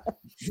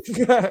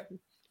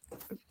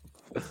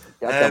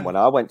 When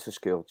I went to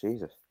school,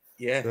 Jesus.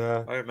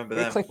 Yeah. I remember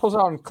that. Clip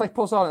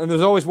us on. And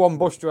there's always one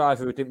bus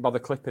driver who didn't bother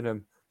clipping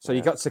them. So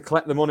you got to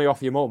collect the money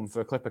off your mum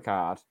for a Clipper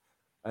card.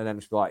 And then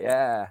just be like,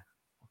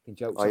 fucking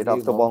jokes. Oh, you'd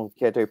have the one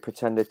kid who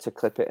pretended to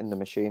clip it in the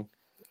machine.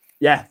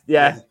 Yeah.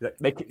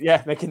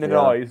 Making the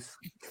noise.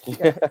 Do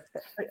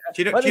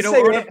you know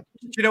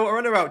what we're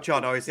on about,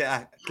 John? Or is it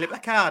a Clipper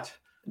card?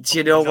 Do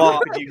you know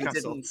what? We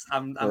Newcastle. didn't.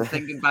 I'm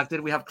thinking back.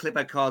 Did we have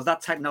clipper cards?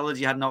 That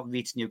technology had not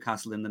reached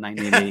Newcastle in the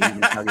 1980s. I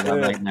can tell you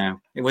that right now.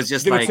 It was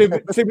just They like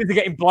were too busy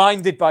getting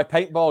blinded by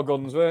paintball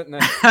guns, weren't they?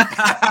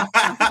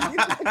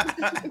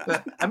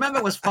 But I remember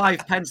it was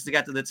 5 pence to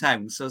get to the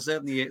town. So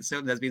certainly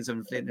there's been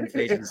some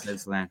inflation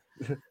since then.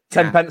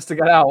 10 pence to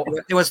get out.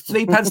 It was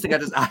 3 pence to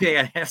get us.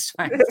 Yeah, that's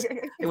right.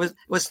 It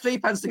was 3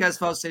 pence to get as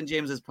far as St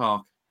James's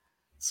Park.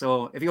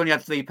 So if you only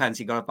had 3 pence,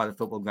 you got up by the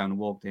football ground and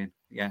walked in.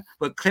 Yeah,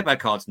 but clipper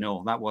cards,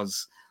 no,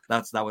 that's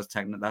advanced.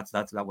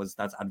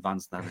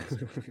 That is,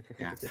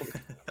 yeah.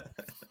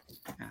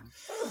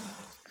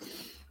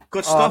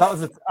 Good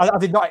stuff. I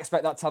did not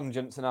expect that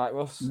tangent tonight,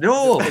 Russ.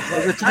 No,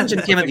 the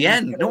tangent came at the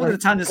end. No one of the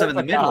tangents are in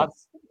the middle.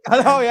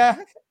 I know, yeah.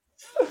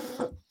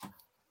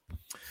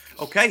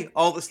 Okay,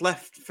 all that's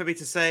left for me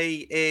to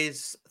say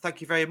is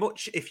thank you very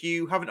much. If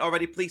you haven't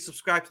already, please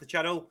subscribe to the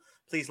channel.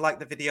 Please like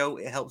the video.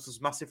 It helps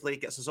us massively.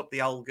 It gets us up the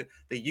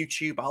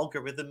YouTube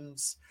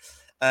algorithms.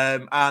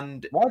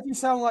 And why do you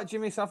sound like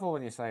Jimmy Savile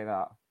when you say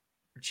that?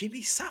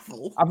 Jimmy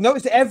Savile? I've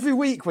noticed it every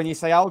week when you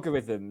say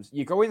algorithms,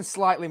 you go in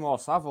slightly more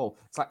Savile.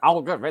 It's like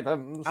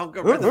algorithms.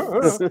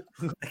 Algorithms.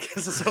 I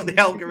guess it's all the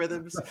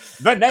algorithms.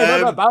 The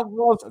name of the band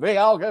was the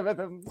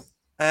algorithms.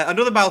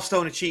 Another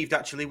milestone achieved,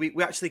 actually. We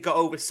actually got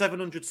over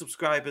 700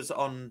 subscribers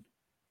on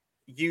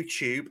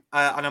YouTube.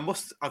 And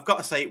I've got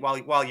to say it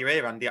while you're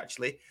here, Andy,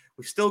 actually.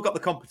 We've still got the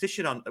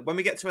competition on. When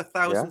we get to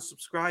 1,000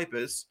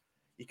 subscribers,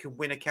 you can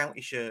win a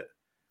county shirt.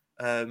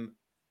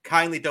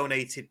 Kindly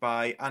donated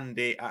by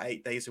Andy at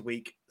 8 days a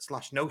week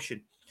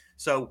 /Notion.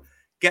 So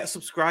get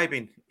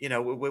subscribing. You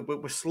know,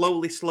 we're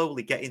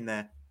slowly getting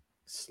there.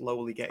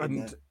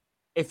 And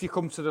if you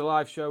come to the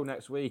live show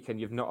next week and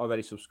you've not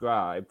already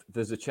subscribed,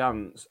 there's a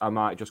chance I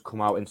might just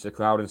come out into the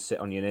crowd and sit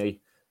on your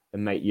knee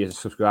and make you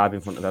subscribe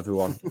in front of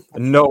everyone.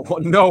 And no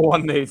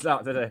one needs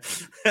that, do they?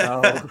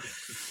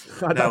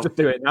 I'll just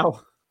do it now.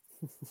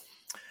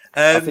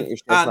 I think you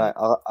should, mate.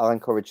 I'll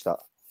encourage that.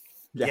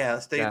 Yeah,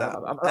 let's do that.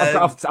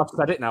 I've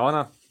said it now,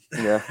 haven't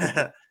I?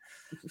 Yeah.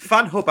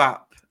 Fan Hub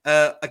app.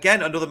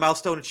 Again, another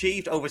milestone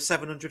achieved. Over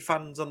 700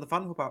 fans on the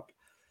Fan Hub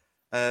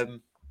app.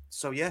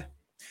 So, yeah.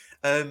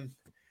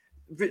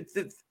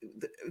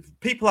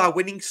 People are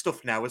winning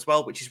stuff now as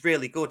well, which is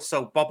really good.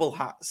 So, bobble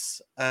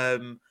hats.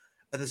 And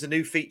there's a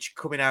new feature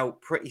coming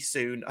out pretty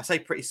soon. I say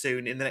pretty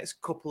soon, in the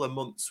next couple of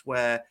months,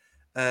 where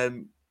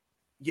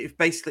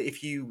basically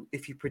if you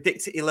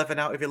predict 11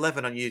 out of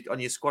 11 on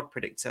your squad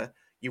predictor,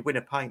 you win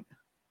a pint.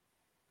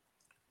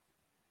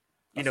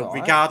 You know,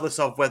 regardless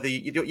of whether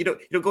you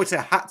don't go to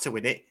a hat to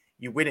win it,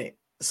 you win it.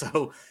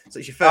 So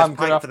it's your first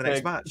pint for the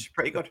next match.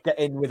 Pretty good. Get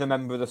in with a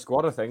member of the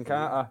squad, I think,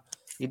 aren't I?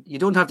 You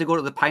don't have to go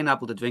to the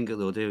pineapple to drink it,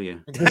 though, do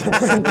you?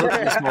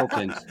 The small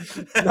things.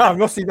 No,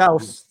 Rusty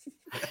Mouse.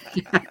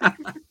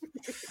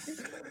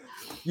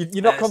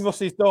 You knock on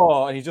Rusty's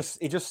door and he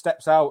just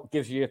steps out,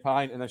 gives you a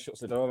pint, and then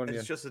shuts the door on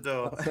you. Shuts the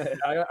door.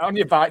 On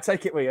your bike,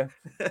 take it with you.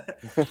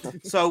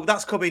 So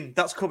that's coming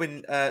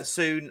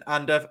soon.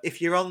 And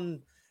if you're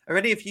on, are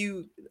any of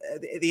you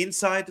the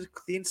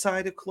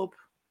Insider Club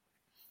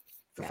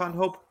for Fan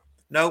Hub?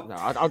 No,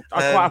 I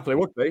quite happily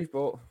would be,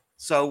 but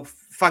so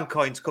Fan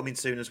Coin's coming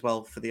soon as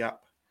well for the app.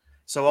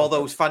 So all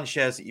those fan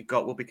shares that you've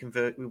got will be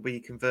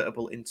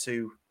convertible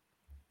into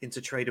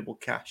tradable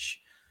cash.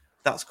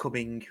 That's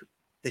coming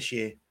this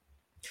year.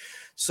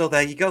 So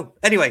there you go.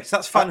 Anyway, so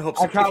that's Fan Hub.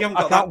 So I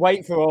can't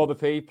wait for all the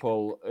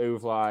people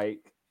who've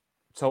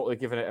totally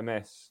given it a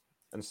miss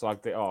and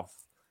slagged it off,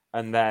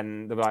 and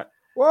then they're like,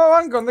 "Well,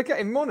 hang on, they're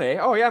getting money.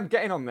 Oh yeah, I'm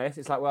getting on this."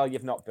 It's like, well,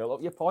 you've not built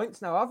up your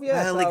points now, have you?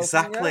 Well,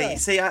 exactly. Yeah.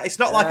 See, it's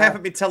not like I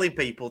haven't been telling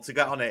people to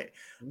get on it,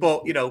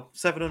 but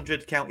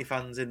 700 county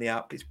fans in the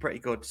app. It's pretty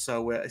good.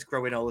 So it's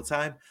growing all the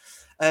time.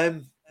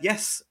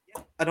 Yes,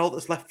 and all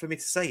that's left for me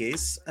to say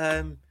is,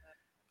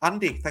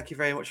 Andy, thank you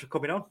very much for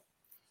coming on.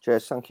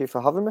 Cheers, thank you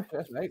for having me.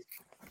 Cheers, mate.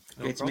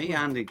 It's me,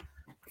 Andy.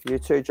 You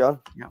too, John.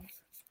 Yeah.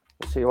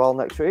 We'll see you all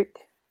next week.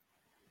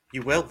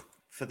 You will.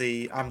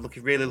 I'm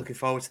really looking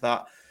forward to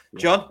that.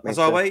 John, as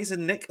always,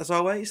 and Nick, as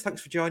always, thanks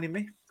for joining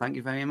me. Thank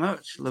you very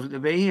much. Lovely to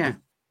be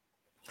here.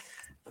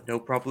 No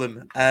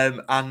problem.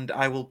 And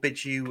I will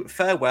bid you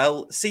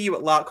farewell. See you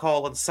at Lark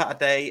Hall on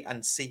Saturday,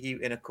 and see you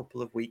in a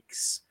couple of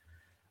weeks.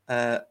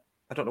 I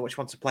don't know which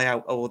one to play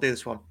out. Oh, we'll do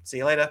this one. See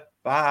you later.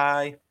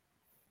 Bye.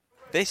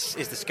 This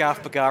is the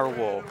Scarf Bagara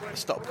War, a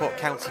Stockport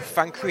County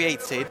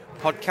fan-created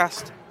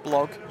podcast,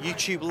 blog,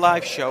 YouTube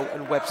live show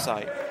and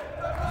website.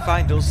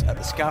 Find us at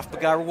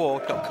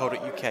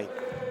thescarfbagarawar.co.uk.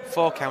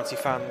 For county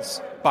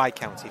fans, by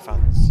county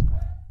fans.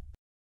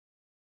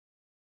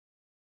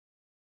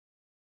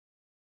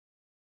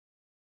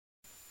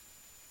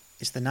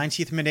 It's the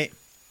 90th minute.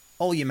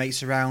 All your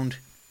mates around.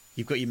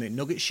 You've got your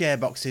McNugget share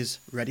boxes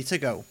ready to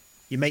go.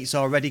 Your mates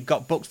already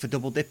got booked for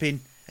double dipping,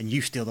 and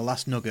you steal the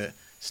last nugget,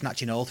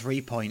 snatching all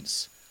 3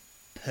 points.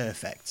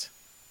 Perfect.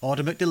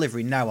 Order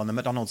McDelivery now on the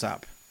McDonald's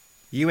app.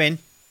 You in?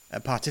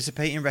 At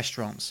participating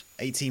restaurants.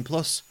 18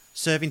 plus.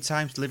 Serving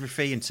times, delivery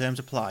fee and terms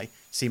apply.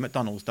 See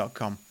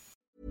mcdonalds.com.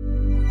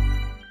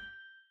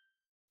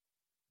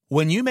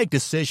 When you make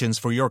decisions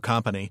for your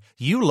company,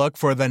 you look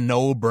for the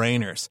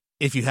no-brainers.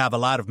 If you have a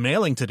lot of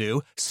mailing to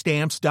do,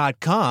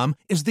 Stamps.com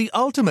is the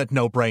ultimate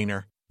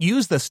no-brainer.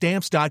 Use the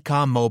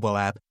Stamps.com mobile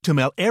app to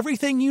mail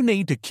everything you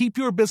need to keep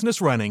your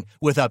business running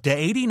with up to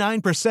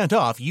 89%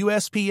 off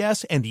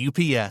USPS and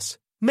UPS.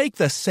 Make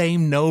the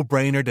same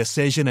no-brainer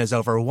decision as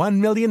over 1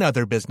 million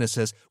other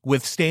businesses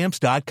with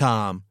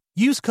Stamps.com.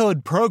 Use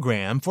code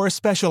PROGRAM for a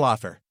special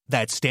offer.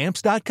 That's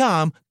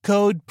Stamps.com,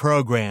 code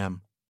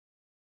PROGRAM.